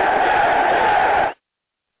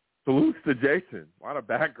 Salutes to Jason. What a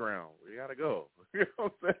background. We got to go. You know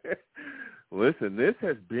what I'm saying? Listen, this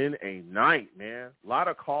has been a night, man. A lot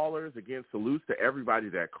of callers. Again, salutes to everybody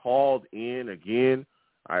that called in. Again,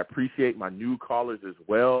 I appreciate my new callers as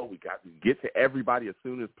well. We got to get to everybody as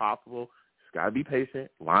soon as possible. Just got to be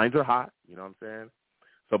patient. Lines are hot. You know what I'm saying?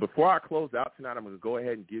 So before I close out tonight, I'm going to go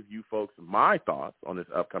ahead and give you folks my thoughts on this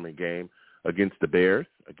upcoming game against the Bears.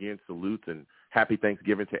 Again, salutes and happy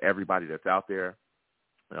Thanksgiving to everybody that's out there.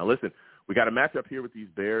 Now, listen, we got a matchup here with these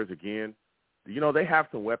Bears again. They have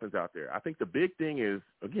some weapons out there. I think the big thing is,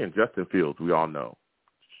 again, Justin Fields, we all know.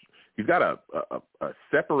 He's got a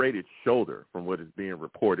separated shoulder from what is being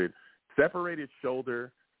reported. Separated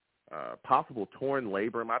shoulder, possible torn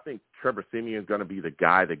labrum. I think Trevor Siemian is going to be the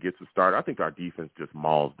guy that gets the start. I think our defense just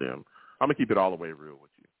mauls them. I'm going to keep it all the way real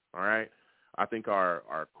with you, all right? I think our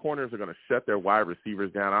corners are going to shut their wide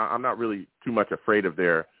receivers down. I'm not really too much afraid of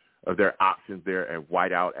their options there at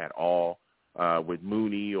wideout at all. With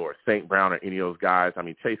Mooney or St. Brown or any of those guys. I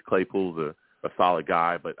mean, Chase Claypool's a solid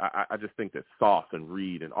guy, but I just think that Sauce and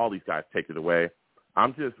Reed and all these guys take it away.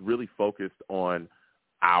 I'm just really focused on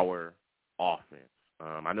our offense,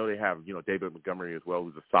 I know they have, David Montgomery as well,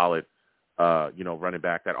 who's a solid, running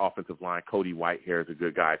back. That offensive line, Cody Whitehair is a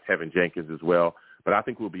good guy. Tevin Jenkins as well. But I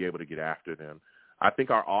think we'll be able to get after them. I think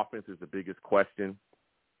our offense is the biggest question.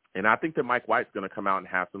 And I think that Mike White's going to come out and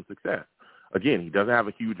have some success. Again, he doesn't have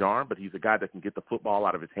a huge arm, but he's a guy that can get the football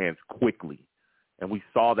out of his hands quickly. And we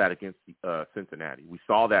saw that against Cincinnati. We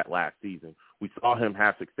saw that last season. We saw him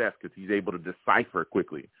have success because he's able to decipher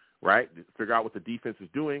quickly, right? Figure out what the defense is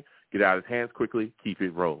doing, get out of his hands quickly, keep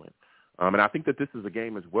it rolling. And I think that this is a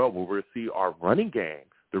game as well where we'll see our running game,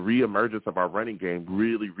 the reemergence of our running game,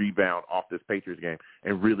 really rebound off this Patriots game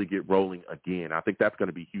and really get rolling again. I think that's going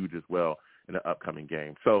to be huge as well in the upcoming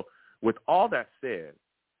game. So with all that said,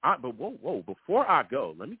 before I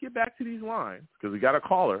go, let me get back to these lines because we got a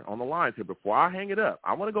caller on the lines here. Before I hang it up,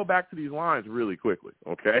 I want to go back to these lines really quickly,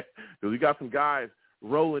 okay? Because we got some guys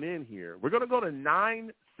rolling in here. We're going to go to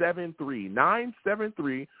 973.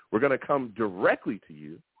 973, we're going to come directly to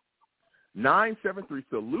you. 973,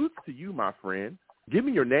 salutes to you, my friend. Give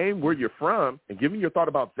me your name, where you're from, and give me your thought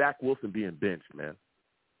about Zach Wilson being benched, man.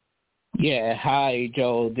 Yeah, hi,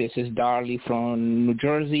 Joe. This is Darley from New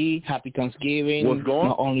Jersey. Happy Thanksgiving. What's going on?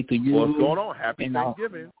 Not only to you. What's going on? Happy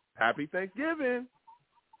Thanksgiving. Happy Thanksgiving.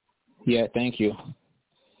 Yeah, thank you.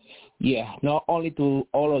 Yeah, not only to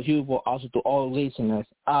all of you, but also to all listeners.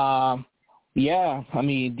 Yeah, I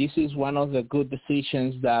mean, this is one of the good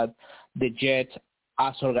decisions that the Jets,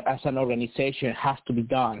 as an organization, has to be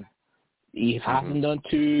done. It hasn't done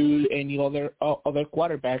to any other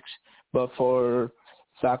quarterbacks, but for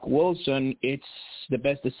Zach Wilson, it's the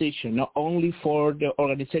best decision, not only for the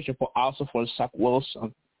organization, but also for Zach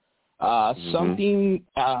Wilson. Something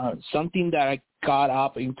that I got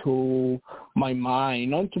up into my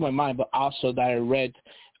mind, not into my mind, but also that I read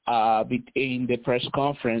in the press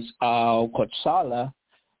conference, Coach Saleh,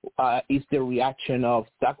 is the reaction of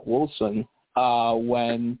Zach Wilson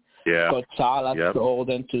when Coach Saleh told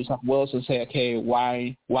them to Zach Wilson, say, okay,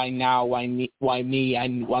 why now? Why me? I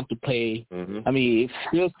want to play. I mean, it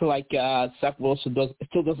feels like Zach Wilson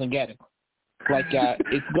still doesn't get it. Like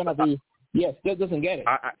it's gonna be, still doesn't get it.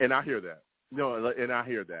 And I hear that. No, and I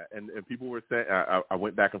hear that. And people were saying, I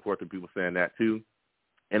went back and forth with people saying that too,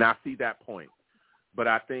 and I see that point. But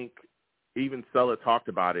I think even Saleh talked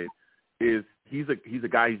about it. Is he's a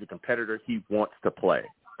guy. He's a competitor. He wants to play,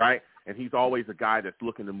 right? And he's always a guy that's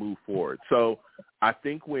looking to move forward. So I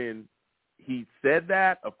think when he said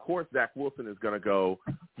that, of course, Zach Wilson is going to go,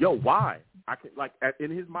 yo, why? I can, in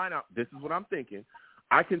his mind, this is what I'm thinking.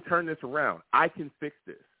 I can turn this around. I can fix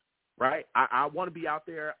this, right? I want to be out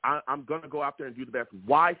there. I'm going to go out there and do the best.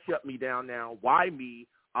 Why shut me down now? Why me?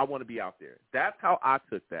 I want to be out there. That's how I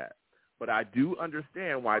took that. But I do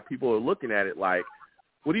understand why people are looking at it like,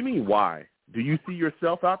 what do you mean, why? Do you see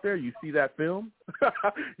yourself out there? You see that film?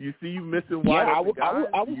 You see you missing wide open guys?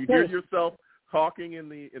 Do you hear yourself talking in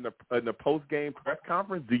the post game press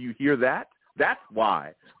conference? Do you hear that? That's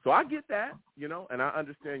why. So I get that, and I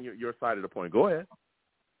understand your side of the point. Go ahead.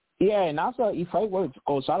 Yeah, and also if I were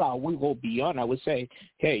Coach Saleh, I would go beyond. I would say,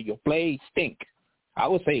 hey, your play stink. I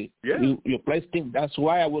would say your play stink. That's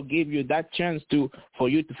why I will give you that chance for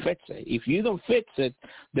you to fix it. If you don't fix it,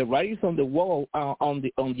 the writing's on the wall on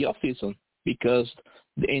the offseason. Because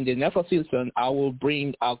in the next season, I will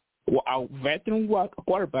bring a veteran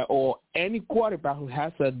quarterback or any quarterback who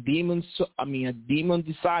has a demon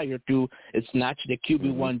desire to snatch the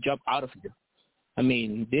QB1 job out of you. I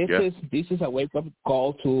mean, this is a wake-up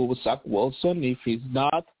call to Zach Wilson. If he's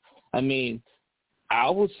not, I mean, I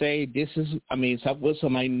would say Zach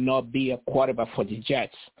Wilson might not be a quarterback for the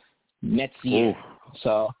Jets next year.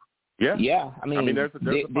 So, yeah. I mean, there's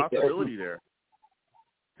a possibility there.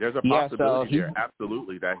 There's a possibility there,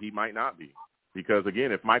 absolutely, that he might not be. Because,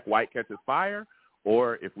 again, if Mike White catches fire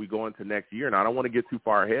or if we go into next year, and I don't want to get too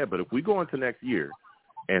far ahead, but if we go into next year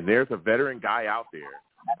and there's a veteran guy out there,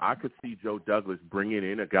 I could see Joe Douglas bringing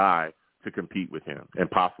in a guy to compete with him and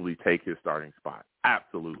possibly take his starting spot.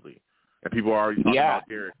 Absolutely. And people are already talking about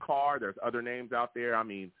Derek Carr. There's other names out there. I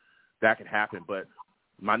mean, that could happen. But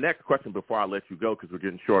my next question before I let you go, because we're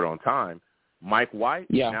getting short on time, Mike White,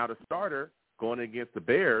 now the starter, going against the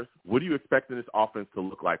Bears, what are you expecting this offense to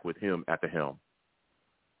look like with him at the helm?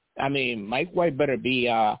 I mean, Mike White better be,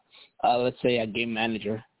 let's say, a game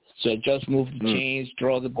manager. So just move the chains,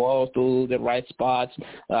 throw the ball to the right spots,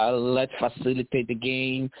 let's facilitate the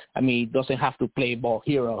game. I mean, he doesn't have to play ball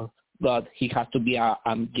hero, but he has to be a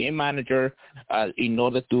game manager in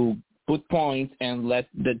order to put points and let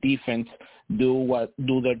the defense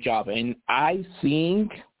do their job. And I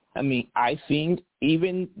think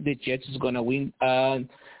even the Jets is going to win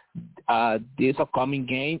this upcoming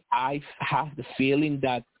game. I have the feeling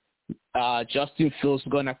that Justin Fields is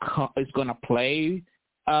gonna play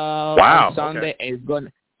on Sunday,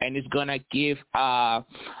 and it's gonna give a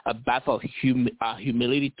bath of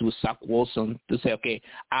humility to Zach Wilson to say, okay,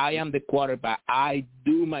 I am the quarterback. I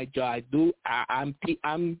do my job. I'm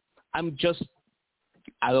just,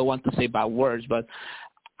 I don't want to say bad words, but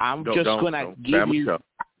I'm gonna give you.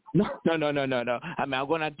 No. I mean, I'm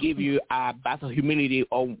gonna give you a bath of humility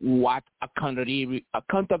on what accountability,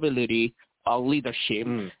 leadership,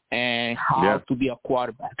 and how to be a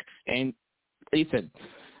quarterback. And listen,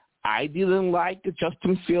 I didn't like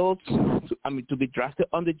Justin Fields, to be drafted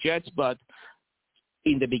on the Jets, but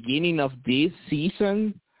in the beginning of this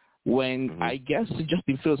season, when I guess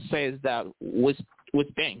Justin Fields says that we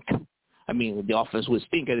stink, the offense will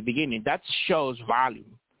stink at the beginning, that shows value.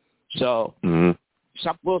 So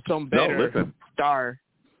Zach Wilson better start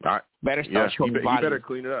showing value. You better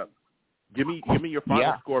clean it up. Give me your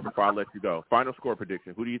final score before I let you go. Final score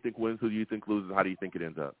prediction. Who do you think wins? Who do you think loses? How do you think it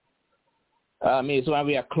ends up? It's going to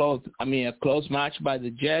be a close match by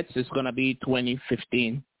the Jets. It's going to be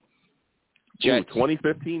 2015 Jets.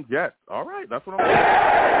 2015 Jets. All right, that's what I'm saying.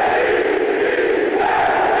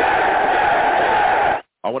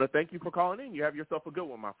 I want to thank you for calling in. You have yourself a good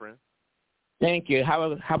one, my friend. Thank you.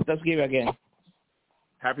 Happy Thanksgiving again.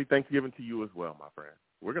 Happy Thanksgiving to you as well, my friend.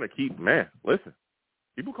 We're going to keep, listen.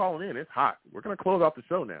 People calling in. It's hot. We're going to close out the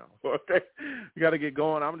show now. Okay? We got to get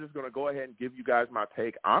going. I'm just going to go ahead and give you guys my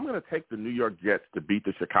take. I'm going to take the New York Jets to beat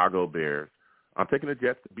the Chicago Bears. I'm taking the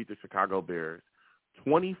Jets to beat the Chicago Bears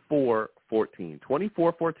 24-14.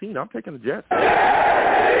 24-14. I'm taking the Jets.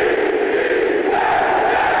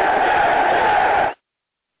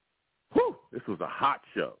 Whew, this was a hot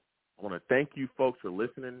show. I want to thank you folks for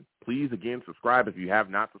listening. Please, again, subscribe if you have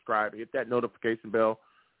not subscribed. Hit that notification bell.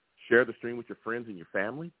 Share the stream with your friends and your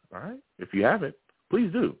family, all right? If you haven't,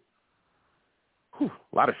 please do. Whew,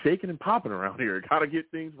 a lot of shaking and popping around here. Got to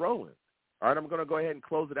get things rolling. All right, I'm going to go ahead and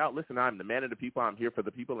close it out. Listen, I'm the man of the people. I'm here for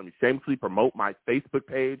the people. Let me shamelessly promote my Facebook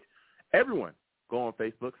page. Everyone, go on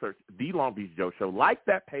Facebook, search The Long Beach Joe Show. Like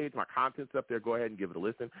that page. My content's up there. Go ahead and give it a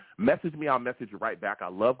listen. Message me. I'll message you right back. I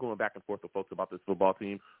love going back and forth with folks about this football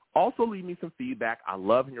team. Also, leave me some feedback. I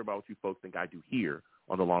love hearing about what you folks think I do here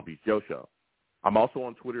on The Long Beach Joe Show. I'm also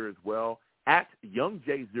on Twitter as well, at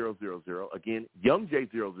YoungJ000. Again,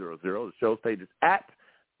 YoungJ000. The show's page is at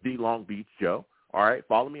The Long Beach Joe. All right,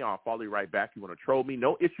 follow me. I'll follow you right back. You want to troll me?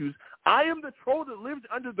 No issues. I am the troll that lives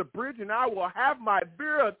under the bridge, and I will have my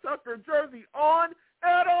Vera Tucker jersey on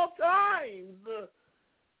at all times.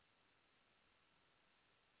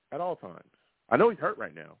 At all times. I know he's hurt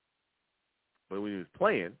right now, but when he was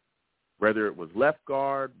playing, whether it was left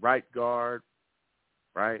guard, right,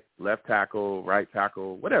 left tackle, right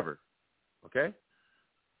tackle, whatever, okay?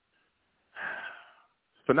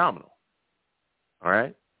 It's phenomenal, all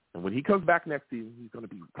right? And when he comes back next season, he's going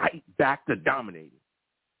to be right back to dominating,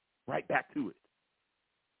 right back to it,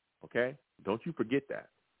 okay? Don't you forget that.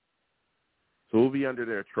 So we'll be under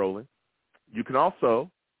there trolling. You can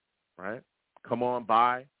also, right, come on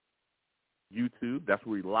by YouTube. That's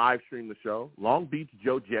where we live stream the show. Long Beach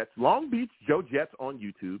Joe Jets on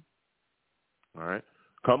YouTube, all right?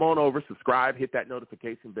 Come on over, subscribe, hit that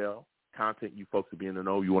notification bell. Content you folks will be in the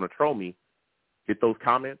know. You want to troll me, hit those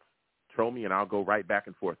comments, troll me, and I'll go right back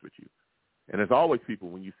and forth with you. And as always, people,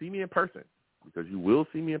 when you see me in person, because you will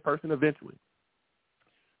see me in person eventually,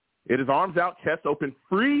 it is arms out, chest open,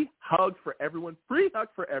 free hugs for everyone. Free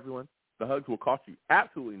hugs for everyone. The hugs will cost you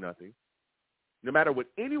absolutely nothing. No matter what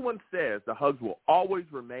anyone says, the hugs will always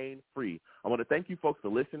remain free. I want to thank you folks for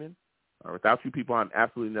listening. Without you people, I'm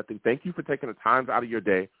absolutely nothing. Thank you for taking the time out of your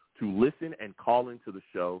day to listen and call into the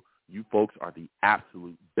show. You folks are the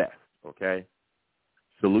absolute best, okay?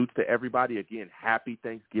 Salutes to everybody. Again, happy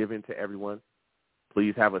Thanksgiving to everyone.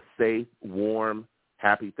 Please have a safe, warm,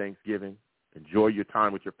 happy Thanksgiving. Enjoy your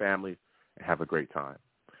time with your families and have a great time.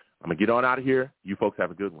 I'm going to get on out of here. You folks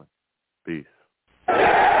have a good one. Peace.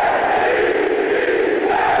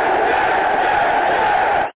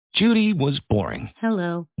 Judy was boring.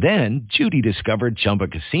 Hello. Then Judy discovered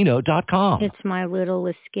ChumbaCasino.com. It's my little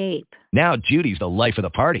escape. Now Judy's the life of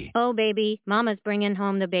the party. Oh, baby, mama's bringing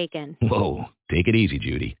home the bacon. Whoa, take it easy,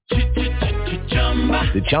 Judy.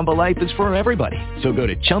 The Chumba life is for everybody. So go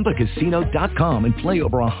to ChumbaCasino.com and play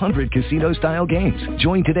over 100 casino-style games.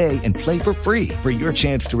 Join today and play for free for your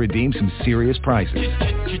chance to redeem some serious prizes.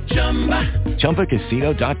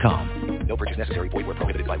 ChumbaCasino.com. No purchase necessary. Void where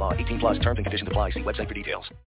prohibited by law. 18+ terms and conditions apply. See website for details.